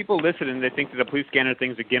think people listen and they think that the police scanner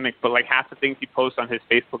thing's a gimmick, but like half the things he posts on his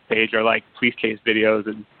Facebook page are like police chase videos,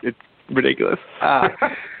 and it's ridiculous.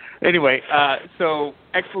 Anyway, so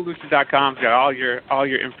ExpoLucha.com's got all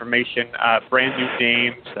your information, brand new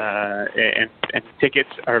names, and tickets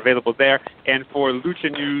are available there. And for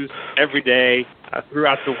Lucha News every day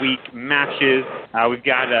throughout the week, matches. We've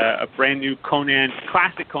got a brand new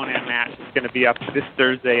classic Conan match that's going to be up this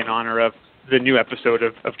Thursday in honor of the new episode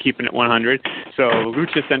of Keeping It 100. So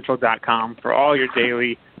LuchaCentral.com for all your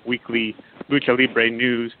daily, weekly Lucha Libre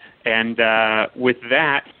news. And with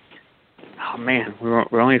that, oh man, I'm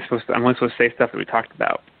only supposed to say stuff that we talked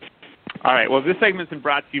about. All right. Well, this segment's been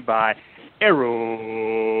brought to you by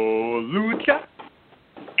Aero Lucha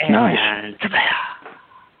and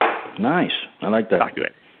Nice. I like that. Talk to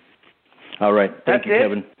it. All right. Thank you,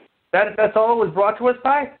 Kevin. That's all it was brought to us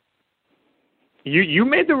by? You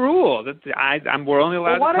made the rule that we're only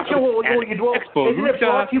allowed. Well, why don't isn't it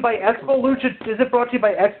brought to you by Expo Lucha? Is it brought to you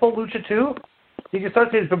by Expo Lucha too? You can start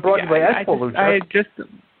saying it's been brought to you by Expo Lucha.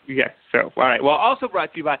 Yes. So all right. Well, also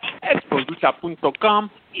brought to you by ExpoLucha.com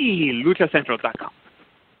y LuchaCentral.com.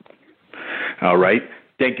 All right.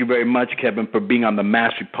 Thank you very much, Kevin, for being on the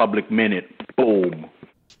Mass Republic Minute. Boom.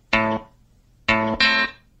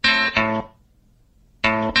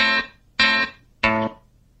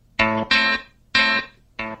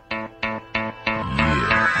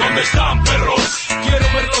 ¿Dónde están, perros? Quiero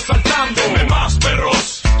verlos saltando. Deme más,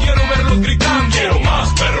 perros. Quiero verlos gritando. Quiero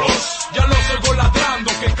más, perros. Ya los oigo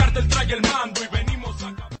ladrando. Que el cártel trae el mando y venimos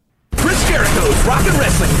acá. Chris Jericho's Rockin'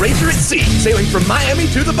 Wrestling Razor at Sea, sailing from Miami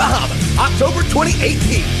to the Bahamas, October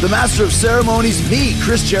 2018. The Master of Ceremonies, me,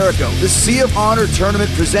 Chris Jericho. The Sea of Honor tournament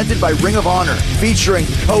presented by Ring of Honor, featuring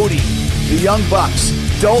Cody, the Young Bucks,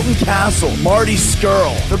 Dalton Castle, Marty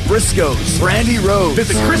Scurll, the Briscoes, Brandy Rose.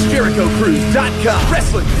 Visit ChrisJerichoCruise.com.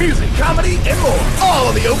 Wrestling, music, comedy, and more. All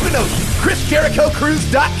on the open ocean.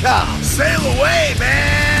 ChrisJerichoCruise.com. Sail away,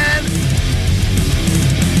 man!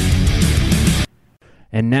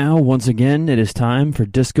 And now, once again, it is time for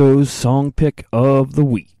Disco's Song Pick of the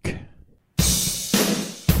Week.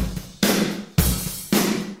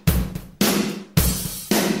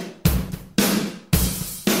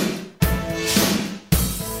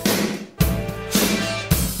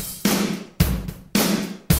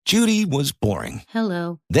 Judy was boring.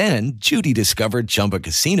 Hello. Then Judy discovered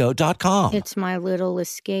ChumbaCasino.com. It's my little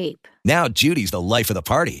escape. Now Judy's the life of the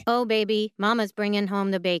party. Oh, baby, mama's bringing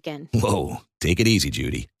home the bacon. Whoa, take it easy,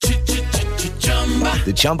 Judy.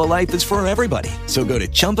 The Chumba life is for everybody. So go to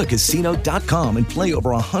ChumbaCasino.com and play over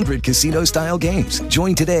 100 casino-style games.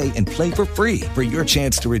 Join today and play for free for your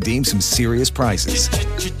chance to redeem some serious prizes.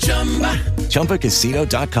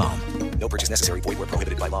 ChumbaCasino.com. No purchase necessary. Void where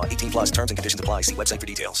prohibited by law. 18 plus terms and conditions apply. See website for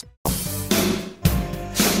details.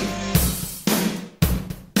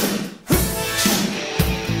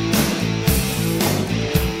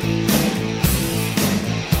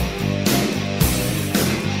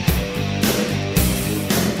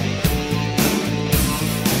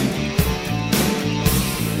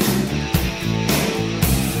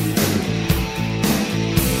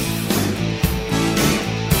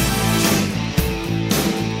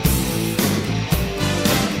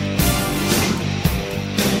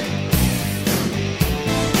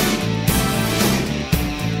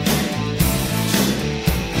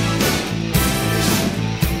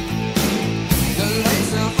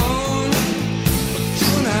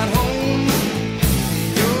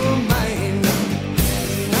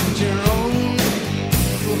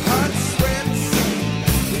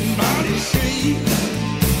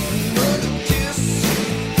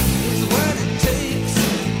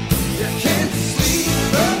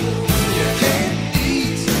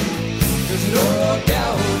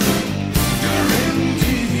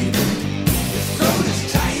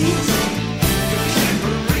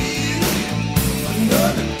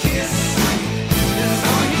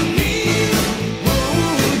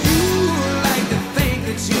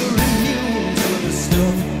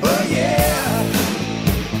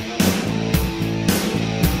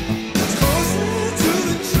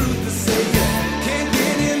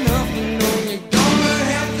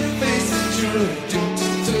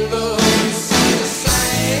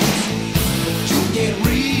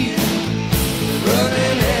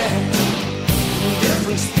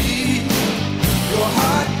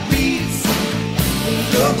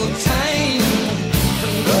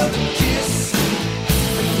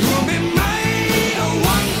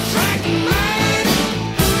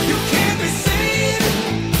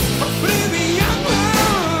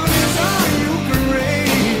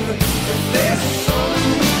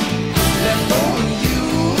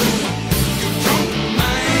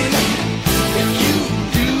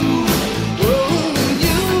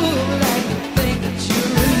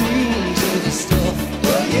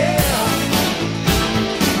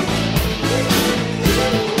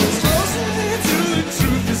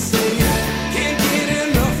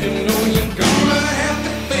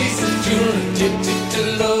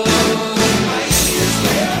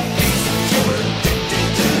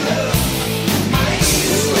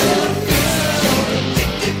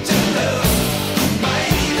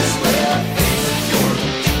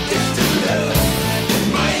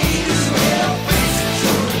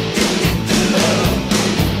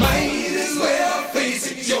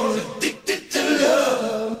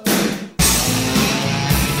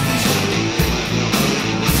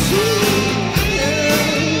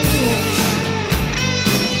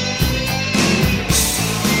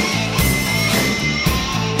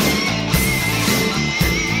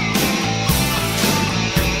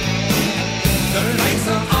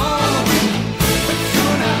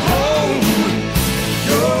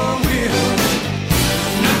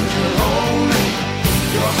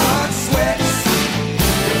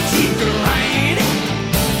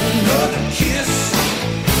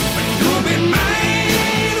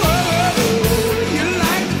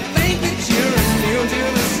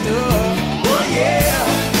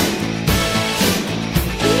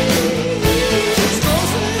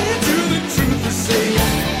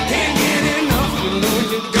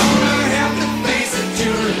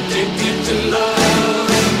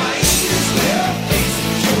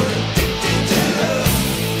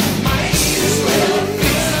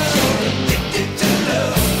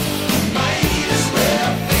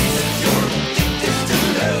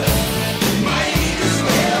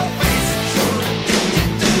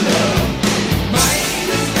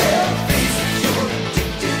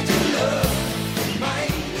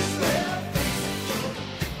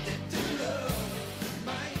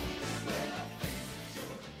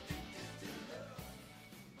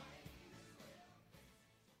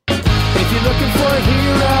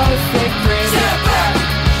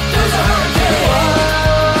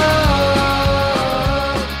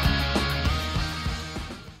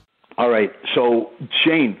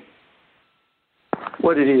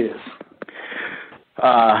 what it is.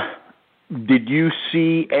 Did you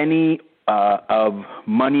see any of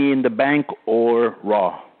Money in the Bank or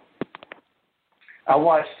Raw? I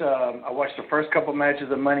watched the first couple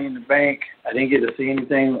matches of Money in the Bank. I didn't get to see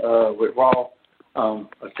anything with Raw. I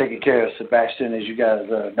was taking care of Sebastian, as you guys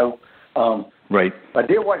know. Right. I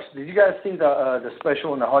did watch. Did you guys see the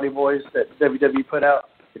special on the Hardy Boys that WWE put out?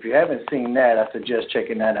 If you haven't seen that, I suggest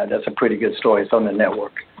checking that out. That's a pretty good story. It's on the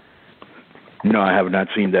network. No, I have not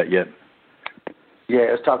seen that yet. Yeah,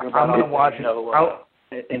 it's talking about I'm gonna watch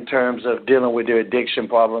in terms of dealing with their addiction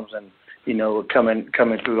problems and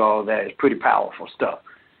coming through all of that. It's pretty powerful stuff.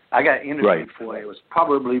 I got interviewed for it. It was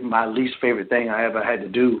probably my least favorite thing I ever had to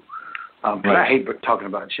do. I hate talking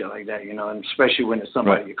about shit like that, and especially when it's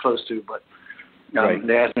somebody you're close to. But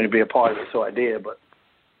they asked me to be a part of it, so I did. But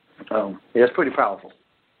it's pretty powerful.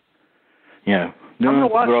 Yeah. No, I'm gonna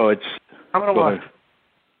watch. Bro, I'm gonna watch.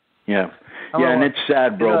 Yeah. And it's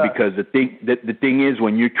sad, bro, because the thing is,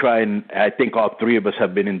 when you try, and I think all three of us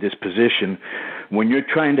have been in this position, when you're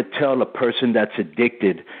trying to tell a person that's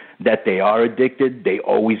addicted that they are addicted, they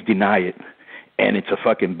always deny it. And it's a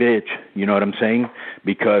fucking bitch, you know what I'm saying?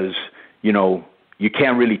 Because, you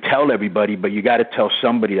can't really tell everybody, but you got to tell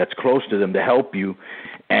somebody that's close to them to help you.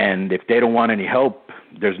 And if they don't want any help,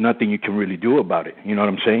 there's nothing you can really do about it. You know what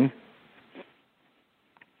I'm saying?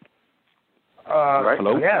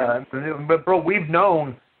 Hello? Yeah, but bro, we've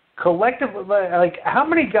known collectively, like, how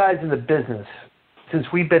many guys in the business, since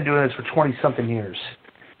we've been doing this for 20-something years,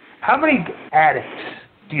 how many addicts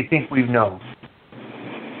do you think we've known?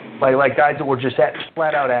 Like guys that were just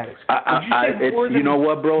flat-out addicts. You know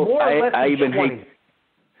what, bro? I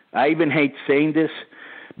even hate saying this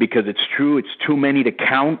because it's true. It's too many to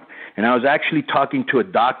count. And I was actually talking to a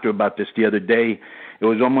doctor about this the other day. It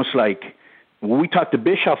was almost like we talked to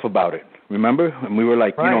Bischoff about it. Remember? And we were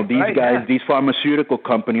like, these guys, these pharmaceutical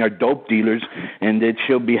companies are dope dealers, and they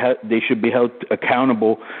should be held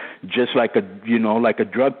accountable, just like a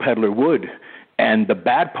drug peddler would. And the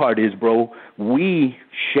bad part is, bro,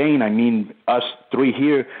 us three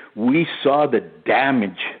here, we saw the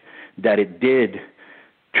damage that it did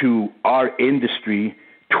to our industry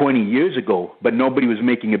 20 years ago, but nobody was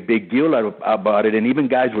making a big deal about it, and even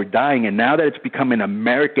guys were dying. And now that it's become an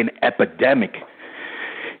American epidemic,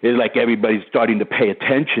 it's like everybody's starting to pay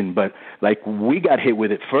attention, but like we got hit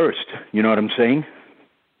with it first. You know what I'm saying?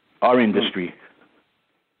 Our industry.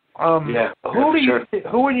 Who,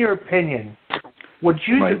 in your opinion, would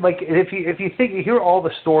you like if you think you hear all the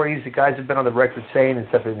stories the guys have been on the record saying and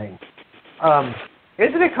stuff, everything?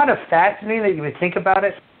 Isn't it kind of fascinating that you would think about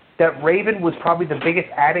it that Raven was probably the biggest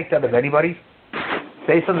addict out of anybody,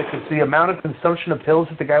 based on the amount of consumption of pills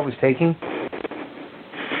that the guy was taking?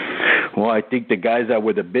 Well, I think the guys that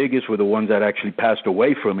were the biggest were the ones that actually passed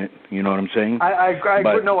away from it. You know what I'm saying? I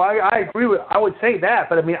agree with. I would say that,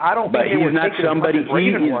 but I mean, I don't. But think he's not somebody.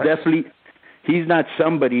 He's not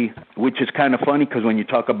somebody. Which is kind of funny because when you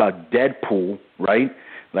talk about Deadpool, right?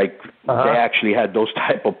 Like they actually had those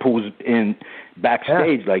type of pools in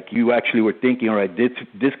backstage. Like you actually were thinking, all right,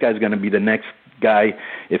 this guy's going to be the next guy.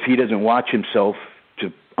 If he doesn't watch himself,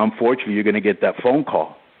 unfortunately, you're going to get that phone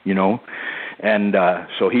call. And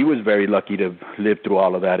so he was very lucky to live through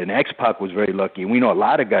all of that. And X-Pac was very lucky. And we know a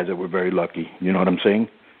lot of guys that were very lucky. You know what I'm saying?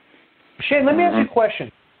 Shane, let me ask you a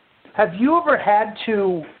question. Did you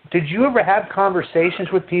ever have conversations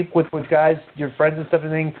with people, with guys, your friends and stuff,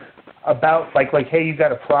 and about, like, hey, you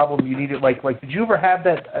got a problem, you need it, like, did you ever have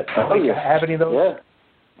that, have any of those?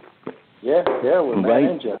 Yeah, with Matt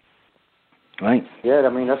and Jeff. Right. Yeah, I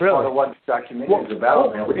mean, that's part of what the documentary is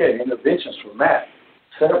about, man. We had interventions from Matt,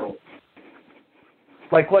 several.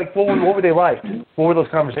 Like what were they like? What were those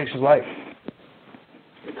conversations like?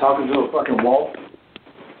 Talking to a fucking wall.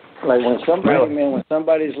 Like when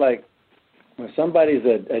somebody's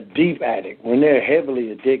a deep addict, when they're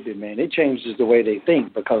heavily addicted, man, it changes the way they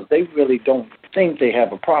think because they really don't think they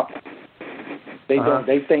have a problem. They don't.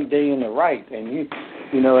 They think they're in the right, and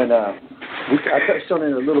I touched on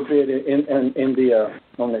it a little bit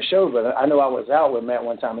on the show, but I know I was out with Matt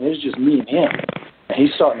one time, and it was just me and him. And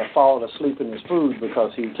he's starting to fall asleep in his food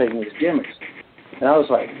because he's taking his gimmicks. And I was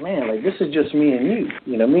like, man, like, this is just me and you.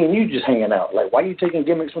 Me and you just hanging out. Like, why are you taking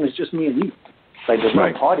gimmicks when it's just me and you? Like, there's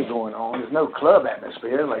no party going on. There's no club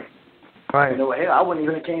atmosphere. Like, hell, I wouldn't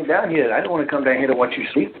even have came down here. I didn't want to come down here to watch you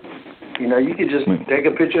sleep. You could just take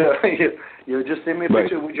a picture. Just send me a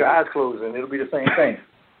picture with your eyes closed, and it'll be the same thing.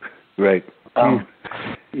 Right. And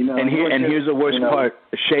here's the worst part.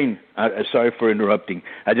 Shane, sorry for interrupting.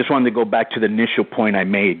 I just wanted to go back to the initial point I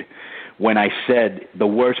made when I said the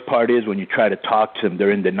worst part is when you try to talk to them,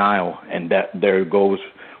 they're in denial, and that there goes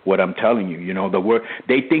what I'm telling you. You know,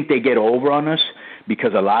 they think they get over on us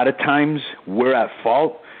because a lot of times we're at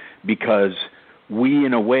fault because we,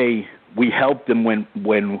 in a way, we help them when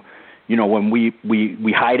you know, when we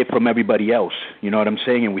hide it from everybody else. You know what I'm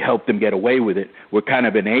saying? And we help them get away with it. We're kind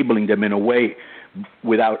of enabling them in a way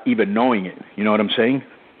without even knowing it. You know what I'm saying?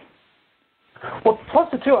 Well, plus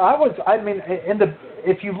the two,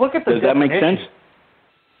 if you look at the does that make sense?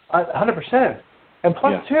 100%. And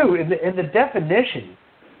plus two, in the definition,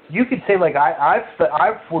 you could say like I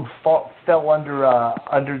fell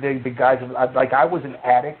under the guise of like I was an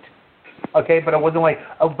addict, okay, but I wasn't like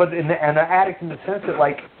an addict in the sense that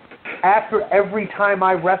like after every time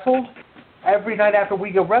I wrestled, every night after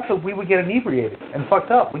we go wrestled, we would get inebriated and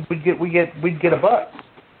fucked up. We'd get a buzz.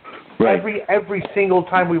 Right. Every single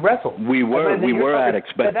time we wrestled. We were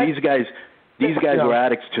addicts, but these guys were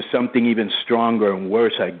addicts to something even stronger and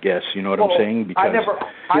worse, I guess. You know what I'm saying? Because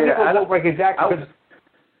I never looked like exactly.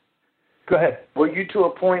 Go ahead. Were you to a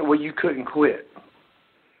point where you couldn't quit?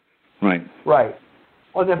 Right. Right.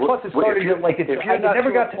 Well, then plus it started if you're not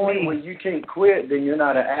never got to a point where you can't quit, then you're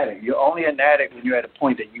not an addict. You're only an addict when you're at a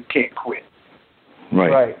point that you can't quit.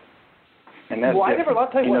 Right. And that's I'll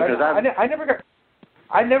tell you what.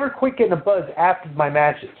 I never quit getting a buzz after my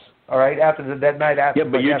matches. All right, after that night after. Yeah,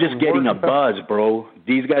 but you're just getting a buzz, bro.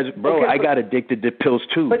 These guys, bro. I got addicted to pills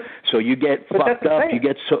too. So you get fucked up. You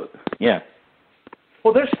get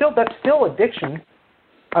Well, that's still addiction.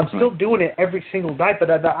 I'm still doing it every single night, but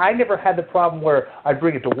I never had the problem where I'd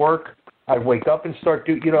bring it to work. I'd wake up and start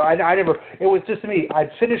doing. You know, I never. It was just me.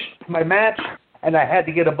 I'd finish my match and I had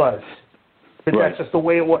to get a buzz. But that's just the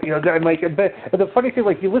way it was. You know, I'm like, but the funny thing,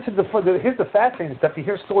 like you listen to here's the fascinating stuff. You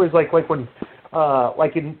hear stories like when,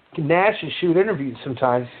 like in Nash's shoot interviews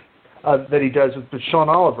sometimes that he does with Sean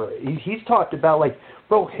Oliver. He's talked about like,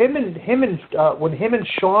 bro, when him and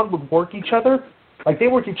Sean would work each other, like they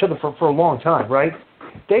worked each other for a long time, right?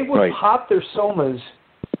 They would pop their somas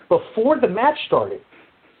before the match started,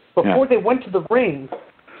 before they went to the ring,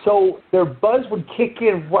 so their buzz would kick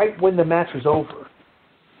in right when the match was over.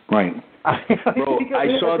 Right. Bro,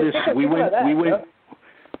 I saw this.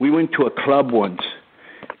 We went to a club once,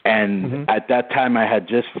 and at that time I had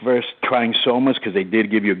just first trying somas because they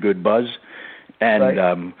did give you a good buzz,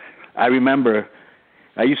 and I remember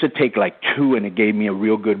I used to take like 2, and it gave me a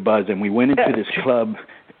real good buzz. And we went into this club,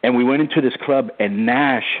 and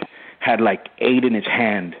Nash had like 8 in his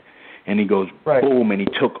hand, and he goes boom, and he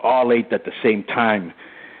took all 8 at the same time.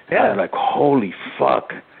 Yeah. I was like, holy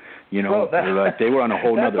fuck. You know, bro, they were on a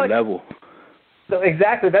whole nother level. So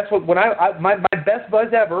exactly. That's what my best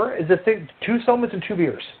buzz ever is 2 somas and 2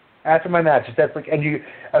 beers after my matches. That's like, and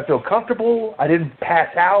I feel comfortable. I didn't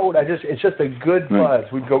pass out. It's just a good buzz.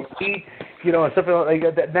 We'd go eat, you know, and stuff like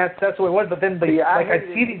that. That's the way it was. But then I'd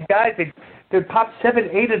see these guys. They'd pop 7,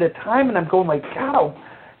 8 at a time, and I'm going like, God,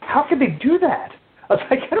 how could they do that? I was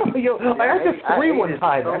like, I don't know. I did 3 one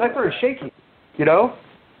time, and I started shaking. You know.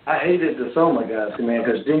 I hated the Soma guys, man,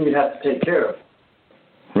 because then you have to take care of it.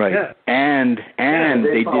 Right. Yeah. And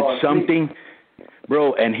they did something,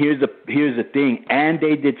 bro, and here's the thing, and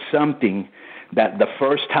they did something that the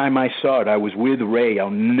first time I saw it, I was with Ray, I'll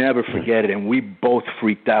never forget it, and we both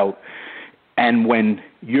freaked out. And when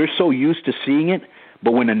you're so used to seeing it,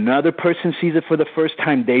 but when another person sees it for the first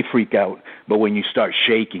time, they freak out. But when you start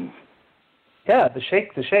shaking. Yeah, the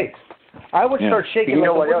shakes. I would start shaking. You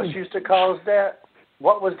know what else used to cause that?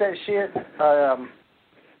 What was that shit?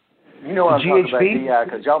 You know what I'm talking about, D.I.,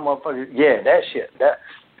 because y'all motherfuckers, that shit.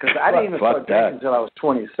 Because I didn't even start drinking until I was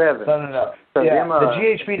 27. No. So yeah, the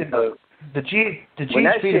GHB did not. The GHB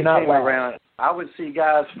did not came around, I would see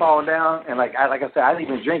guys fall down, and like I said, I didn't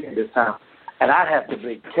even drink at this time. And I'd have to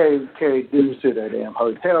carry dudes to their damn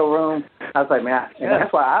hotel room. I was like, man,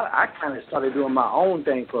 that's why I kind of started doing my own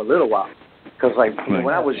thing for a little while. Because, like,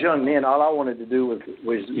 when I was young then, all I wanted to do was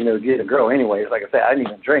you know, get a girl anyways. Like I said, I didn't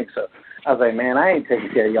even drink. So I was like, man, I ain't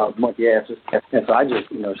taking care of y'all's monkey asses. And so I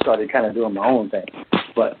just, you know, started kind of doing my own thing.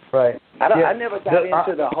 But I never got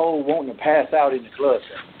into the whole wanting to pass out in the club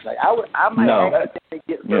thing. Like, I might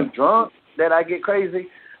get so drunk that I get crazy,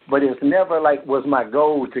 but it's never, like, was my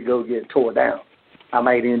goal to go get tore down. I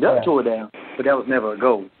might end up tore down, but that was never a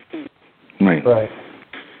goal. Right.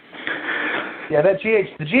 Yeah, the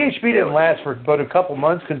GHB didn't last for but a couple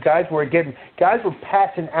months because guys were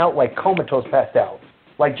passing out like comatose passed out,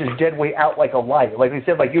 like just dead weight out like a light. Like they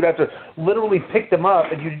said, like you'd have to literally pick them up,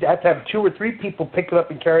 and you'd have to have 2 or 3 people pick them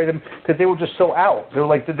up and carry them because they were just so out. They were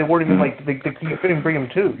like they weren't even like they couldn't even bring them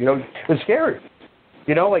to. You know, it was scary.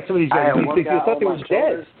 You know, like some of these guys, they thought they were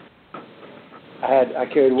dead. I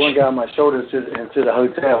carried one guy on my shoulders into the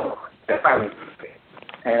hotel.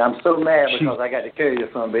 And I'm so mad because I got to carry this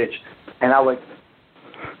son of a bitch. And I would,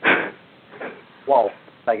 whoa.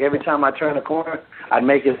 Like every time I turn a corner, I'd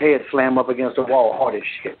make his head slam up against the wall hard as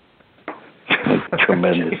shit.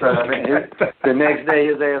 Tremendous. The next day,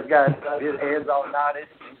 his ass got his head's all knotted,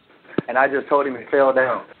 and I just told him he fell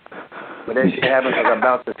down. But that shit happened because I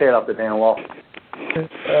bounced his head off the damn wall.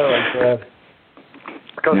 Oh my God.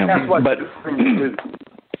 Because that's what you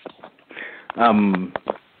do.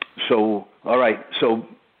 So all right. So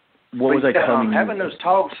what was I telling you? Having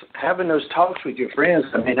those talks with your friends.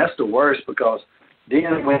 I mean, that's the worst because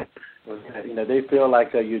then when they feel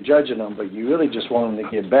like you're judging them, but you really just want them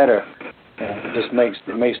to get better. And it just makes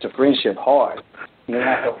the friendship hard.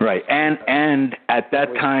 Right, and at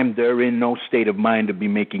that time they're in no state of mind to be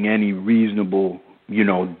making any reasonable,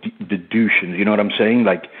 deductions. You know what I'm saying?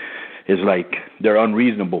 Like, it's like they're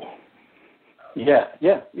unreasonable. Yeah,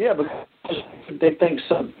 because they think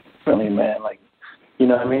so differently, man. Like,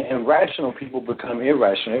 what I mean? And rational people become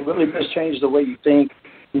irrational. It really does change the way you think.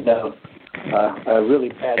 Really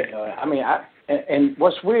bad. And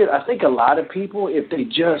what's weird, I think a lot of people, if they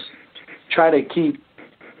just try to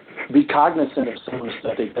be cognizant of some of the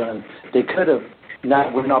stuff they've done, they could have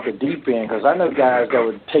not went off the deep end. Because I know guys that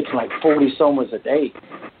were taking like 40 somas a day.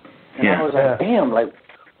 And I was like, damn, like,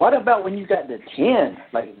 what about when you got to 10?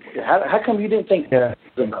 Like, how come you didn't think that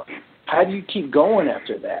was enough? How do you keep going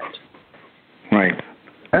after that? Right.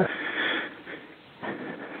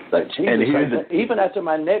 Like, Jesus, even after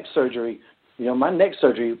my neck surgery,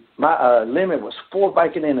 my limit was 4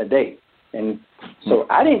 Vicodin a day. And so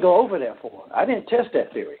I didn't go over that 4. I didn't test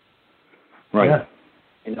that theory. Right.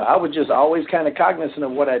 I was just always kind of cognizant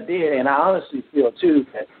of what I did. And I honestly feel, too,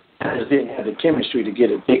 that I just didn't have the chemistry to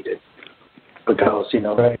get addicted. Because,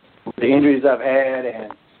 the injuries I've had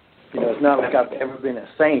and, it's not like I've ever been a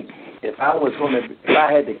saint. If I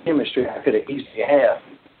had the chemistry, I could have easily have.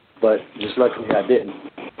 But just luckily I didn't.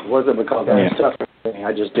 It wasn't because I was suffering.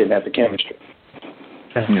 I just didn't have the chemistry.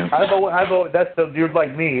 Yeah. You're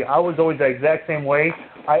like me. I was always the exact same way.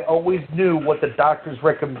 I always knew what the doctor's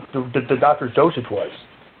the doctor's dosage was,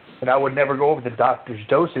 and I would never go over the doctor's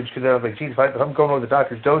dosage because I was like, geez, if I'm going over the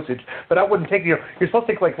doctor's dosage, but I wouldn't take you're supposed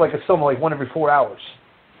to take like a soma like 1 every 4 hours,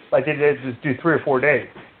 like they just do 3 or 4 days.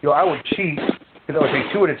 I would cheat because I would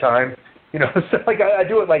take 2 at a time. So like I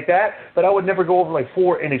do it like that, but I would never go over like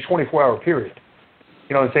 4 in a 24-hour period.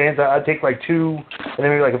 You know what I'm saying? So I'd take like 2, and then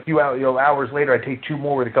maybe like a few hours later, I'd take 2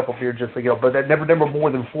 more with a couple of beers, just like but that never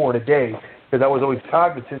more than 4 in a day, because I was always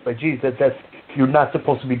cognizant. Like, geez, that's you're not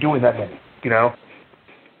supposed to be doing that many.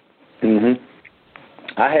 Mhm.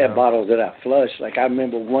 I had bottles that I flushed. Like I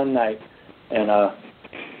remember one night, and I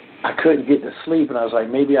couldn't get to sleep, and I was like,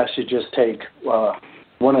 maybe I should just take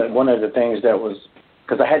one of the things that was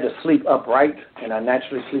because I had to sleep upright, and I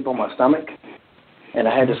naturally sleep on my stomach. And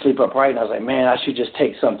I had to sleep upright, and I was like, man, I should just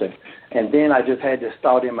take something. And then I just had this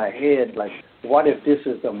thought in my head, like, what if this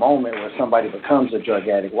is the moment where somebody becomes a drug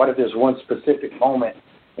addict? What if there's one specific moment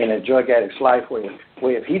in a drug addict's life where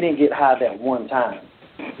if he didn't get high that one time,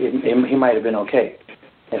 he might have been okay.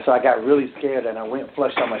 And so I got really scared, and I went and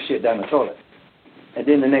flushed all my shit down the toilet. And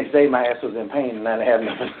then the next day, my ass was in pain, and I didn't have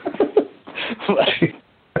nothing.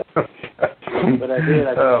 But I did.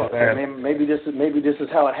 Maybe this is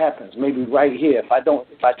how it happens. Maybe right here, if I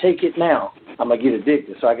take it now, I'm gonna get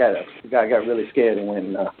addicted. So I got really scared and went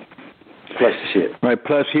and flushed the shit. Right.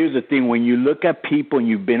 Plus, here's the thing: when you look at people and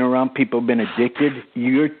you've been around people who've been addicted,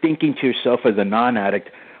 you're thinking to yourself as a non-addict,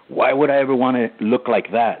 why would I ever want to look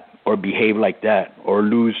like that or behave like that or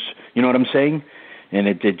lose? You know what I'm saying? And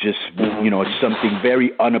it just it's something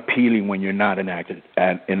very unappealing when you're not an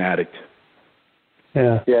addict.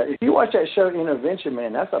 Yeah. If you watch that show Intervention,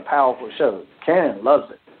 man, that's a powerful show. Karen loves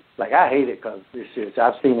it. Like I hate it because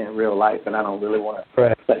I've seen it in real life, and I don't really want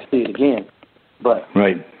to see it again. But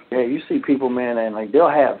yeah, you see people, man, and like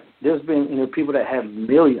there's been people that have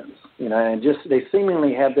millions, and just they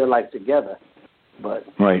seemingly have their life together, but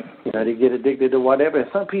they get addicted to whatever. And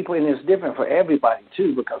some people, and it's different for everybody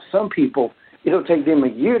too, because some people it'll take them a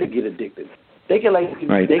year to get addicted. They can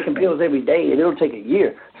taking pills every day, and it'll take a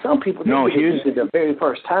year. Some people get addicted the very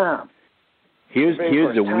first time. Here's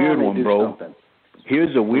the weird one, bro. Something.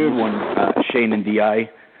 Here's the weird one, Shane and DI,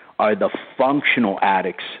 are the functional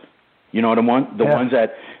addicts. You know what I want? The ones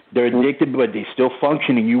that they're addicted, but they still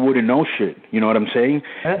function, and you wouldn't know shit. You know what I'm saying?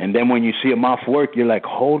 And then when you see them off work, you're like,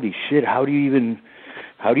 holy shit! How do you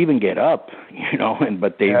even get up?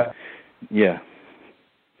 But they,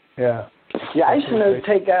 Yeah, I used to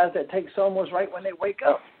take guys that take Somos right when they wake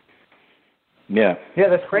up. Yeah,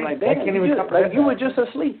 that's crazy. Like, I can't even comprehend. You were just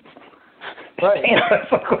asleep. Right. That's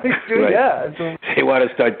what we do. Right. Yeah. They want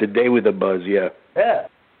to start the day with a buzz, yeah. Yeah.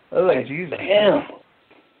 Oh, like, Jesus. Damn.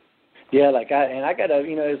 Yeah, like I gotta,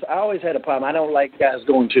 I always had a problem. I don't like guys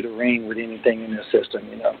going to the ring with anything in their system,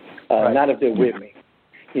 Right. not if they're with me.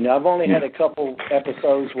 I've only had a couple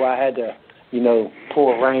episodes where I had to,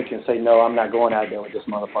 pull a rank and say, no, I'm not going out there with this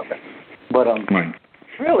motherfucker. But Right.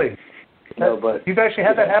 Really? But you've actually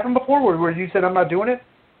had that happen before, where you said I'm not doing it?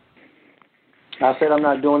 I said I'm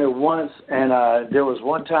not doing it once, and there was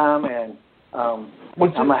one time, and I'm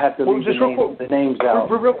gonna have to leave the names out.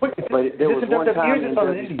 Real quick, but there was one time in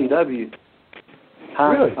WCW.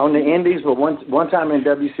 Really? On the Indies, but one time in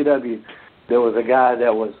WCW, there was a guy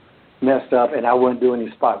that was messed up, and I wouldn't do any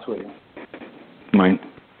spots with him. Right.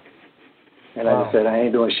 And I just said I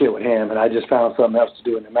ain't doing shit with him, and I just found something else to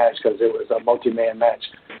do in the match because it was a multi-man match,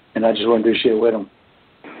 and I just wouldn't do shit with him.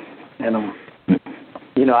 And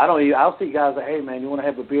I'll see guys like, hey man, you want to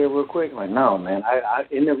have a beer real quick? I'm like, no man, I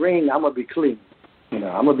in the ring I'm gonna be clean.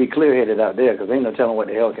 I'm gonna be clear-headed out there because ain't no telling what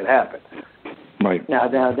the hell could happen. Right. Now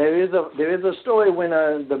there is a story when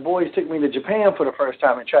the boys took me to Japan for the first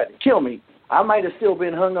time and tried to kill me. I might have still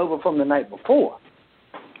been hungover from the night before.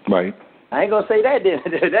 Right. I ain't gonna say that then.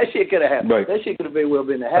 That shit could have happened. Right. That shit could have been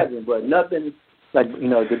been happening, but nothing like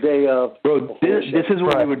the day of. Bro, this is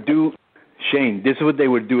what they would do, Shane. This is what they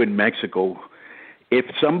would do in Mexico. If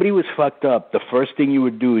somebody was fucked up, the first thing you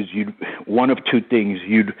would do is one of two things.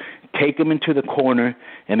 You'd take him into the corner,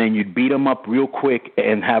 and then you'd beat him up real quick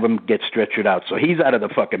and have him get stretchered out. So he's out of the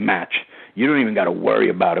fucking match. You don't even got to worry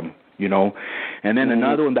about him, And then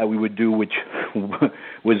another one that we would do, which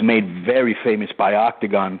was made very famous by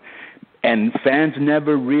Octagon, and fans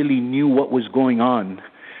never really knew what was going on,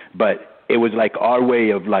 but it was like our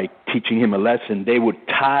way of like teaching him a lesson. They would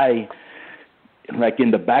tie, like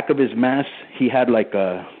in the back of his mask, he had like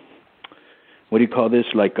a, what do you call this?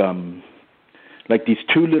 Like these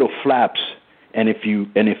two little flaps, and if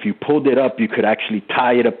you pulled it up, you could actually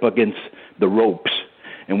tie it up against the ropes,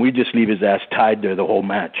 and we just leave his ass tied there the whole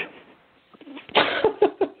match.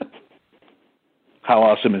 How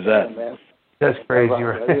awesome is that? Yeah, man. That's crazy,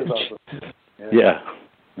 right? That is awesome. Yeah.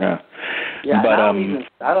 But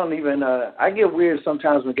I don't even. I get weird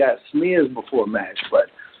sometimes when guys smears before a match, but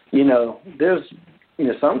there's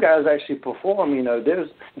some guys actually perform. There's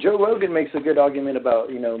Joe Rogan makes a good argument about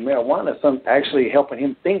marijuana, some actually helping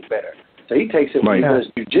him think better. So he takes it when he does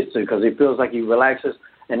jiu-jitsu because he feels like he relaxes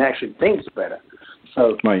and actually thinks better.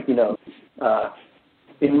 So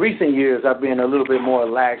in recent years, I've been a little bit more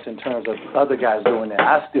lax in terms of other guys doing that.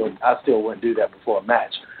 I still wouldn't do that before a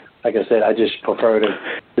match. Like I said, I just prefer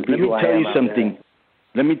to be who I am.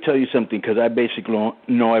 Let me tell you something, because I basically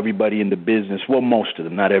know everybody in the business. Well, most of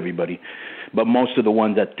them, not everybody, but most of the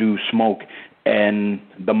ones that do smoke, and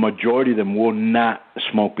the majority of them will not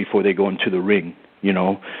smoke before they go into the ring.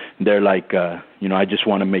 They're like, I just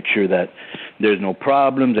want to make sure that there's no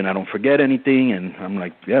problems and I don't forget anything. And I'm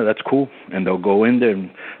like, yeah, that's cool. And they'll go in there,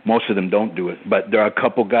 and most of them don't do it. But there are a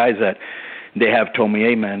couple guys that they have told me,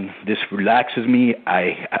 hey, man, this relaxes me.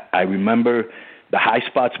 I remember the high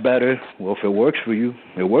spots better. Well, if it works for you,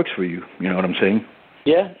 it works for you. You know what I'm saying?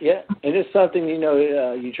 Yeah. And it's something,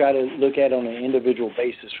 you try to look at on an individual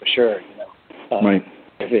basis for sure, Right.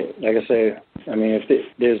 Like I say, if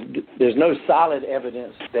there's no solid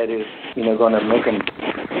evidence that is, going to make them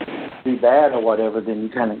be bad or whatever, then you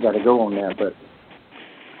kind of got to go on that. But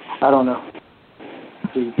I don't know.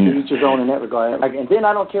 Each his own in that regard. And then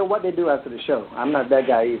I don't care what they do after the show. I'm not that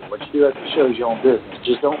guy either. What you do after the show is your own business.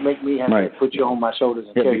 Just don't make me have to put you on my shoulders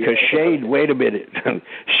and tell you. Because Shade, wait a minute.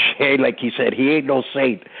 Shade, like he said, he ain't no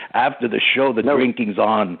saint. After the show, the drinking's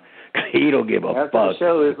on. He don't give a fuck. After the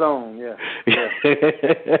show is on, yeah.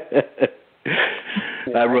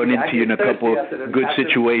 I run into you in a couple of good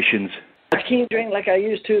situations. I can't drink like I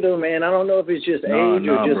used to, though, man. I don't know if it's just age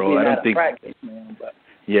or just being out of practice, man. But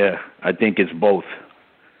yeah, I think it's both.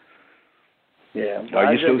 Yeah.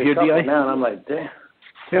 Are you still here, D.I.? Now, and I'm like, damn.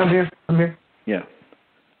 Yeah, I'm here. Yeah.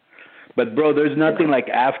 But, bro, there's nothing like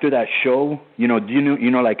after that show,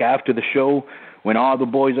 like after the show, when all the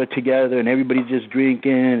boys are together and everybody's just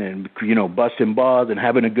drinking and, busting balls and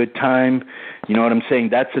having a good time, you know what I'm saying?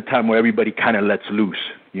 That's the time where everybody kind of lets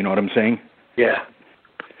loose. You know what I'm saying? Yeah.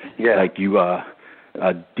 Like you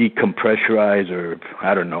decompressurize, or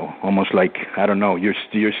I don't know, almost like, I don't know, you're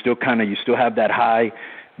still kind of, you still have that high,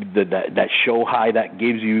 that show high that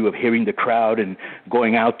gives you of hearing the crowd and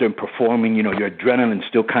going out there and performing, your adrenaline's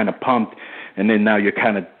still kind of pumped, and then now you're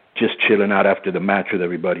kind of just chilling out after the match with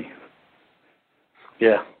everybody.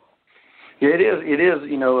 Yeah, it is.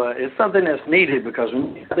 It's something that's needed, because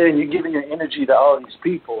when you're there and you're giving your energy to all these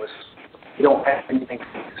people, you don't have anything.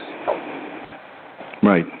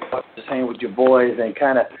 Right. Just hang with your boys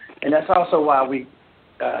and that's also why we,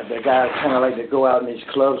 the guys kind of like to go out in these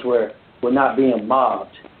clubs where we're not being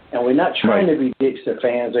mobbed. And we're not trying to be dicks to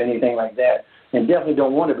fans or anything like that. And definitely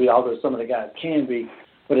don't want to be, although some of the guys can be.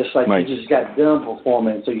 But it's like you just got done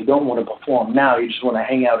performing, so you don't want to perform now. You just want to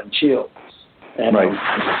hang out and chill. And,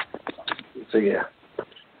 so, yeah.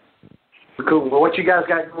 Cool. Well, what you guys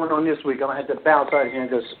got going on this week? I'm going to have to bounce out here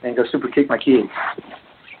and go super kick my kids.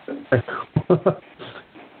 You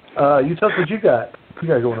tell us what you got. What you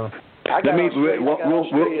got going on? I got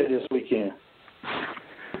Australia this weekend.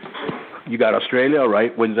 You got Australia,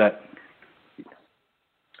 right? When's that?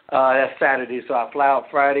 That's Saturday. So I fly out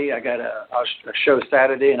Friday. I got a show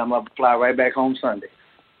Saturday, and I'm going to fly right back home Sunday.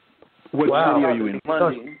 What city are you in?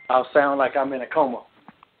 Monday, I'll sound like I'm in a coma.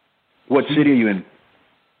 What city are you in?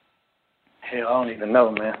 Hell, I don't even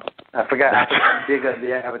know, man. I forgot. I forgot to dig up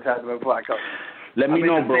the advertisement before I go. Let me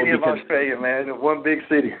know, bro. I'm in the city of Australia, man. It's one big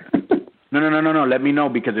city. No. Let me know,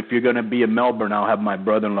 because if you're going to be in Melbourne, I'll have my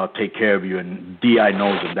brother-in-law take care of you. And D.I.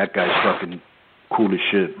 knows him. That guy's fucking cool as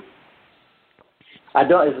shit. I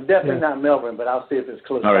don't. It's definitely not Melbourne, but I'll see if it's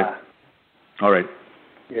close by. All right.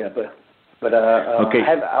 Yeah, but okay.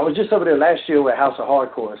 I was just over there last year with House of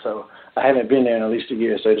Hardcore, so I haven't been there in at least a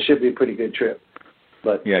year, so it should be a pretty good trip.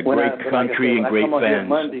 But yeah, great country and great fans.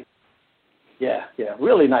 Monday, yeah,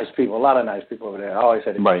 really nice people. A lot of nice people over there. I always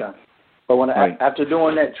had a good time. But when after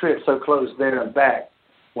doing that trip so close there and back,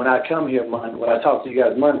 when I come here Monday, when I talk to you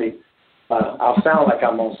guys Monday, I'll sound like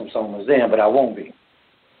I'm on some Someone's Zen, but I won't be.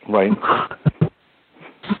 Right.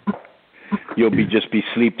 You'll be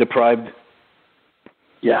sleep deprived.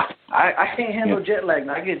 Yeah, I can't handle jet lag.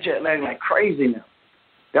 I get jet lag like crazy now.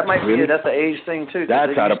 That might be that's an age thing too.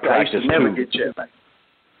 That's out of practice never too. Get jet lag.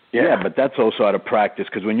 Yeah, but that's also out of practice,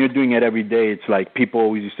 because when you're doing it every day, it's like people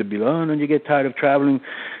always used to be, oh, no, you get tired of traveling.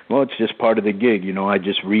 Well, it's just part of the gig, you know. I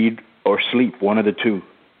just read or sleep, one of the two.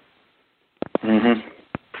 For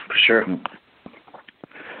sure.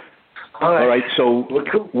 All right. So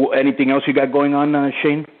anything else you got going on,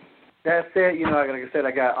 Shane? That's it. You know, like I said,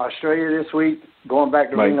 I got Australia this week, going back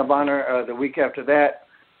to Ring of Honor the week after that.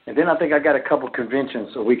 And then I think I got a couple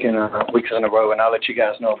conventions weeks in a row, and I'll let you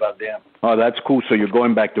guys know about them. Oh, that's cool. So you're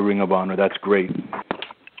going back to Ring of Honor. That's great.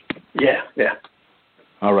 Yeah.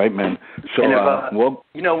 All right, man. So, we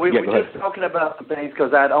were just talking about some things,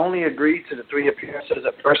 because I'd only agreed to the 3 appearances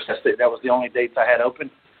at first. That was the only dates I had open.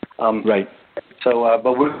 Right. So,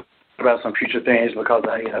 but we're talking about some future things, because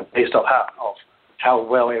based off how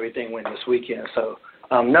well everything went this weekend. So,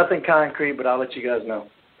 nothing concrete, but I'll let you guys know.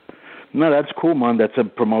 No, that's cool, man. That's a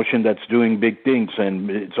promotion that's doing big things, and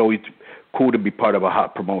it's always cool to be part of a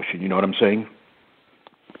hot promotion. You know what I'm saying?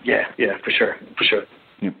 Yeah, for sure.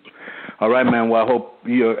 Yeah. All right, man. Well, I hope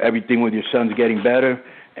everything with your son's getting better,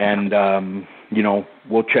 and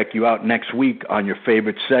we'll check you out next week on your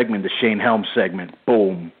favorite segment, the Shane Helms segment.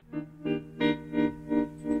 Boom.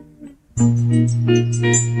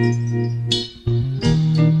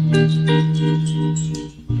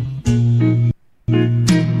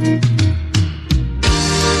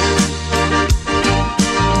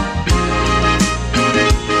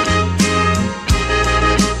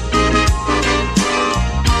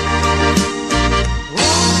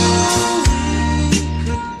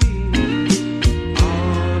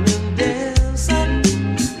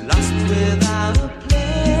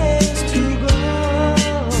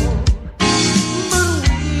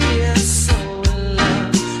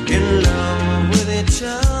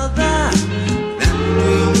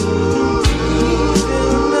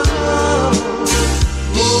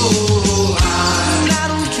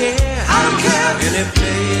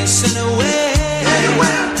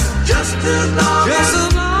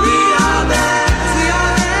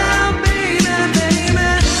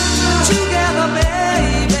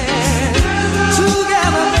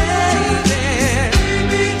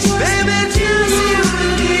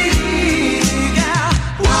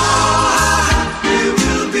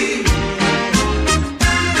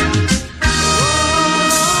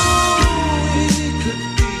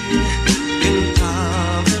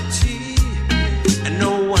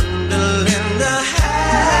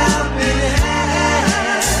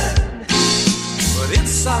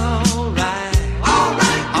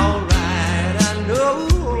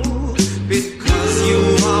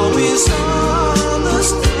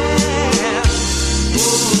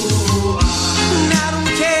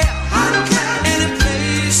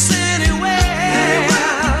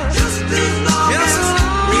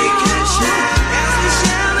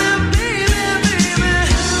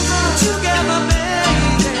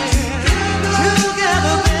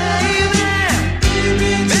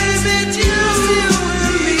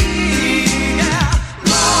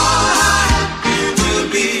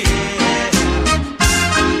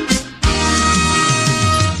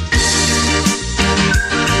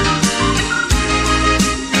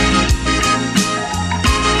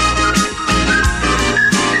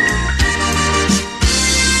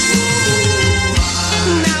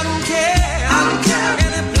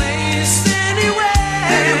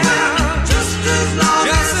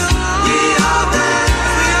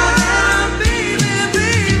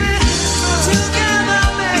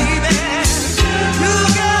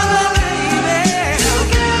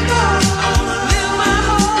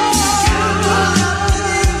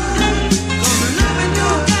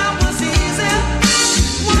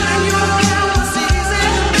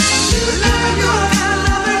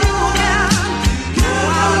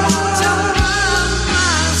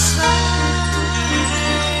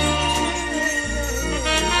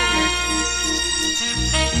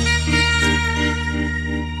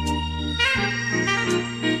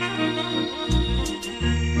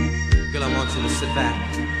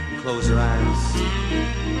 close your eyes.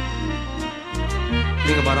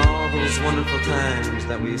 Think about all those wonderful times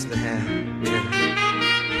that we used to have, yeah.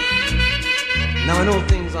 Now I know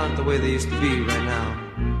things aren't the way they used to be right now,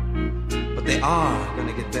 but they are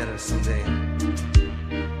gonna get better someday,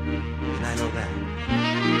 and I know that.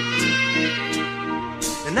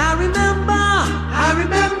 And I remember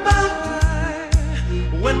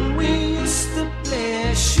when we used to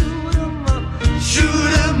play shoot 'em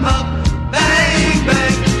up, bang,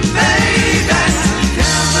 bang, baby.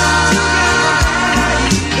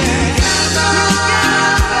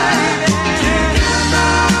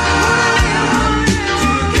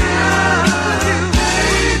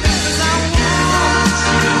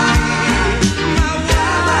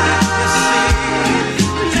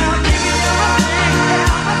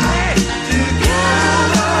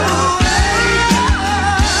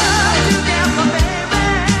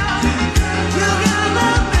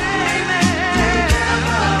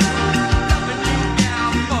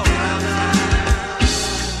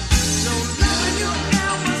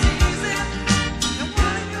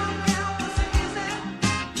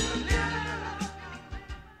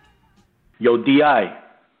 Yo, D.I.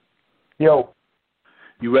 Yo.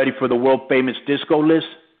 You ready for the world famous disco list?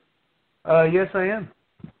 Yes, I am.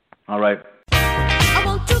 All right. I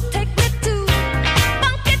want to take me to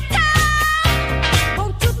Funky Town.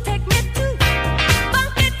 Won't you take me to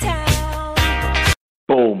Funky Town?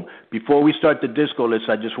 Boom. Before we start the disco list,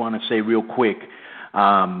 I just want to say real quick,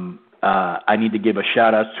 I need to give a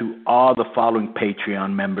shout out to all the following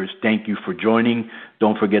Patreon members. Thank you for joining.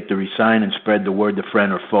 Don't forget to resign and spread the word to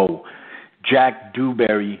friend or foe. Jack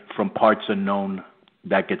Dewberry from Parts Unknown,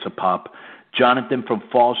 that gets a pop. Jonathan from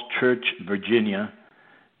Falls Church, Virginia.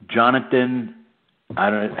 Jonathan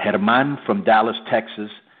Herman from Dallas, Texas.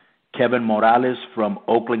 Kevin Morales from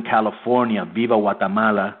Oakland, California. Viva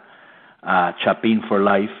Guatemala. Chapin for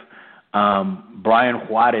life. Brian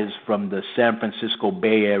Juarez from the San Francisco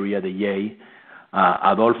Bay Area, the Yay.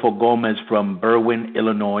 Adolfo Gomez from Berwyn,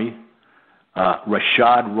 Illinois.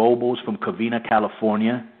 Rashad Robles from Covina,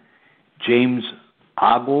 California. James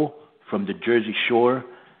Ago from the Jersey Shore,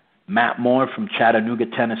 Matt Moore from Chattanooga,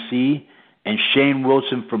 Tennessee, and Shane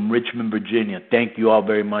Wilson from Richmond, Virginia. Thank you all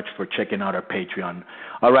very much for checking out our Patreon.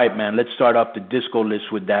 All right, man, let's start off the disco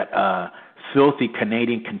list with that filthy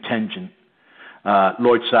Canadian contingent,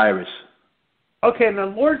 Lord Cyrus. Okay, now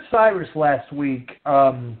Lord Cyrus last week,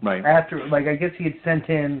 right. After, like, I guess he had sent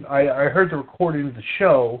in, I heard the recording of the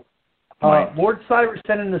show. Right. Lord Cyrus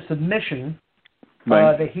sent in a submission.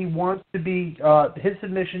 Right. That he wants to be his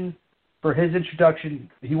submission for his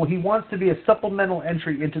introduction. He wants to be a supplemental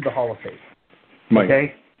entry into the Hall of Fame.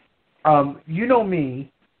 Right. Okay. You know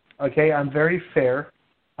me. Okay. I'm very fair.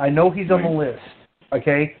 I know he's on the list.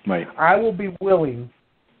 Okay. Right. I will be willing.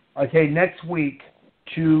 Okay. Next week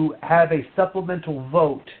to have a supplemental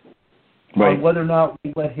vote on whether or not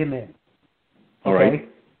we let him in. All right.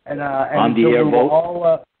 And on the air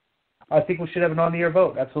vote. I think we should have an on the air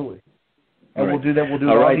vote. Absolutely. And right. we'll do that. We'll do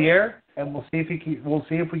All it right. on the air, and we'll see if he can, we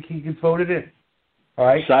can vote it in. All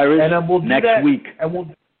right, Cyrus. And we'll do next that, week. And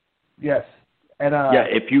we'll yes. And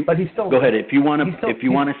if you but he's still go ahead. If you want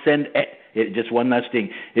to send just one last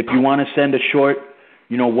thing. If you want to send a short,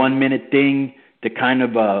 1 minute thing to kind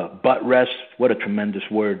of butt rest. What a tremendous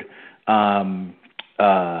word. Your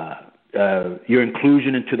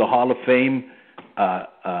inclusion into the Hall of Fame.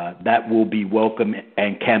 That will be welcome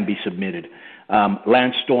and can be submitted.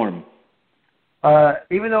 Lance Storm.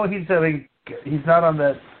 Even though he's not on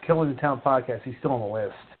the Killing the Town podcast, he's still on the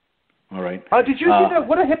list. All right. Did you see that?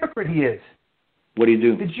 What a hypocrite he is. What do you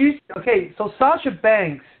do? Okay, so Sasha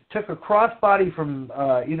Banks took a crossbody from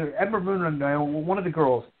either Ember Moon or one of the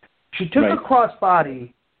girls. She took a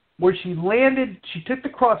crossbody where she landed. She took the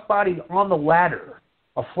crossbody on the ladder,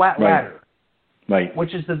 a flat ladder. Right.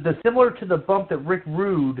 Which is the similar to the bump that Rick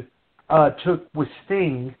Rude took with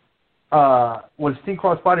Sting. When Sting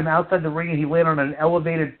crossbodied him outside the ring and he landed on an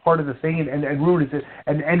elevated part of the thing and ruined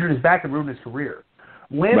and entered his back and ruined his career.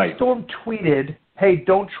 Lance Storm tweeted, "Hey,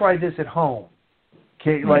 don't try this at home."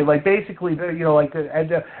 Okay, like basically, but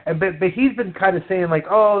he's been kind of saying like,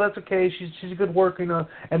 "Oh, that's okay, she's a good worker,"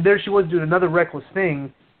 and there she was doing another reckless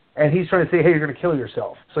thing, and he's trying to say, "Hey, you're going to kill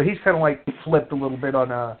yourself." So he's kind of like flipped a little bit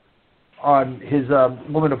on his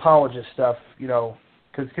woman apologist stuff,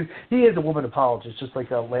 Because he is a woman apologist, just like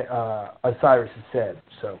Cyrus has said.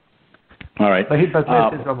 So, all right. But he's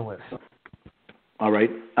on the list. All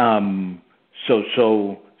right.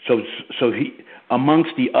 So he,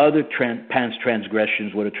 amongst the other pants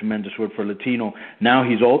transgressions, what a tremendous word for Latino. Now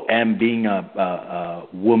he's and being a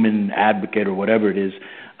woman advocate or whatever it is.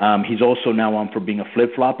 He's also now on for being a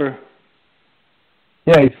flip flopper.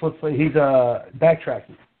 Yeah, he's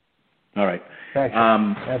backtracking. All right.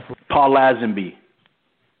 Absolutely. Paul Lazenby.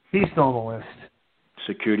 He's still on the list.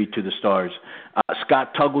 Security to the stars.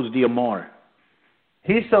 Scott Tuggles D'Amore.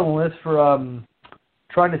 He's still on the list for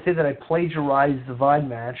trying to say that I plagiarized the Vine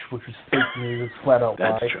match, which was fake news. It's flat out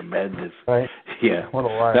lie. That's tremendous. Right? Yeah. What a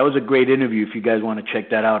lie. That was a great interview. If you guys want to check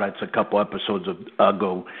that out, it's a couple episodes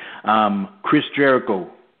ago. Chris Jericho.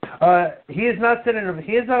 He has not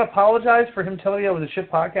he has not apologized for him telling you I was a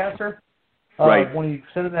shit podcaster. Right. When he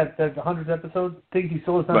sent in that 100th episode thing, he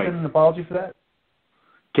still has not sent an apology for that?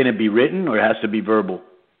 Can it be written or it has to be verbal?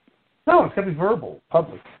 No, it's got to be verbal,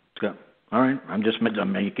 public. All right. I'm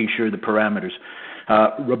making sure the parameters.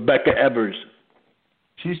 Rebecca Evers.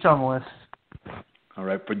 She's on the list. All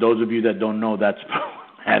right. For those of you that don't know, that's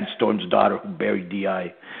Ann Storm's daughter who buried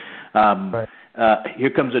D.I. Here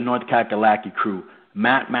comes the North Kakalaki crew.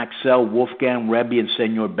 Matt Maxell, Wolfgang Rebbe, and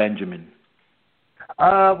Senor Benjamin.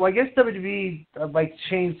 Well, I guess WWE, like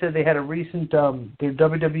Shane said, they had a recent their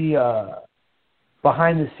WWE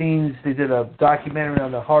behind the scenes. They did a documentary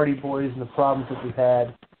on the Hardy Boys and the problems that they've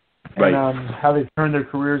had, and how they turned their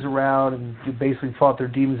careers around and basically fought their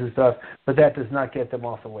demons and stuff. But that does not get them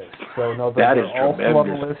off the list. So no, they're all still on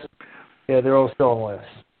the list. Yeah, they're all still on the list.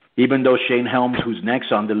 Even though Shane Helms, who's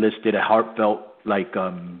next on the list, did a heartfelt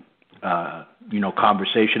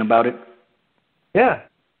conversation about it. Yeah.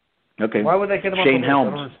 Okay. Why would they get him Shane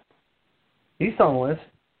off the list? Helms. He's on the list.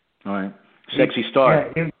 All right. Sexy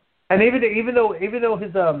star. Yeah, and even though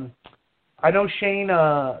his I know Shane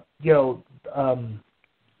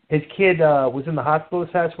his kid was in the hospital this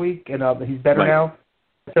past week and he's better now.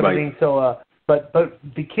 Everything. So but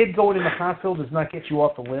the kid going in the hospital does not get you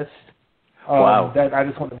off the list. Wow. That I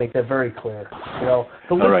just want to make that very clear.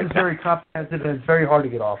 The list is very comprehensive and it's very hard to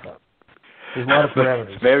get off of. There's a lot of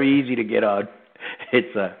parameters. It's very easy to get on.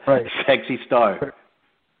 It's a sexy star.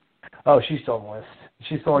 Oh, she's still on the list.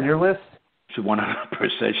 She's still on your list? She's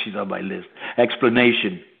 100%. She's on my list.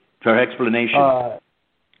 Explanation. Her explanation.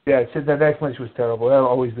 Yeah, that explanation was terrible. That'll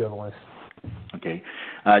always be on the list. Okay.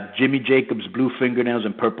 Jimmy Jacobs, blue fingernails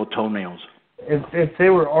and purple toenails. If they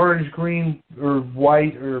were orange, green, or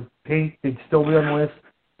white, or pink, they'd still be on the list.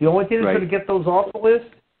 The only thing that's going to get those off the list,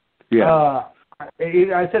 I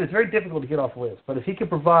said it's very difficult to get off the list, but if he could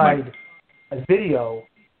provide a video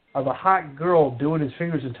of a hot girl doing his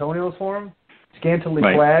fingers and toenails for him, scantily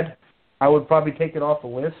clad, I would probably take it off the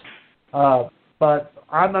list. But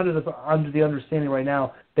I'm under the understanding right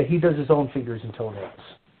now that he does his own fingers and toenails,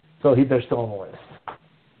 so they're still on the list.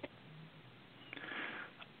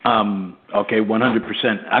 Okay,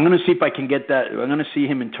 100%. I'm going to see if I can get that. I'm going to see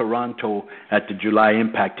him in Toronto at the July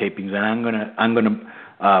Impact tapings, and I'm going to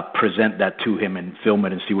present that to him and film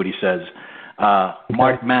it and see what he says.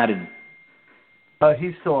 Mark Madden.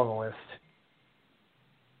 He's still on the list.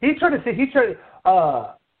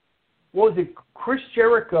 What was it? Chris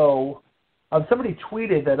Jericho. Somebody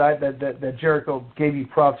tweeted that Jericho gave you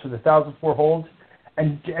props for the 1,004 holds,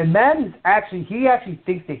 and Madden actually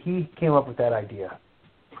thinks that he came up with that idea.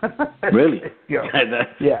 Really? Yeah.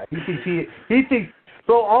 He thinks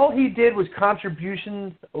so. All he did was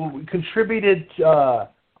contributed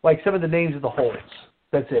like some of the names of the holds.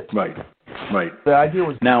 That's it. Right. The idea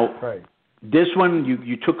was This one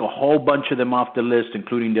you took a whole bunch of them off the list,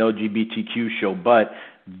 including the LGBTQ show. But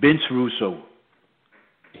Vince Russo,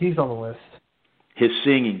 he's on the list. His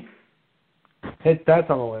singing, that's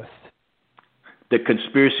on the list. The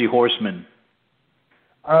Conspiracy Horsemen.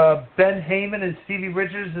 Ben Heyman and Stevie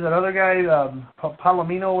Richards and that other guy,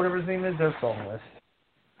 Palomino, whatever his name is, they're still on the list.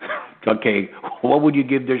 Okay, what would you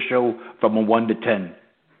give their show from a 1 to 10?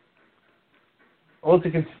 Well,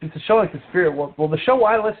 it's a show like Conspiracy. Well, the show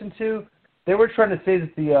I listened to, they were trying to say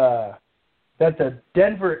that the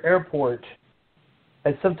Denver airport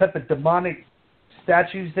has some type of demonic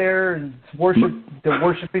statues there and they're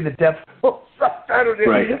worshiping the devil. I don't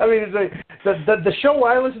know. I mean, it's like, the show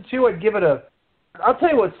I listened to, I'd give it I'll tell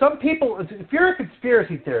you what, some people, if you're a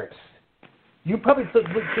conspiracy theorist, you probably think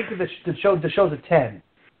of the show's a 10.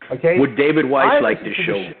 Okay? Would David Weiss like this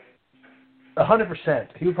show?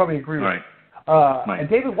 100%. He would probably agree with me. And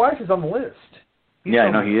David Weiss is on the list. I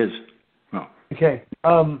know he is. Oh. Okay.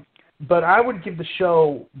 But I would give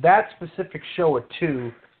that specific show a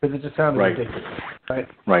 2 because it just sounded ridiculous.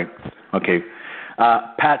 Right. Okay.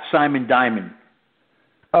 Pat Simon Diamond.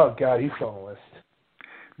 Oh, God, he's on the list.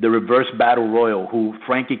 The Reverse Battle Royal, who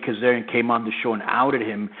Frankie Kazarian came on the show and outed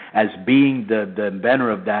him as being the inventor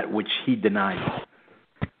of that, which he denied.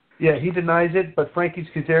 Yeah, he denies it, but Frankie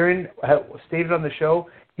Kazarian stated on the show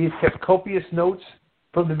he's kept copious notes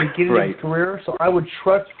from the beginning of his career, so I would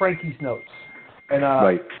trust Frankie's notes. And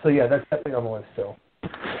so, yeah, that's definitely on the list still.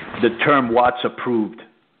 the term Watts approved.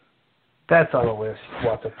 That's on the list.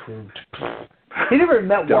 Watts approved. He never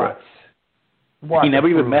met Watts. He never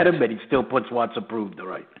even met him, but he still puts Watts approved. All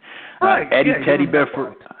right. Right. Eddie Teddy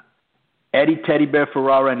Bear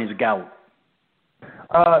Ferrara and his gout.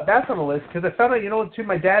 That's on the list because I found out, too,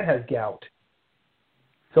 my dad has gout.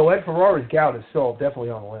 So Ed Ferrara's gout is still definitely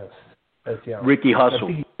on the list. That's, Ricky Hustle.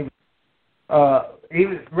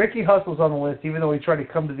 Even Ricky Hustle's on the list, even though he tried to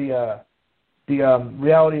come to the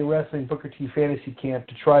Reality Wrestling Booker T Fantasy Camp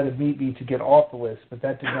to try to meet me to get off the list, but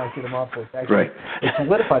that did not get him off the list. Actually, right. It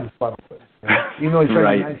solidified his spot on the list. Even though he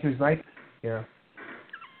tried to be nice, he was nice. Yeah.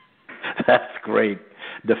 That's great.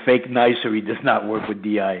 The fake nicery does not work with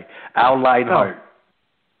DI. Al Leinhart.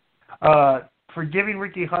 For giving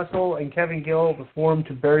Ricky Hustle and Kevin Gill the forum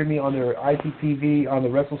to bury me on their IPTV on the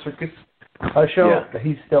Wrestle Circus show,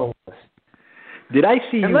 he's still on the list. Did I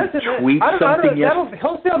see you tweet something yesterday?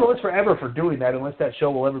 He'll stay on the list forever for doing that unless that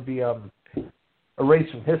show will ever be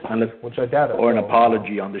erased from history, which I doubt it. Or an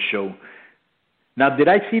apology on the show. Now, did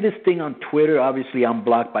I see this thing on Twitter? Obviously, I'm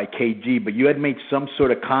blocked by KG, but you had made some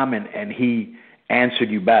sort of comment, and he answered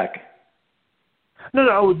you back.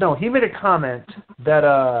 No. He made a comment that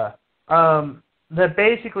that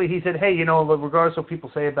basically he said, hey, regardless of what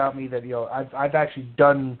people say about me, that I've actually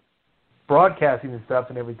done broadcasting and stuff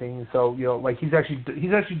and everything. So he's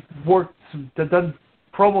actually worked, done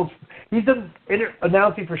promos. He's done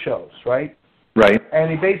announcing for shows, right? Right.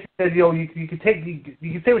 And he basically said, you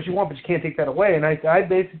can say what you want, but you can't take that away. And I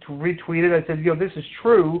basically retweeted. I said, this is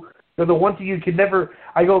true. The one thing you can never.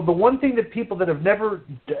 I go, the one thing that people that have never,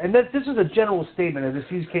 and this is a general statement. I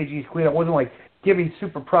just used KG's tweet. I wasn't like giving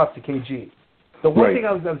super props to KG. The one thing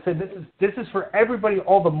I was saying, this is for everybody,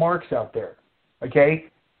 all the marks out there. Okay.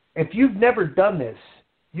 If you've never done this,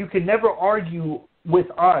 you can never argue with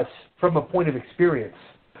us from a point of experience.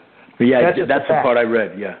 Yeah, that's the part I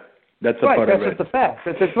read. Yeah, that's the part I read. That's just the fact.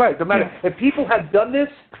 That's right. No matter if people have done this,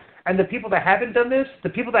 and the people that haven't done this,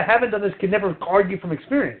 can never argue from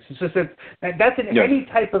experience. It's just that that's in any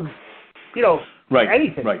type of,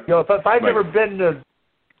 anything. Right. If I've never been to,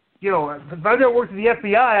 if I've never worked in the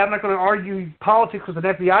FBI, I'm not going to argue politics with an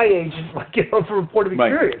FBI agent, from a point of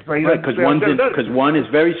experience. Right. Because one is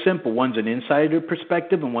very simple. One's an insider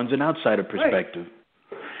perspective, and one's an outsider perspective.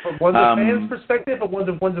 Right. One's a fan's perspective, and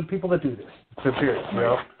one's of people that do this. Period.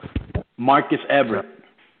 Marcus Everett.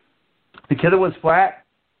 The kid that was flat.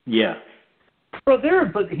 Yeah. Bro,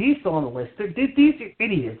 but he's still on the list. These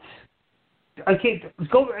idiots.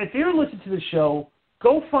 If you're listening to the show,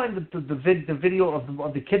 go find the video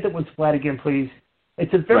of the kid that was flat again, please.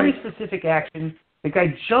 It's a very specific action. The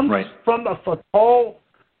guy jumps from a tall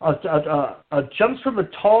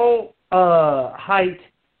height,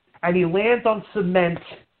 and he lands on cement,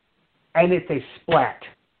 and it's a splat.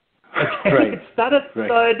 Okay? Right. It's not a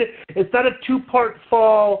thud. It's not a two-part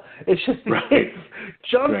fall. It's just the kid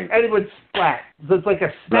jumped and it would splat. It's like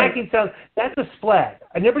a smacking sound. That's a splat.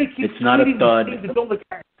 And everybody keeps tweeting the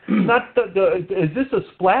thing. Is this a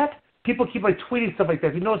splat? People keep tweeting stuff like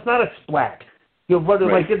that. It's not a splat.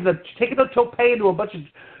 Taking a tope into a bunch of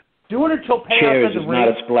doing a tope outside the ring. Not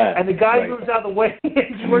a splat. And the guy moves out of the way and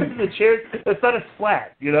he's running to the chairs. That's not a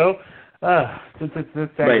splat. That's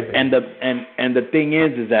right. And the thing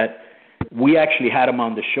is that we actually had him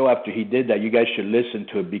on the show after he did that. You guys should listen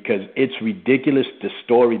to it because it's ridiculous, the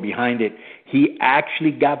story behind it. He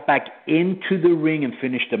actually got back into the ring and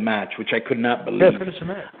finished the match, which I could not believe. Yeah, finished the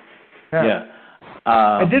match. Yeah.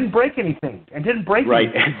 And didn't break anything.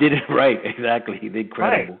 Right, exactly. He did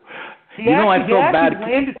incredible. Right. I felt bad.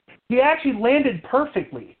 He actually landed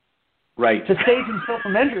perfectly. Right. To save himself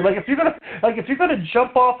from injury. If you're gonna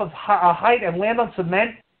jump off of a height and land on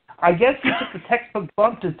cement, I guess you took the textbook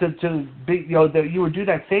bump to be, that you would do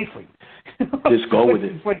that safely. Just go with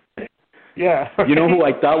it. Yeah. You know who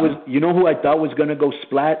I thought was gonna go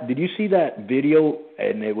splat? Did you see that video?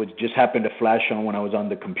 And it was just happened to flash on when I was on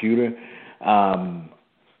the computer,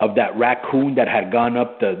 of that raccoon that had gone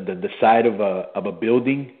up the side of a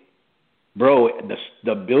building. Bro,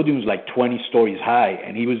 the building was like 20 stories high,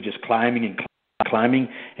 and he was just climbing and climbing.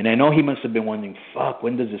 And I know he must have been wondering, fuck,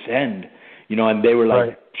 when does this end? And they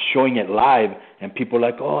were showing it live, and people were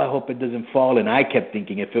like, oh, I hope it doesn't fall. And I kept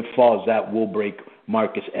thinking, if it falls, that will break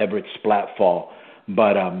Marcus Everett's splat fall.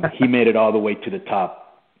 But he made it all the way to the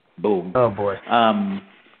top. Boom. Oh, boy.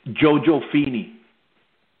 Jojo Feeney.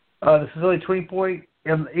 The facility tweet boy,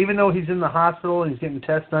 even though he's in the hospital and he's getting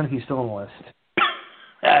tests done, he's still on the list.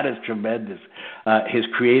 That is tremendous. His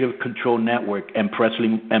Creative Control Network and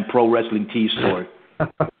Pro Wrestling Tee store.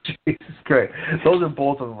 Jesus great. Those are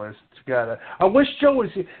both on the list. I wish Joe was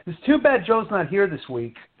here. It's too bad Joe's not here this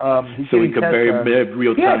week. So we could bury him in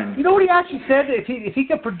real time. You know what he actually said? If he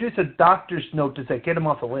could produce a doctor's note to say, get him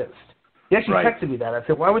off the list. He actually texted me that. I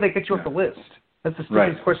said, why would they get you off the list? That's the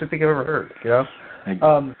stupidest question I think I've ever heard. You know?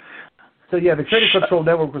 So, the Creative Control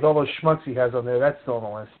Network with all those schmucks he has on there, that's still on the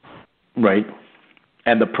list. Right.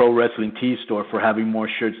 And the Pro Wrestling Tee store for having more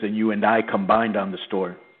shirts than you and I combined on the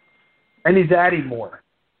store. And he's adding more.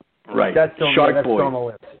 Right. That's still, Shark that's Boy. still on the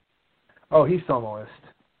list. Oh, he's still on the list.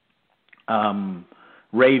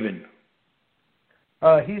 Raven.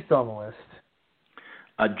 He's still on the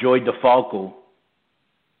list. Joy DeFalco.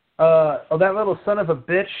 That little son of a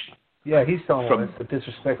bitch. Yeah, he's still on the list. The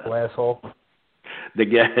disrespectful asshole. The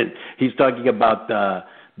guy, he's talking about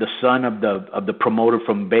the son of the promoter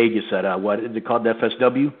from Vegas at what is it called,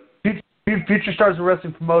 FSW? Future Stars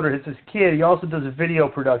Wrestling Promoter. It's his kid. He also does a video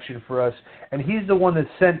production for us, and he's the one that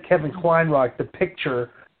sent Kevin Kleinrock the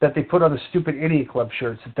picture that they put on the stupid Idiot Club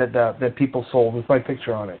shirts that people sold with my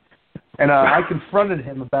picture on it. And I confronted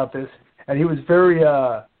him about this, and he was very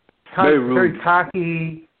very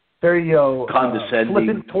cocky, very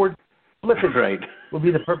condescending, flippant. Right. Would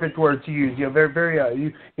be the perfect word to use. Very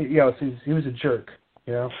so he was a jerk.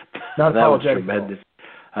 Not that apologetic. was tremendous.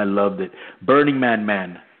 I loved it. Burning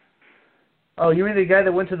Man. Oh, you mean the guy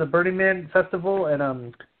that went to the Burning Man festival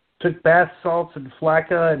and took bath salts and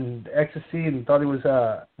flakka and ecstasy and thought he was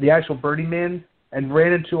the actual Burning Man and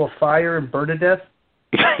ran into a fire and burned to death?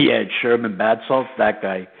 Yeah, Sherman bath salts, that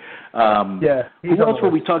guy. Who else were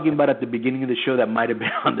we talking about at the beginning of the show that might have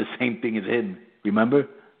been on the same thing as him? Remember?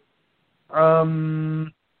 At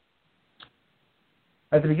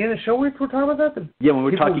the beginning of the show, we were talking about that? When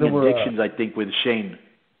we were talking addictions, I think, with Shane.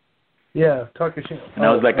 Yeah, talking Shane. And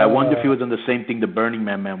I was like, I wonder if he was on the same thing the Burning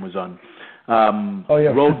Man was on.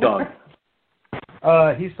 Road Dogg.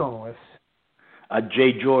 He's still on the list.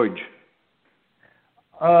 Jay George.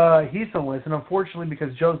 He's on the list, and unfortunately,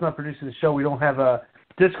 because Joe's not producing the show, we don't have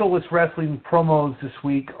Disco-less wrestling promos this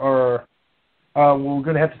week, or we're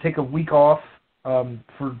going to have to take a week off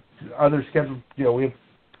for other scheduled. We have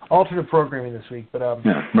alternate programming this week, but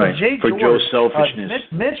Jay for George, Joe's selfishness.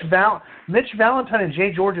 Mitch Valentine and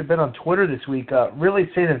Jay George have been on Twitter this week, really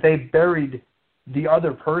saying that they buried the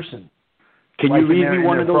other person. Can you read me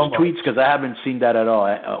one of those tweets? Because I haven't seen that at all.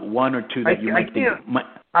 One or two that you might think.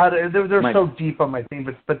 They're so deep on my thing,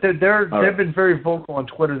 but they've been very vocal on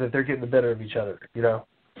Twitter that they're getting the better of each other.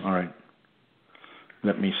 All right.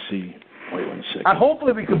 Let me see. Wait 1 second.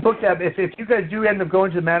 Hopefully we can book that. If you guys do end up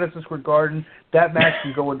going to the Madison Square Garden, that match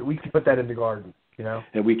can go. We can put that in the Garden.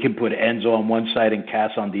 And we can put Enzo on one side and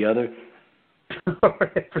Cass on the other.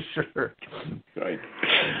 For sure. Right.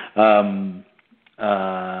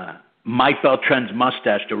 Mike Beltran's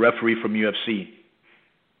mustache, the referee from UFC.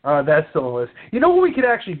 That's still on the list. You know what we could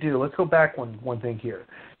actually do? Let's go back one thing here.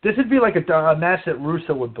 This would be like a match that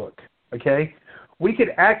Russo would book. Okay, we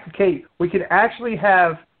could actually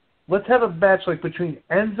have. Let's have a match like between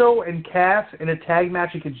Enzo and Cass in a tag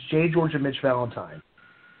match against Jay George and Mitch Valentine.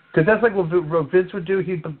 Because that's like what Vince would do.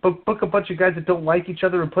 He'd book a bunch of guys that don't like each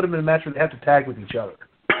other and put them in a match where they have to tag with each other.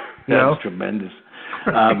 That's tremendous.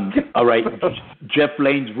 All right, Jeff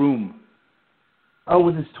Lane's room. Oh,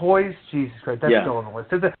 with his toys, Jesus Christ, that's still on the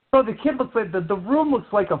list. The kid looks like the room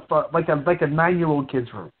looks like a 9-year-old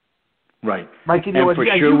kid's room. Right. Like as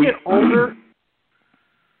you get older.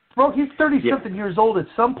 Bro, he's 30-something years old. At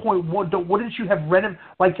some point, what did you have rented?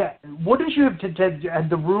 Like, what did you have to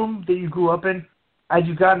the room that you grew up in? As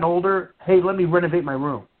you gotten older, hey, let me renovate my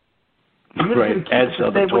room. You're going to keep it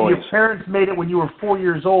the same way your parents made it when you were 4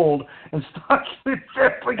 years old and stuck it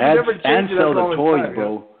there. Like you never changed and it sell the toys, time,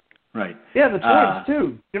 bro. Right. Yeah, the toys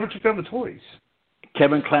too. Never took down the toys.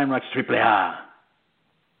 Kevin Kleinrock's AAA.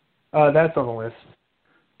 That's on the list.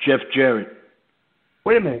 Jeff Jarrett.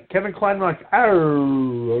 Wait a minute, Kevin Kleinrock.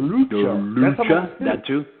 Lucha. That's on the list too. That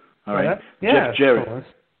too. All right. Jeff Jarrett.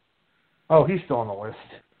 Oh, he's still on the list.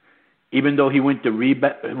 Even though he went to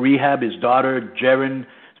rehab, his daughter, Jaren,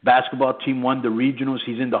 basketball team won the regionals.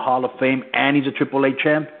 He's in the Hall of Fame, and he's a AAA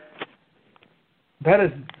champ. That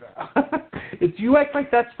is... If you act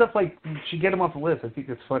like that stuff like you should get him off the list, I think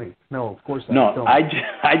it's funny. No, of course not. No, I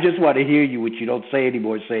just want to hear you, which you don't say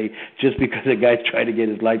anymore. Say, just because a guy's trying to get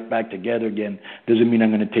his life back together again doesn't mean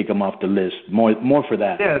I'm going to take him off the list. More for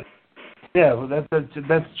that. Yeah, well,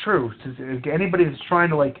 that's true. Anybody that's trying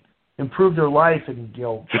to, like, improve their life and,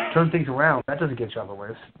 turn things around, that doesn't get you on the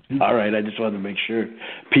list. All right, I just wanted to make sure.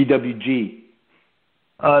 PWG.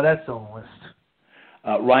 That's on the list.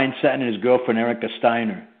 Ryan Satin and his girlfriend, Erica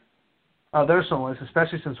Steiner. Oh, there's on the list,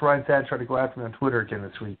 especially since Ryan Satin tried to go after me on Twitter again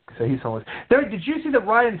this week. So he's on the list. Did you see that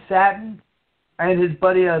Ryan Satin and his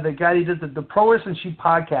buddy, the guy who does the Pro Wrestling Sheep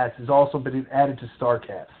podcast, has also been added to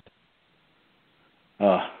StarCast?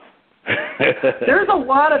 There's a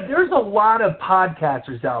lot of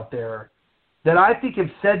podcasters out there that I think have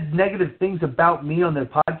said negative things about me on their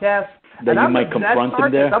podcast. That you might confront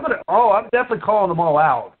them there? I'm definitely calling them all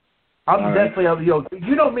out. I'm definitely,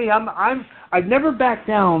 you know me. I've never backed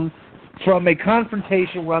down from a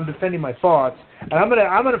confrontation where I'm defending my thoughts, and I'm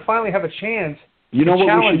gonna finally have a chance. You know to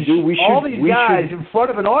what we should do? all these guys in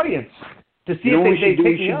front of an audience to see if they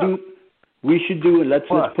take me up. We should do it. Let's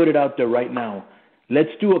put it out there right now.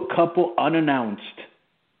 Let's do a couple unannounced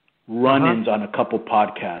run-ins on a couple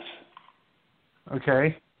podcasts.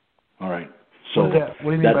 Okay. All right. So what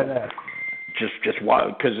do you mean by that? Just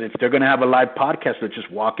walk, because if they're going to have a live podcast, let's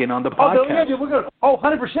just walk in on the podcast. We're going.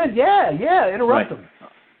 100%. Yeah. Interrupt them.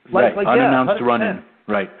 Like unannounced run-in.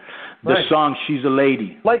 Right. The song "She's a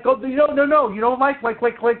Lady." Like no. You know, like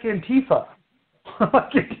Antifa.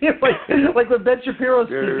 like when Ben Shapiro's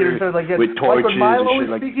speaking, or like with torches when Milo is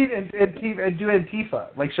and shit, speaking and do Antifa,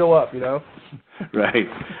 like show up, Right.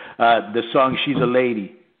 The song "She's a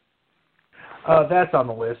Lady." That's on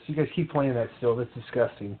the list. You guys keep playing that still. That's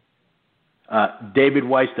disgusting. David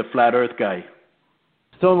Weiss, the Flat Earth guy.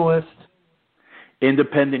 Still on the list.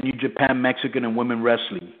 Independent New Japan Mexican and Women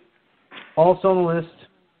Wrestling. Also on the list.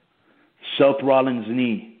 Seth Rollins'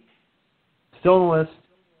 knee. Still on the list.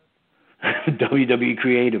 WWE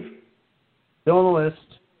Creative. Still on the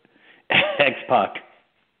list. X-Pac.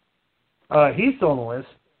 He's still on the list.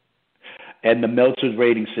 And the Meltzer's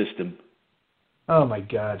rating system. Oh my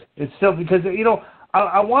God! It's still because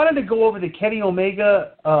I wanted to go over the Kenny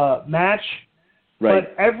Omega match, right.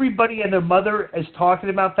 But everybody and their mother is talking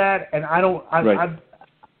about that, and I don't.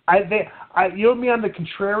 You know me, I'm the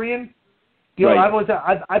contrarian.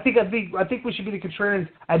 I think we should be the contrarians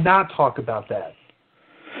and not talk about that.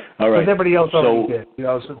 All right. Because everybody else already did.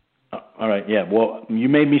 All right. Yeah. Well, you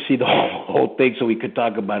made me see the whole thing so we could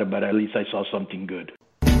talk about it, but at least I saw something good.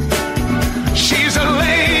 She's a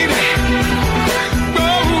lady.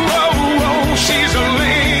 Oh, she's a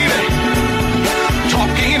lady.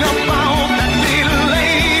 Talking about that little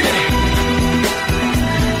lady.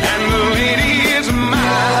 And the lady is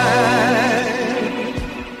mine.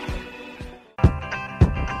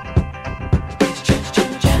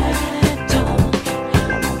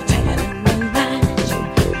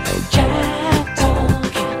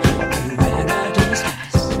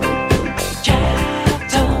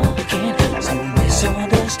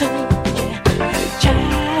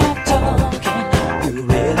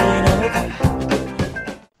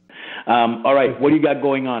 All right, what do you got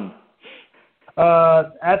going on?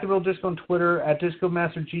 At The Real Disco on Twitter, at Disco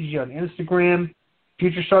Master GG on Instagram.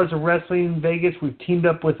 Future Stars of Wrestling Vegas, we've teamed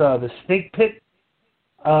up with the Snake Pit.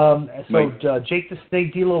 Jake the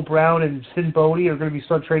Snake, D'Lo Brown, and Sin Bodie are going to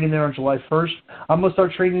start training there on July 1st. I'm going to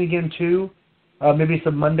start training again too. Maybe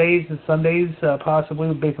some Mondays and Sundays,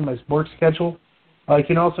 possibly based on my work schedule. You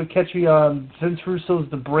can also catch me on Vince Russo's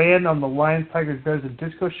The Brand on the Lions, Tigers, Bears, and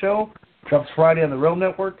Disco show. Drops Friday on the Real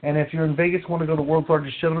Network. And if you're in Vegas and want to go to the world's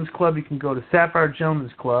largest gentlemen's club, you can go to Sapphire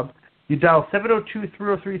Gentlemen's Club. You dial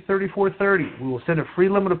 702-303-3430. We will send a free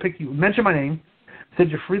limo to pick you. Mention my name.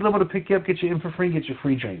 Send your free limo to pick you up, get you in for free, and get you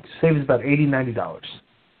free drinks. Save us about $80, $90.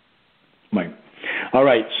 Right. All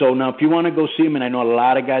right. So now if you want to go see him, and I know a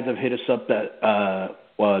lot of guys have hit us up that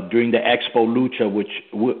during the Expo Lucha, which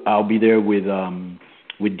I'll be there with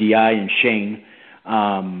D.I. and Shane,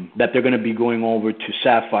 that they're going to be going over to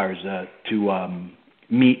Sapphires to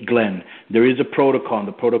meet Glenn. There is a protocol, and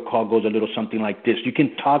the protocol goes a little something like this. You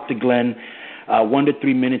can talk to Glenn 1 to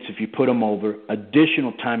 3 minutes if you put him over.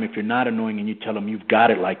 Additional time if you're not annoying and you tell him you've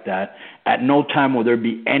got it like that. At no time will there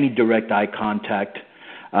be any direct eye contact.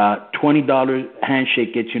 $20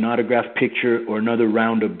 handshake gets you an autographed picture or another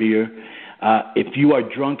round of beer. If you are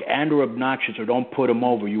drunk and or obnoxious or don't put him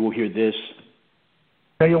over, you will hear this.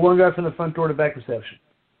 Now you're one guy from the front door to back reception.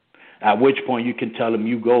 At which point you can tell them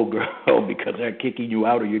you go, girl, because they're kicking you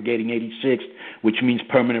out or you're getting 86th, which means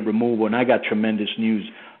permanent removal. And I got tremendous news.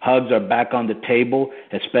 Hugs are back on the table,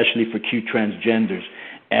 especially for cute transgenders.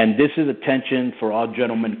 And this is attention for all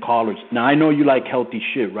gentlemen callers. Now, I know you like healthy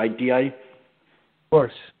shit, right, D.I.? Of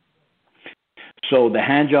course. So the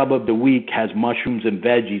hand job of the week has mushrooms and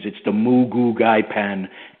veggies. It's the Moo Goo Gai Pan.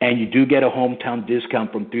 And you do get a hometown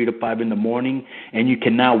discount from 3 to 5 in the morning. And you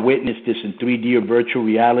can now witness this in 3D or virtual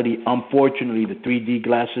reality. Unfortunately, the 3D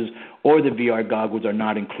glasses or the VR goggles are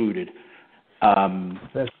not included. Also,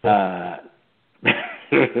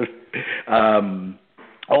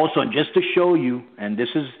 just to show you, and this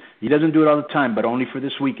is He doesn't do it all the time, but only for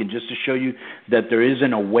this weekend, just to show you that there is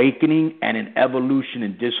an awakening and an evolution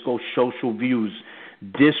in disco social views.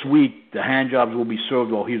 This week, the hand jobs will be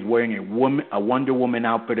served while he's wearing a Wonder Woman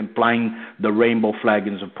outfit and flying the rainbow flag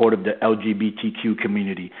in support of the LGBTQ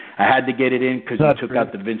community. I had to get it in because he took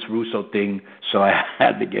out the Vince Russo thing, so I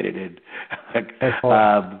had to get it in.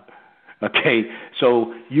 Okay,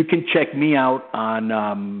 so you can check me out on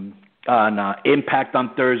Impact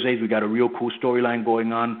on Thursdays. We got a real cool storyline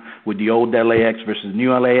going on with the old LAX versus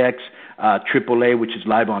new LAX. AAA, which is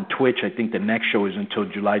live on Twitch. I think the next show is until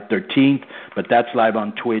July 13th, but that's live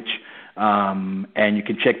on Twitch. And you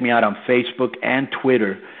can check me out on Facebook and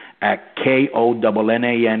Twitter at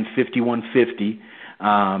KONNAN 5150.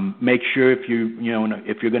 Make sure if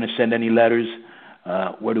you're going to send any letters,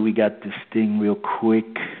 where do we got this thing real quick?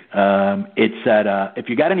 It's at if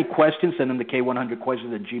you got any questions, send them to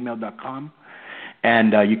K100questions@gmail.com.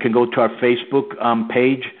 And you can go to our Facebook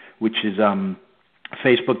page, which is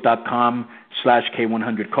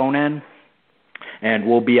Facebook.com/K100Conan, and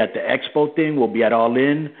we'll be at the Expo thing. We'll be at All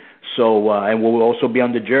In. So, and we'll also be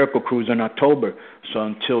on the Jericho Cruise in October. So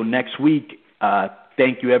until next week,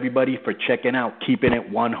 thank you everybody for checking out Keeping It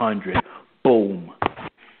 100. Boom.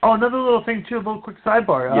 Oh, another little thing too, a little quick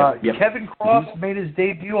sidebar. Yeah. Kevin Cross made his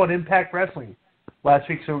debut on Impact Wrestling last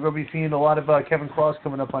week, so we're going to be seeing a lot of Kevin Cross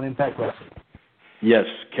coming up on Impact Wrestling. Yes,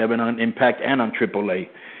 Kevin on Impact and on AAA.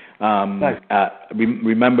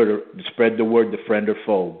 Remember to spread the word to friend or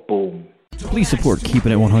foe. Boom. Please support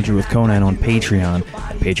Keeping It 100 with Conan on Patreon,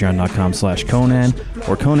 patreon.com/Conan,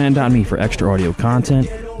 or Conan.me for extra audio content,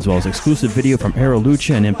 as well as exclusive video from Aero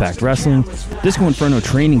Lucha and Impact Wrestling, Disco Inferno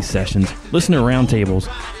training sessions, listener roundtables,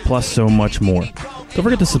 plus so much more. Don't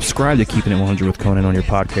forget to subscribe to Keeping It 100 with Conan on your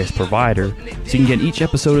podcast provider, so you can get each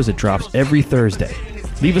episode as it drops every Thursday.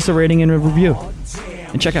 Leave us a rating and a review.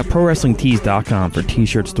 And check out ProWrestlingTees.com for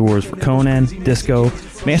t-shirt stores for Conan, Disco,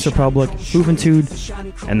 Master Republic, Juventud,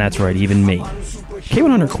 and that's right, even me.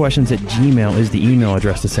 K100questions@gmail is the email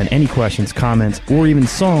address to send any questions, comments, or even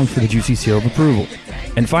songs for the juicy seal of approval.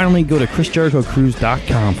 And finally, go to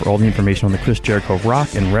ChrisJerichoCruise.com for all the information on the Chris Jericho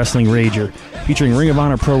Rock and Wrestling Rager, featuring Ring of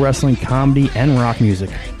Honor Pro Wrestling, comedy, and rock music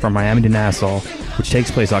from Miami to Nassau, which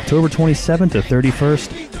takes place October 27th to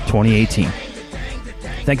 31st, 2018.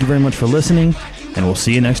 Thank you very much for listening, and we'll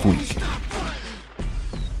see you next week.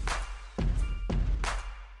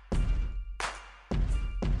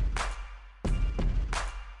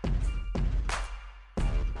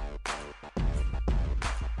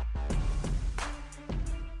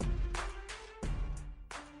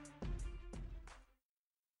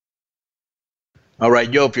 All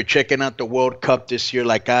right, yo, if you're checking out the World Cup this year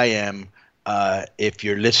like I am, if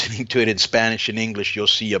you're listening to it in Spanish and English, you'll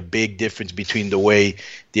see a big difference between the way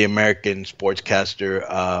the American sportscaster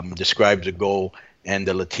describes a goal and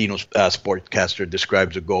the Latino sportscaster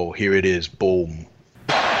describes a goal. Here it is. Boom.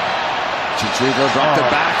 Chicharito dropped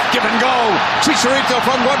it back. Give and go. Chicharito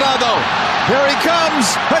from Guardado. Here he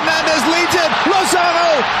comes. Hernandez leads it.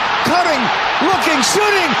 Lozano cutting, looking,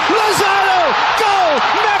 shooting. Lozano. Goal.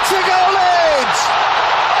 Mexico leads.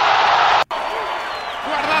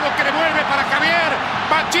 Guardado que le vuelve para Javier.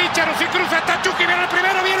 Va Chicharo, si cruza, está Chucky, viene el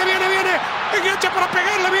primero, viene. Engancha para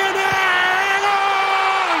pegarle, viene.